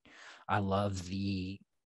it. I love the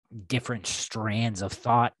different strands of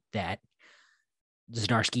thought that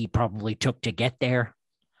Zdarsky probably took to get there.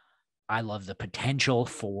 I love the potential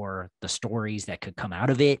for the stories that could come out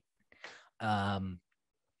of it. I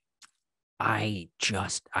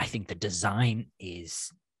think the design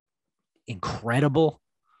is incredible.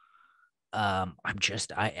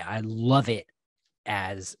 I love it.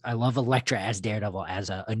 I love Elektra as Daredevil as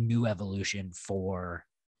a new evolution for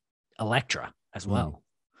Elektra as well.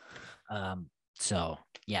 So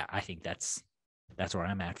yeah, I think that's where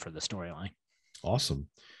I'm at for the storyline. Awesome.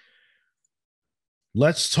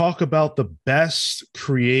 Let's talk about the best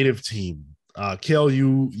creative team. Cale,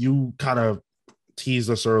 you kind of teased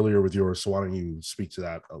us earlier with yours, so why don't you speak to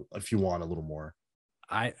that if you want a little more?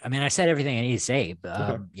 I mean, I said everything I need to say.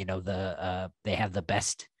 Okay. They have the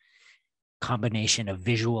best combination of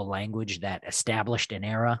visual language that established an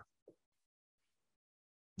era.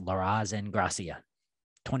 Larraz and Gracia,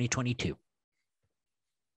 2022.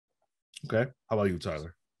 Okay. How about you,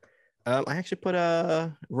 Tyler? I actually put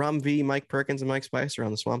Ram V, Mike Perkins, and Mike Spicer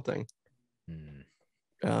on the Swamp Thing.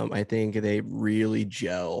 I think they really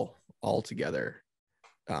gel all together.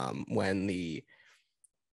 When the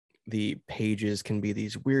pages can be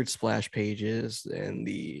these weird splash pages, and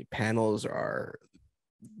the panel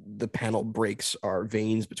breaks are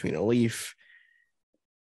veins between a leaf.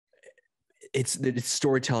 It's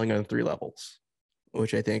storytelling on 3 levels,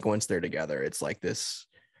 which I think once they're together, it's like this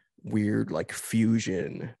weird like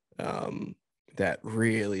fusion that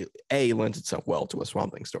really lends itself well to a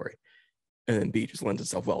Swamp Thing story, and then B just lends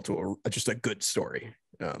itself well to just a good story.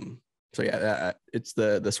 So yeah, it's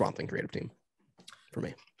the Swamp Thing creative team for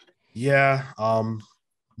me. Yeah,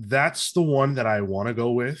 that's the one that I want to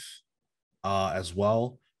go with as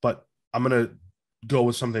well, but I'm gonna go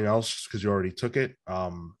with something else because you already took it.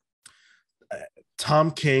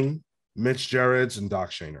 Tom King, Mitch Gerrits, and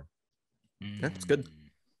Doc Shaner. That's good.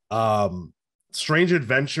 Strange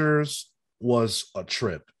Adventures was a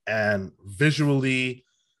trip, and visually,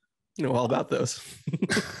 you know all about those.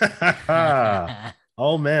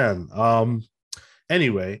 Oh man.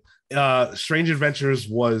 Anyway, Strange Adventures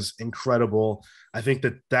was incredible. I think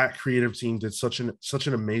that creative team did such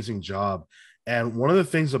an amazing job. And one of the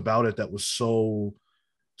things about it that was so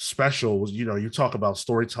special was, you talk about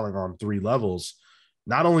storytelling on 3 levels.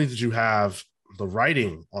 Not only did you have the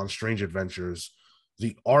writing on Strange Adventures,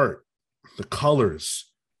 the art, the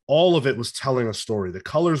colors, all of it was telling a story. The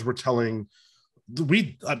colors were telling.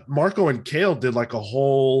 Marco and Cale did like a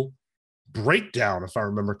whole breakdown, if I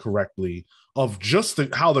remember correctly, of just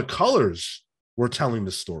how the colors were telling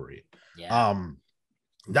the story. Yeah.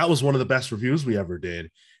 That was one of the best reviews we ever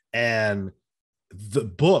did, and the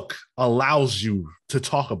book allows you to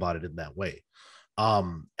talk about it in that way.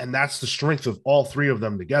 And that's the strength of all 3 of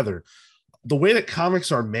them together. The way that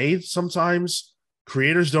comics are made, sometimes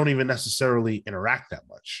creators don't even necessarily interact that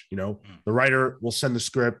much. The writer will send the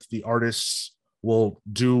script, the artists will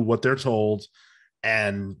do what they're told,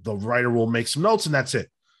 and the writer will make some notes, and that's it.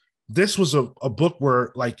 This was a book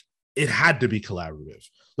where like it had to be collaborative.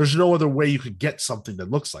 There's no other way you could get something that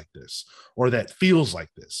looks like this or that feels like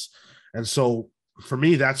this. And so for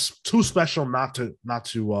me, that's too special not to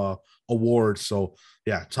award. So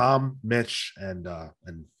yeah, Tom, Mitch, and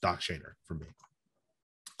Doc Shaner for me.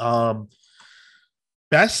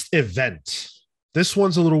 Best event. This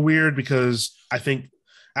one's a little weird because I think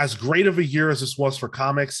as great of a year as this was for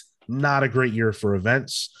comics, not a great year for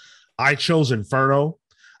events. I chose Inferno.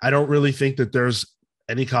 I don't really think that there's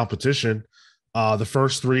any competition. The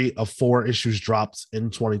first 3 of 4 issues dropped in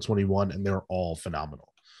 2021, and they're all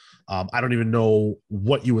phenomenal. I don't even know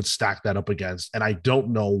what you would stack that up against. And I don't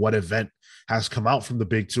know what event has come out from the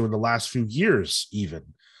big two in the last few years, even.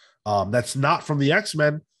 That's not from the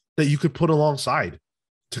X-Men that you could put alongside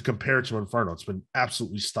to compare to Inferno. It's been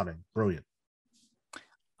absolutely stunning. Brilliant.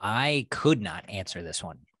 I could not answer this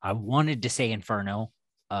one. I wanted to say Inferno,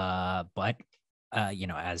 but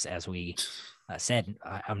as we said,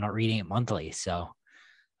 I'm not reading it monthly, so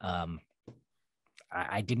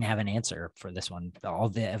I didn't have an answer for this one. All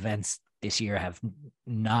the events this year have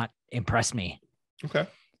not impressed me. Okay.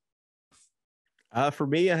 For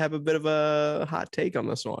me, I have a bit of a hot take on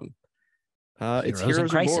this one. It's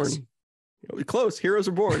Heroes Are Born. Close. Heroes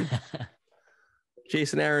Are Born.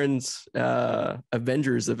 Jason Aaron's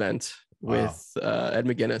Avengers event with Ed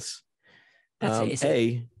McGuinness. Is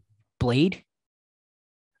it Blade?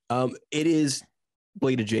 It is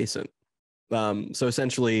Blade adjacent. So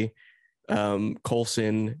essentially,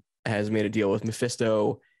 Coulson has made a deal with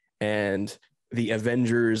Mephisto, and the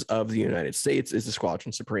Avengers of the United States is the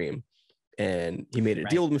Squadron Supreme. And he made a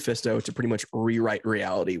deal with Mephisto to pretty much rewrite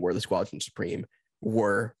reality where the Squadron Supreme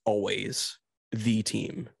were always the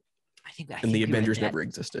team. I think the Avengers never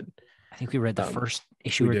existed. I think we read the first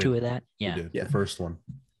issue or two of that. Yeah. The first one.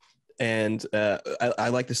 And I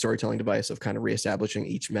like the storytelling device of kind of reestablishing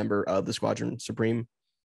each member of the Squadron Supreme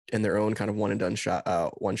in their own kind of one and done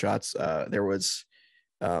one shots. There was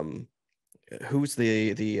who's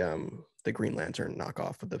the Green Lantern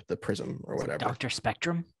knockoff of the Prism or whatever. Dr.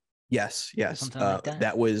 Spectrum. Yes. Like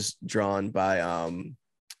that was drawn by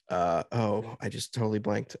I just totally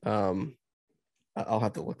blanked. I'll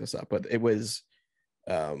have to look this up, but it was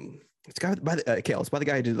it's got by the Cale. It's by the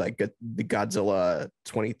guy who did like the Godzilla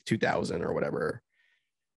 2000 or whatever.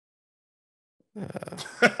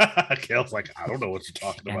 Cale's like, I don't know what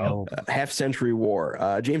you're talking about. Half Century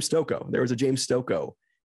War. James Stocco. There was a James Stocco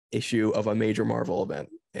issue of a major Marvel event,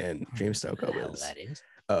 and James Stocco is.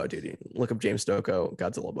 Oh, dude, look up James Stocco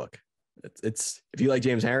Godzilla book. It's if you like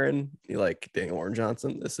James Herron, you like Daniel Warren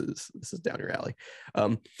Johnson, this is down your alley.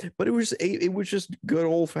 But it was just good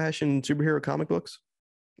old fashioned superhero comic books.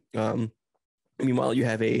 Meanwhile, you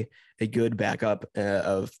have a good backup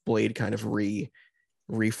of Blade kind of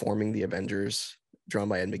reforming the Avengers, drawn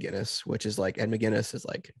by Ed McGuinness, which is like Ed McGuinness is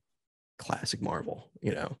like classic Marvel,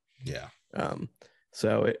 you know. Yeah.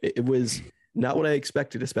 So it was not what I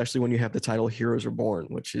expected, especially when you have the title Heroes Are Born,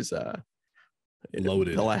 which is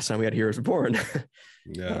loaded. The last time we had Heroes Are Born,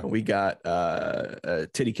 we got a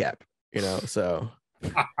titty cap, you know, so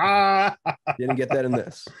didn't get that in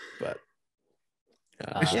this, but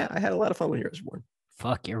yeah, I had a lot of fun with Heroes Are Born.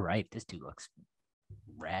 Fuck, you're right. This dude looks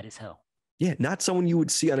rad as hell. Yeah, not someone you would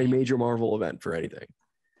see on a major Marvel event for anything.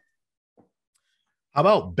 How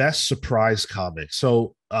about best surprise comic?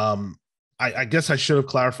 So I guess I should have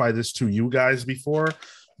clarified this to you guys before.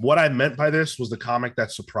 What I meant by this was the comic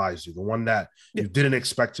that surprised you, the one that you didn't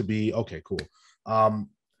expect to be. Okay, cool. Yeah,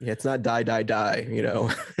 it's not Die, you know,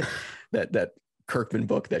 that Kirkman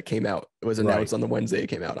book that came out. It was announced on the Wednesday it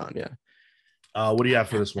came out on. Yeah. What do you have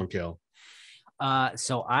for this one, Cale?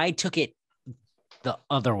 So I took it the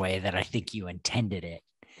other way that I think you intended it.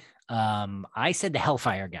 I said the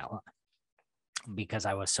Hellfire Gala because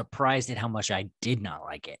I was surprised at how much I did not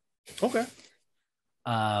like it. Okay.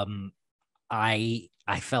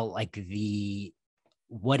 I felt like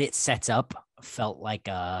what it sets up felt like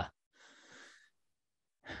a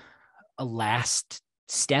last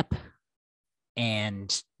step,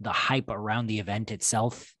 and the hype around the event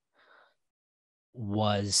itself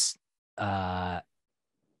was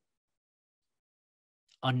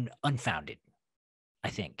unfounded, I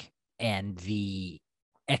think, and the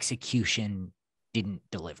execution didn't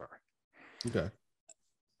deliver. Okay.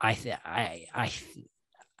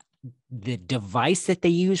 The device that they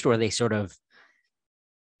used, where they sort of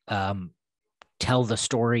tell the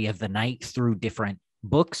story of the night through different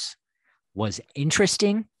books, was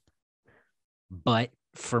interesting, but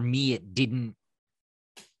for me, it didn't.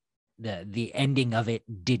 The ending of it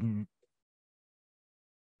didn't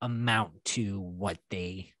amount to what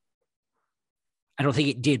they. I don't think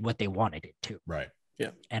it did what they wanted it to. Right.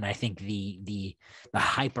 Yeah. And I think the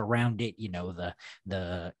hype around it, you know,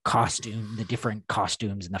 the costume, the different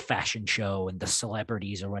costumes and the fashion show and the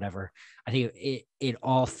celebrities or whatever, I think it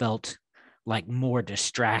all felt like more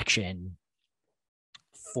distraction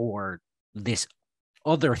for this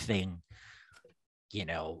other thing, you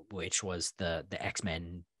know, which was the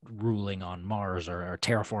X-Men ruling on Mars or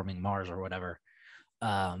terraforming Mars or whatever,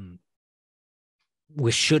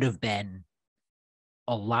 which should have been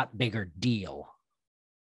a lot bigger deal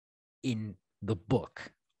in the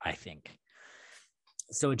book, I think.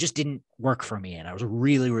 So it just didn't work for me, and I was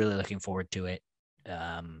really, really looking forward to it.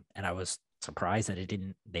 and I was surprised that they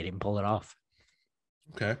didn't pull it off.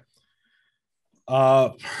 Okay.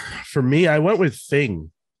 For me, I went with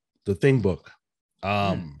the Thing book.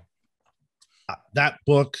 That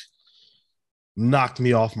book knocked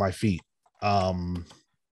me off my feet.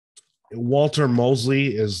 Walter Mosley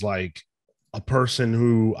is like a person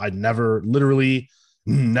who I'd literally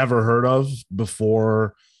never heard of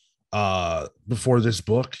before this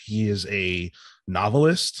book. He is a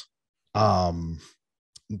novelist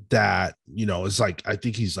that, is like, I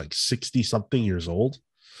think he's like 60 something years old,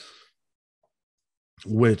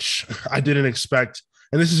 which I didn't expect.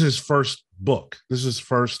 And this is his first book. This is his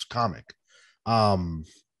first comic,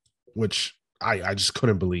 which I just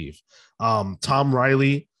couldn't believe. Tom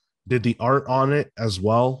Riley did the art on it as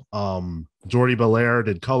well. Jordi Belair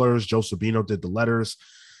did colors. Joe Sabino did the letters.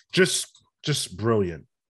 Just brilliant.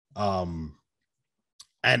 And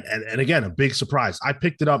again, a big surprise. I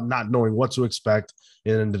picked it up not knowing what to expect.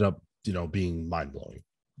 It ended up, being mind blowing.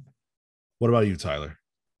 What about you, Tyler?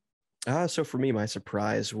 So for me, my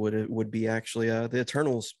surprise would be actually the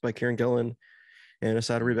Eternals by Kieran Gillen and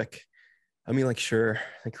Asad Ribic. I mean, like, sure,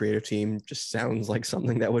 the creative team just sounds like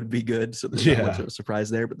something that would be good, so there's not much of a surprise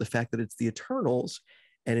there. But the fact that it's the Eternals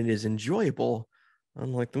and it is enjoyable,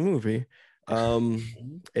 unlike the movie,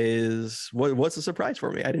 is what's a surprise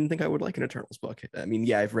for me. I didn't think I would like an Eternals book. I mean,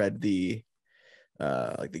 yeah, I've read the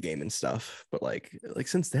like the game and stuff, but like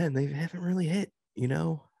since then they haven't really hit. They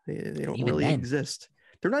don't even really exist.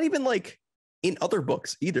 They're not even like in other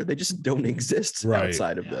books either. They just don't exist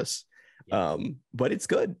outside of this. But it's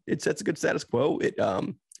good. It sets a good status quo. It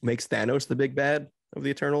makes Thanos the big bad of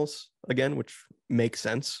the Eternals again, which makes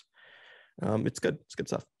sense. It's good. It's good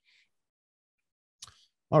stuff.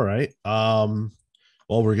 All right. Well,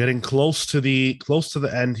 we're getting close to the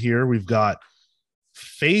end here. We've got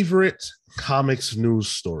favorite comics news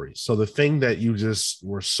stories. So the thing that you just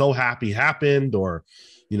were so happy happened, or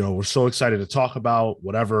we're so excited to talk about,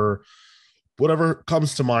 whatever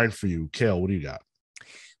comes to mind for you. Cale, what do you got?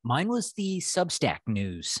 Mine was the Substack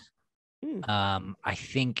news. I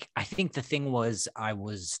think the thing was I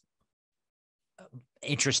was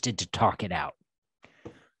interested to talk it out.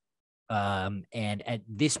 And at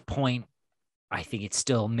this point, I think it's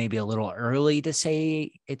still maybe a little early to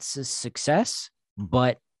say it's a success,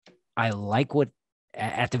 but I like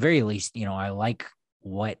at the very least, I like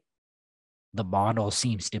what the model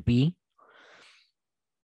seems to be.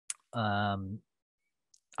 I'm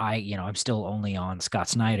still only on Scott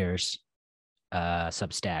Snyder's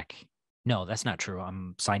Substack. No, that's not true.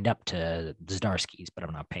 I'm signed up to Zdarsky's, but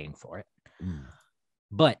I'm not paying for it.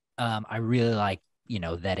 But I really like,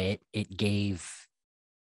 that it gave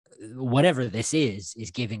whatever this is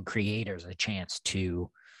giving creators a chance to,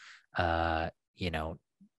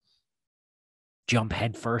 jump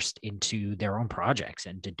headfirst into their own projects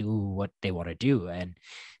and to do what they want to do. And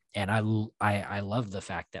I love the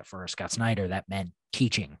fact that for Scott Snyder, that meant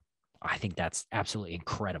teaching. I think that's absolutely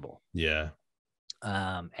incredible. Yeah.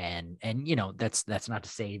 And that's not to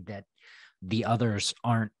say that the others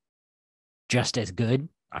aren't just as good.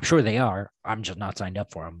 I'm sure they are. I'm just not signed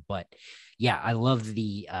up for them. But yeah, I love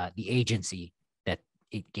the agency that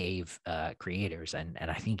it gave creators, and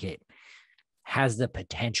I think it has the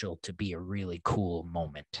potential to be a really cool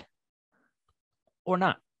moment, or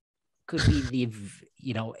not. Could be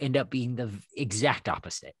end up being the exact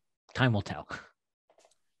opposite. Time will tell.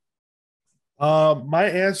 My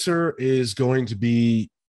answer is going to be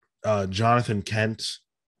Jonathan Kent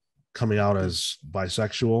coming out as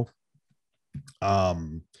bisexual.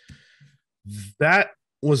 That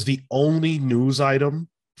was the only news item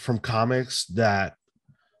from comics that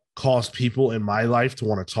caused people in my life to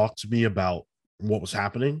want to talk to me about what was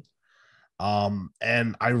happening.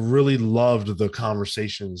 And I really loved the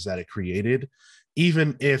conversations that it created,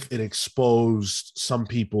 even if it exposed some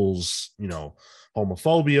people's,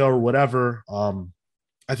 homophobia or whatever.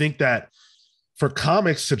 I think that for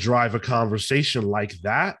comics to drive a conversation like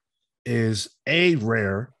that is A,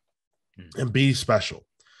 rare, and B, special.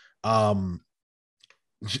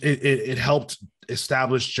 It helped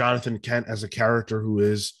establish Jonathan Kent as a character who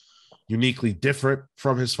is uniquely different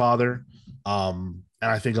from his father. And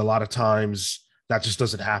I think a lot of times that just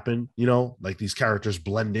doesn't happen, like these characters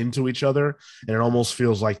blend into each other, and it almost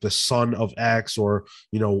feels like the son of X or,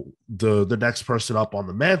 the next person up on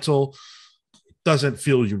the mantle doesn't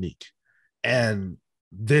feel unique. And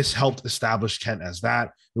this helped establish Kent as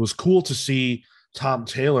that. It was cool to see Tom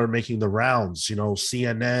Taylor making the rounds,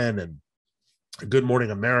 CNN and Good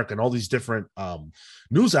Morning America and all these different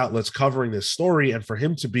news outlets covering this story. And for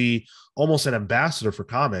him to be almost an ambassador for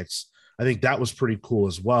comics, I think that was pretty cool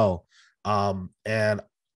as well. And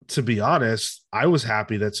to be honest, I was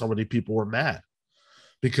happy that so many people were mad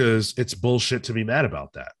because it's bullshit to be mad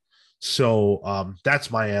about that. So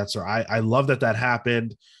that's my answer. I love that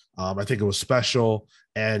happened. I think it was special.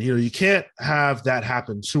 And, you can't have that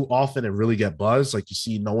happen too often and really get buzz. Like you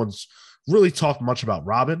see, no one's really talked much about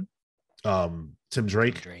Robin, Tim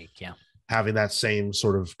Drake, yeah, having that same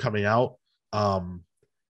sort of coming out.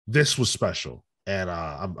 This was special. And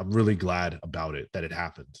I'm really glad about it, that it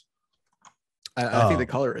happened. I think the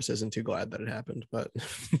colorist isn't too glad that it happened, but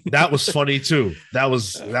that was funny too. That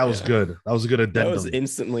was good. That was a good addendum. That was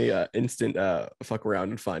instant fuck around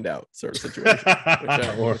and find out sort of situation,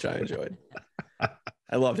 which I enjoyed.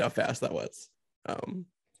 I loved how fast that was.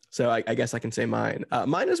 So I guess I can say mine.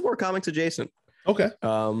 Mine is more comics adjacent. Okay.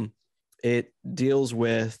 It deals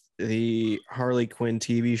with the Harley Quinn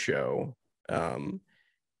TV show.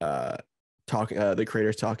 The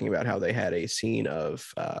creators talking about how they had a scene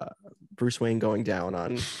of Bruce Wayne going down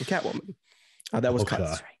on Catwoman. That was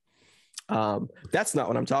cut. That's not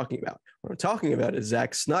what I'm talking about. What I'm talking about is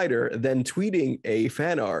Zack Snyder then tweeting a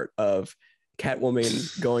fan art of Batman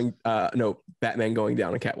going down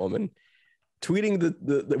on Catwoman, tweeting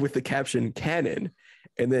the with the caption "canon,"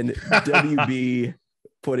 and then WB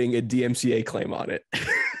putting a DMCA claim on it.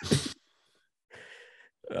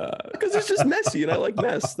 Because it's just messy and I like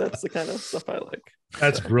mess. That's the kind of stuff I like.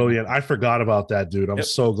 That's brilliant. I forgot about that, dude. I'm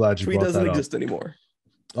so glad you brought that up. Tweet doesn't exist anymore.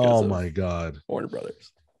 Oh my God. Warner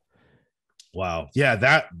Brothers. Wow.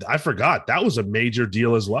 Yeah, I forgot. That was a major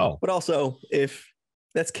deal as well. But also, if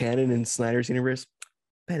that's canon in Snyder's universe,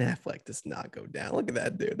 Ben Affleck does not go down. Look at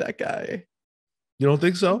that dude. That guy. You don't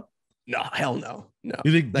think so? No, hell no. No.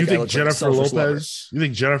 You think Jennifer Lopez? You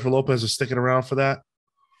think Jennifer Lopez is sticking around for that?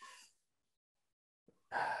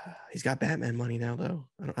 He's got Batman money now, though.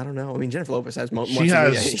 I don't know. I mean, Jennifer Lopez has money. She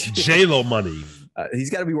has J-Lo money. He's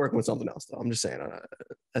got to be working with something else, though. I'm just saying.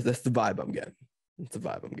 That's the vibe I'm getting. That's the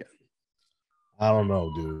vibe I'm getting. I don't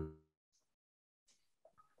know, dude.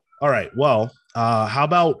 All right. Well, how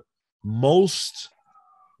about most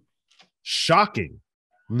shocking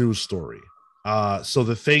news story? So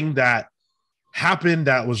the thing that happened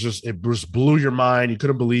that was it just blew your mind. You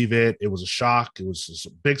couldn't believe it. It was a shock. It was just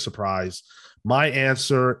a big surprise. My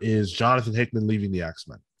answer is Jonathan Hickman leaving the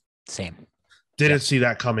X-Men. Same. Didn't see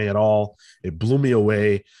that coming at all. It blew me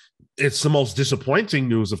away. It's the most disappointing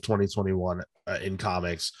news of 2021 in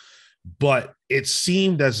comics, but it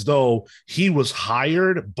seemed as though he was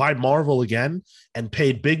hired by Marvel again and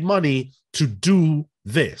paid big money to do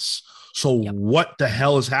this. So what the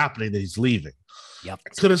hell is happening that he's leaving? Yep.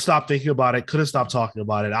 Couldn't stop thinking about it. Couldn't stop talking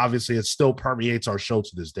about it. Obviously, it still permeates our show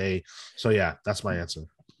to this day. So yeah, that's my answer.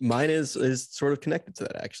 Mine is sort of connected to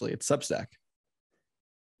that, actually. It's Substack.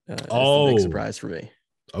 It's a big surprise for me.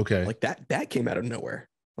 Okay. Like that came out of nowhere.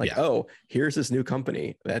 Here's this new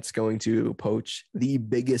company that's going to poach the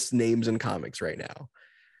biggest names in comics right now,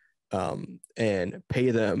 and pay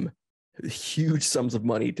them huge sums of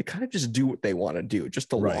money to kind of just do what they want to do, just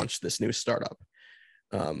to launch this new startup.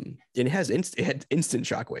 And it had instant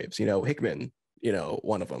shockwaves. Hickman,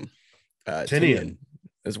 one of them, Tinian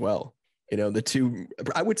as well. The two,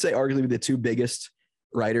 I would say arguably the two biggest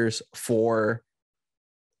writers for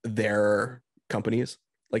their companies.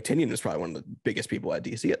 Like Tinian was probably one of the biggest people at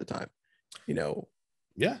DC at the time,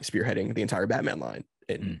 spearheading the entire Batman line,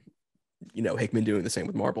 and Hickman doing the same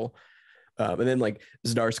with Marvel, and then like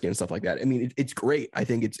Zdarsky and stuff like that. I mean, it's great. I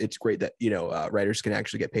think it's great that writers can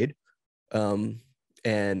actually get paid,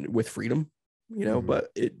 and with freedom,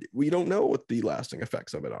 but we don't know what the lasting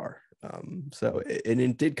effects of it are. So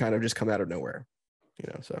it did kind of just come out of nowhere,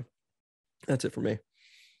 So that's it for me.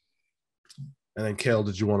 And then Cale,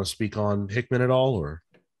 did you want to speak on Hickman at all, or?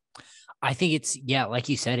 I think it's, like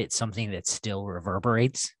you said, it's something that still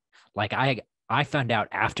reverberates. Like I found out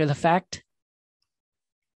after the fact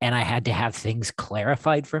and I had to have things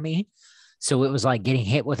clarified for me. So it was like getting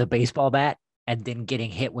hit with a baseball bat and then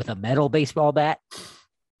getting hit with a metal baseball bat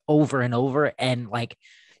over and over. And like,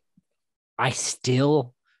 I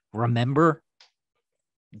still remember,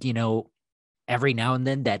 every now and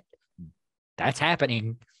then that's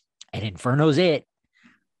happening and Inferno's it.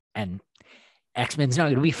 And X-Men's not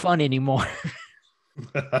going to be fun anymore.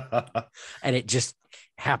 And it just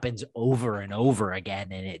happens over and over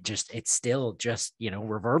again. And it still just,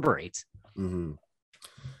 reverberates. Mm-hmm.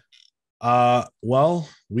 Well,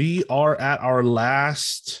 we are at our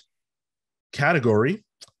last category.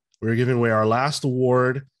 We're giving away our last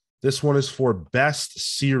award. This one is for best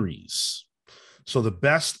series. So the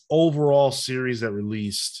best overall series that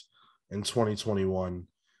released in 2021.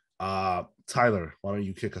 Tyler, why don't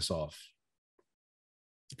you kick us off?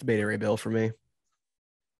 It's Beta Ray Bill for me.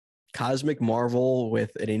 cosmic Marvel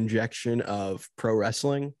with an injection of pro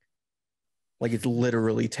wrestling. Like it's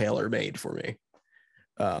literally tailor-made for me.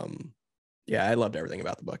 Yeah, I loved everything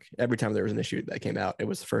about the book. Every time there was an issue that came out, it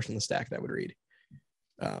was the first in the stack that I would read.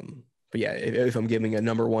 But yeah, if I'm giving a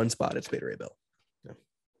number one spot, it's Beta Ray Bill. Yeah,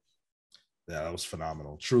 that was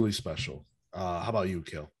phenomenal. Truly special. How about you,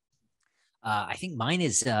 Cale? I think mine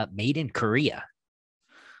is Made in Korea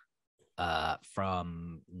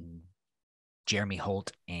from Jeremy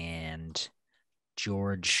Holt and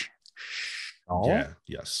George Shaw. Yeah,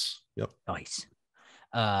 yes. Yep. Nice.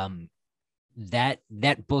 That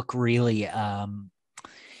book really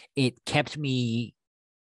it kept me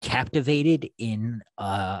captivated in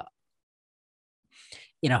a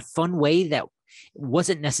fun way that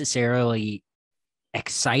wasn't necessarily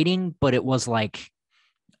exciting, but it was like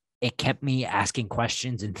it kept me asking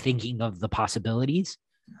questions and thinking of the possibilities.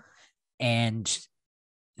 And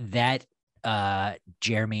that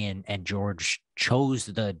Jeremy and George chose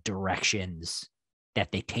the directions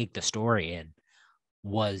that they take the story in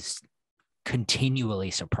was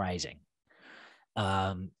continually surprising.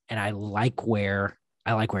 And I like where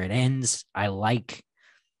it ends. I like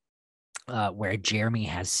where Jeremy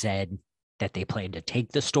has said that they plan to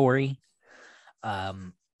take the story. I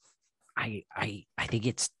think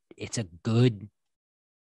it's a good,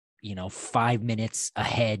 5 minutes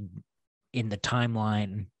ahead in the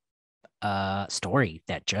timeline story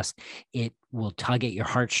that just, it will tug at your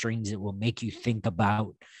heartstrings. It will make you think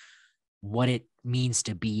about what it means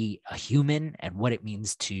to be a human and what it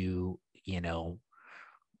means to,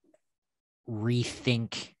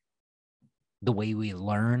 rethink the way we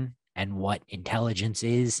learn and what intelligence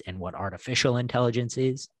is and what artificial intelligence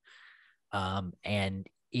is. And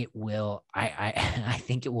it will, I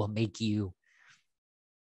think it will make you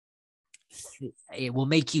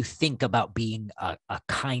think about being a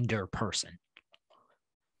kinder person.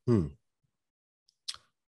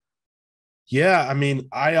 Yeah, I mean,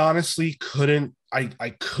 I honestly couldn't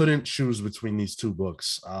choose between these two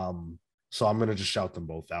books. So I'm gonna just shout them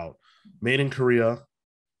both out. Made in Korea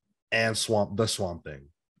and The Swamp Thing.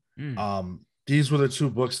 These were the two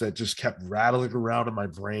books that just kept rattling around in my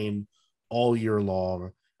brain all year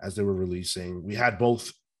long as they were releasing. We had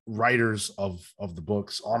both writers of the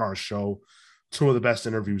books on our show, two of the best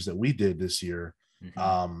interviews that we did this year.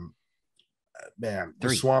 Man,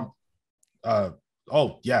 The Swamp.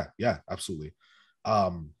 Oh yeah, absolutely.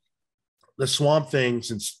 The Swamp Thing,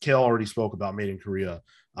 since Cale already spoke about Made in Korea,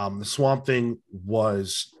 the Swamp Thing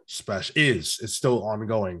was special. It's still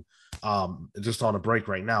ongoing. Just on a break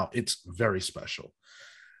right now. It's very special.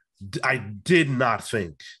 I did not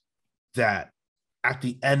think that at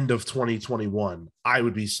the end of 2021, I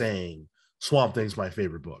would be saying Swamp Thing's my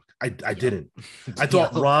favorite book. I didn't. I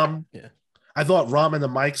thought Rom and the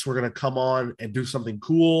Mics were going to come on and do something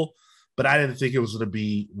cool, but I didn't think it was going to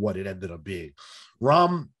be what it ended up being.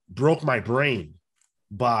 Rom broke my brain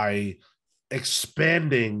by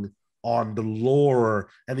expanding on the lore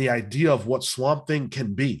and the idea of what Swamp Thing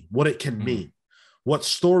can be, what it can mean, what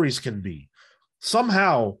stories can be.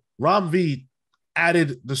 Somehow, Rom V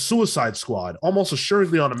added the Suicide Squad almost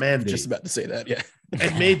assuredly on a mandate. Just about to say that, yeah.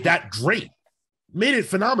 And made that great. Made it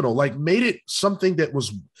phenomenal. Like, made it something that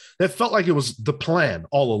felt like it was the plan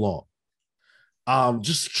all along.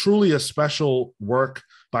 Just truly a special work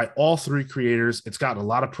by all three creators. It's gotten a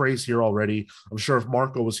lot of praise here already. I'm sure if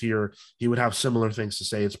Marco was here, he would have similar things to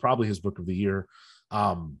say. It's probably his book of the year.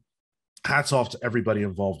 Hats off to everybody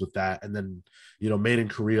involved with that. And then, Made in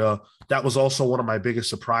Korea, that was also one of my biggest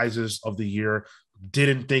surprises of the year.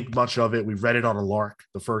 Didn't think much of it. We read it on a lark,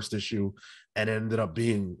 the first issue, and it ended up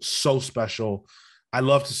being so special. I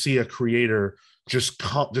love to see a creator just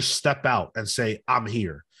step out and say, I'm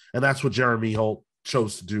here. And that's what Jeremy Holt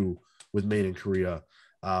chose to do with Made in Korea.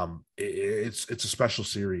 It's a special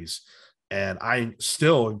series, and I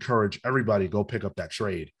still encourage everybody to go pick up that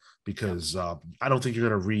trade, because I don't think you're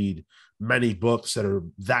going to read many books that are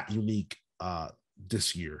that unique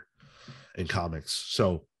this year in comics.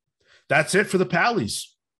 So that's it for the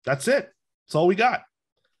Pallies. That's it. That's all we got.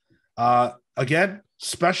 Again,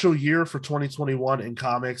 special year for 2021 in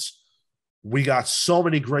comics. We got so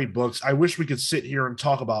many great books. I wish we could sit here and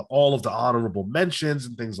talk about all of the honorable mentions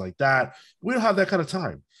and things like that. We don't have that kind of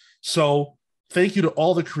time. So thank you to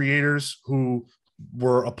all the creators who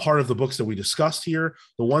were a part of the books that we discussed here,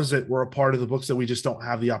 the ones that were a part of the books that we just don't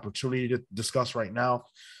have the opportunity to discuss right now.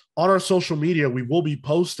 On our social media, we will be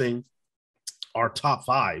posting our top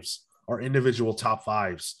fives, our individual top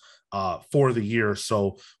fives for the year.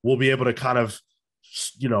 So we'll be able to kind of,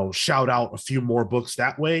 shout out a few more books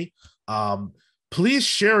that way. Please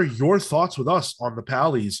share your thoughts with us on the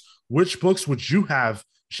Pallies. Which books would you have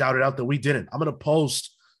shouted out that we didn't. I'm going to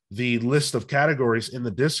post the list of categories in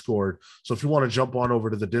the Discord. So if you want to jump on over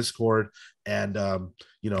to the Discord and,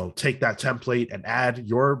 take that template and add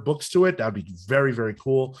your books to it, that'd be very, very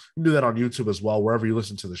cool. You can do that on YouTube as well, wherever you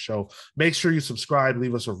listen to the show. Make sure you subscribe,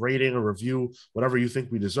 leave us a rating, a review, whatever you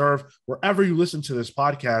think we deserve. Wherever you listen to this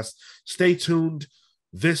podcast, stay tuned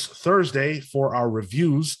this Thursday for our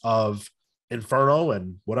reviews of Inferno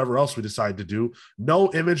and whatever else we decide to do.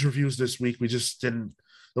 No Image reviews this week. We just didn't.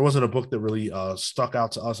 There wasn't a book that really stuck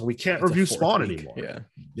out to us, and we can't review Spawn anymore.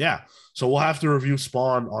 Yeah. So we'll have to review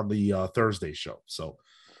Spawn on the Thursday show. So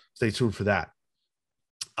stay tuned for that.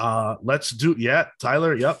 Let's do. Yeah,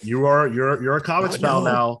 Tyler. Yep, you're a comics pal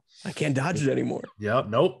now. I can't dodge it anymore. Yep.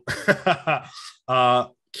 Nope.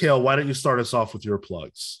 Cale, why don't you start us off with your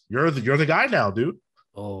plugs? You're the guy now, dude.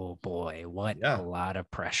 Oh boy, what a lot of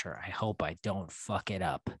pressure. I hope I don't fuck it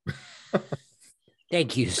up.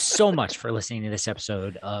 Thank you so much for listening to this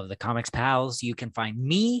episode of the Comics Pals. You can find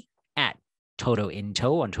me at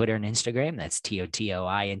TotoInto on Twitter and Instagram. That's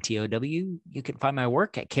TOTOINTOW. You can find my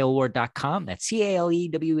work at caleward.com. That's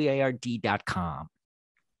CALEWEARD.com.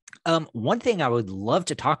 One thing I would love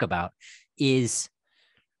to talk about is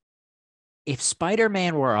if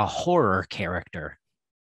Spider-Man were a horror character,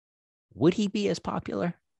 would he be as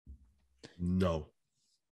popular? No.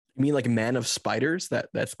 You mean like Man of Spiders, that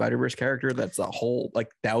Spider-Verse character that's a whole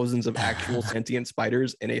like thousands of actual sentient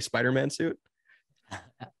spiders in a Spider-Man suit?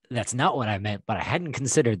 That's not what I meant, but I hadn't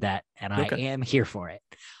considered that, and I am here for it.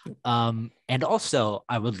 And also,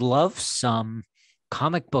 I would love some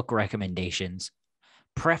comic book recommendations,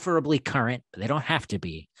 preferably current, but they don't have to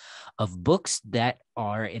be, of books that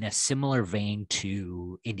are in a similar vein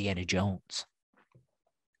to Indiana Jones.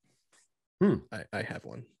 I have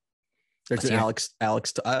one. There's an Alex.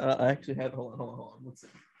 I actually have. Hold on. Let's see.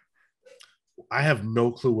 I have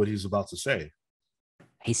no clue what he's about to say.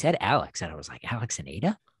 He said Alex, and I was like, Alex and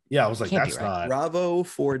Ada? Yeah, I was like, that's right. not. Bravo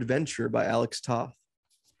for Adventure by Alex Toth.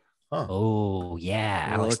 Huh. Oh, yeah.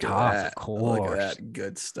 Alex Toth, of course. Look at that.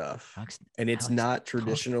 Good stuff. And it's not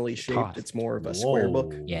traditionally shaped. Toth. It's more of a square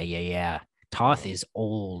book. Yeah. Toth is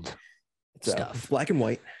old stuff. It's black and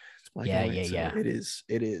white. Yeah. It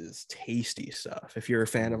is tasty stuff. If you're a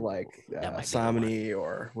fan of like Samani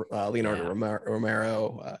or Leonardo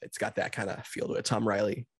Romero, it's got that kind of feel to it. Tom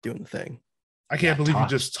Riley doing the thing. I can't believe you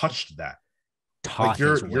just touched that. Toth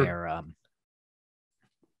is where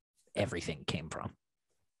everything came from.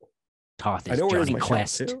 Toth is Johnny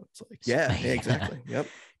Quest. It's like, yeah, exactly. Yep.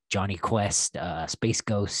 Johnny Quest, Space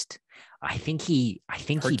Ghost. I think he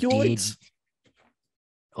Hercules? did.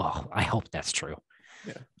 Oh, I hope that's true.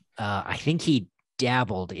 Yeah. I think he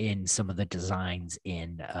dabbled in some of the designs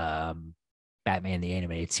in Batman the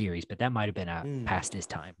Animated Series, but that might have been past his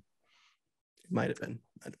time. It might have been,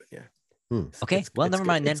 yeah. Okay, never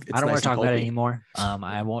mind then. I don't want to talk about it anymore.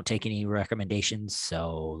 I won't take any recommendations,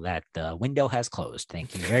 so that the window has closed.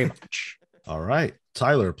 Thank you very much. All right,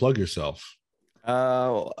 Tyler, plug yourself.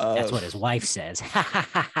 That's what his wife says.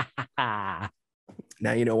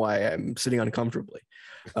 Now you know why I'm sitting uncomfortably.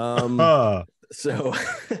 So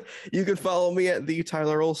you can follow me at the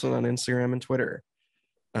Tyler Olson on Instagram and Twitter,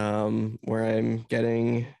 where I'm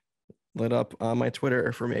getting lit up on my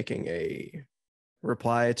Twitter for making a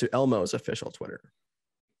reply to Elmo's official Twitter,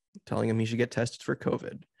 telling him he should get tested for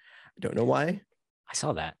COVID. I don't know why. I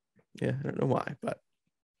saw that. Yeah, I don't know why, but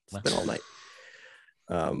it's been all night.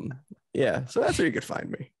 Yeah, so that's where you could find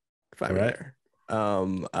me. Find me there.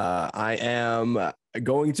 I am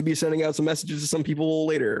going to be sending out some messages to some people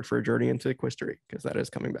later for a journey into Quistery, because that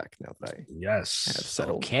is coming back now that I have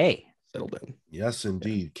settled in. Yes,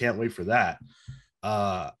 indeed. Can't wait for that.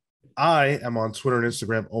 I am on Twitter and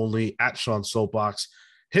Instagram only at Sean Soapbox.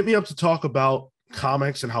 Hit me up to talk about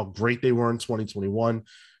comics and how great they were in 2021,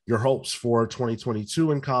 your hopes for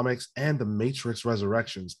 2022 in comics, and the Matrix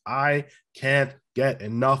Resurrections. I can't get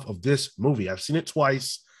enough of this movie. I've seen it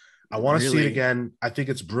twice. I want to see it again. I think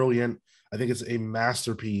it's brilliant. I think it's a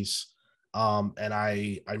masterpiece. And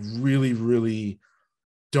I really, really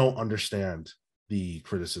don't understand the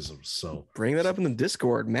criticisms. So bring that up in the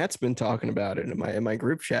Discord. Matt's been talking about it in my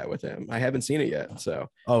group chat with him. I haven't seen it yet. So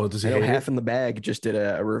does he? I know Half in the Bag just did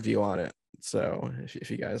a review on it. So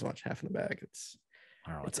if you guys watch Half in the Bag, it's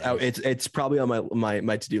out. It's probably on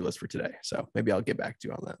my to-do list for today. So maybe I'll get back to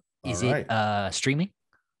you on that. Is it streaming?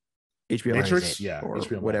 HBO Matrix, or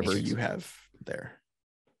HBO whatever Matrix. you have there,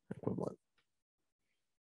 equivalent.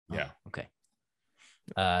 Yeah. Okay.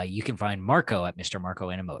 You can find Marco at Mr. Marco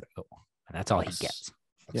Inamoto, and that's all he gets.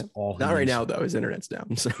 That's all. Not right now though. His internet's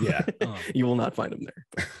down, so yeah, you will not find him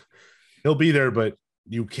there. He'll be there, but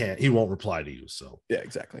you can't. He won't reply to you. So yeah,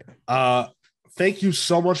 exactly. thank you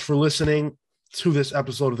so much for listening to this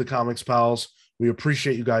episode of the Comics Pals. We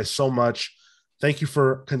appreciate you guys so much. Thank you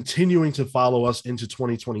for continuing to follow us into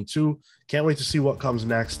 2022. Can't wait to see what comes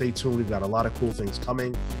next. Stay tuned. We've got a lot of cool things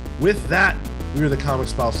coming. With that, we are the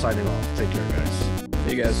Comics Pals signing off. Take care, guys.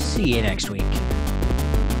 Hey, guys. See you next week.